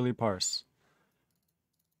 We actually parse.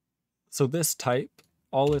 So this type,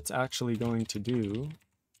 all it's actually going to do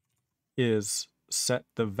is set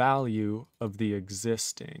the value of the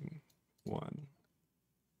existing one.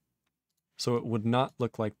 So it would not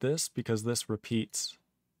look like this because this repeats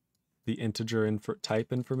the integer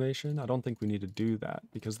type information. I don't think we need to do that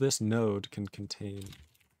because this node can contain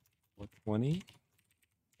 20.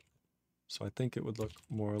 So I think it would look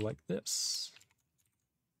more like this.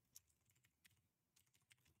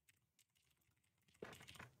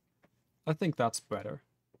 I think that's better.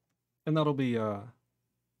 And that'll be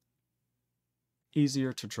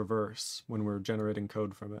easier to traverse when we're generating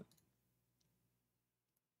code from it.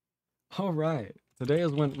 All right, today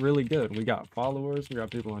has went really good. We got followers, we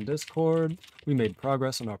got people on Discord, we made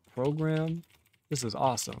progress in our program. This is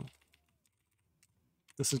awesome.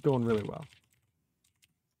 This is going really well.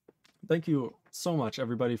 Thank you so much,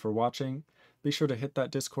 everybody, for watching. Be sure to hit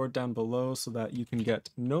that Discord down below so that you can get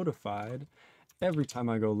notified every time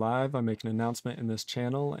I go live. I make an announcement in this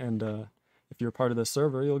channel, and if you're part of the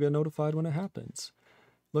server, you'll get notified when it happens.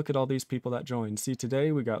 Look at all these people that joined. See,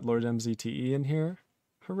 today we got Lord MZTE in here.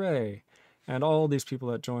 Hooray! And all these people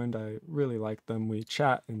that joined, I really like them. We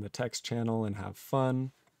chat in the text channel and have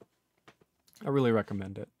fun. I really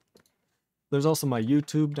recommend it. There's also my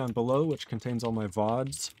YouTube down below, which contains all my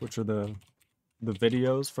VODs, which are the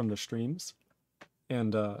videos from the streams.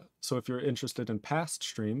 And so if you're interested in past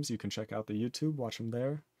streams, you can check out the YouTube, watch them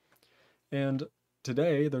there. And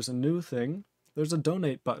today, there's a new thing. There's a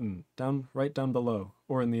donate button right down below,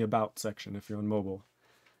 or in the About section if you're on mobile.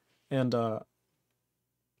 And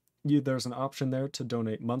there's an option there to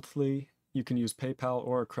donate monthly. You can use PayPal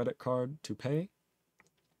or a credit card to pay.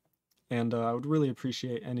 And I would really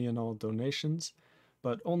appreciate any and all donations,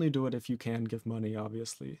 but only do it if you can give money,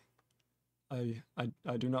 obviously. I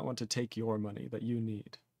do not want to take your money that you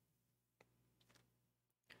need.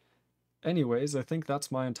 Anyways, I think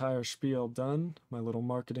that's my entire spiel done, my little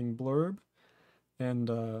marketing blurb.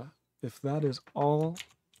 And if that is all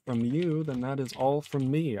from you, then that is all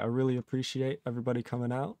from me. I really appreciate everybody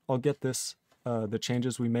coming out. I'll get this, the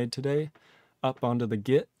changes we made today, up onto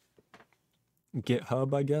the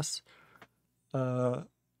GitHub, I guess,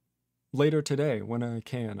 later today when I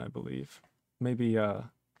can, I believe. Maybe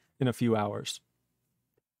in a few hours.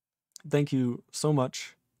 Thank you so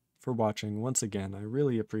much for watching once again. I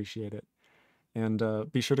really appreciate it.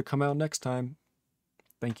 And be sure to come out next time.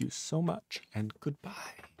 Thank you so much, and goodbye.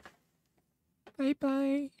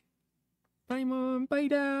 Bye-bye. Bye, Mom. Bye,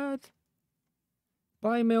 Dad.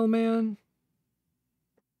 Bye, mailman.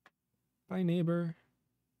 Bye, neighbor.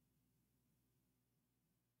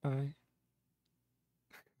 Bye.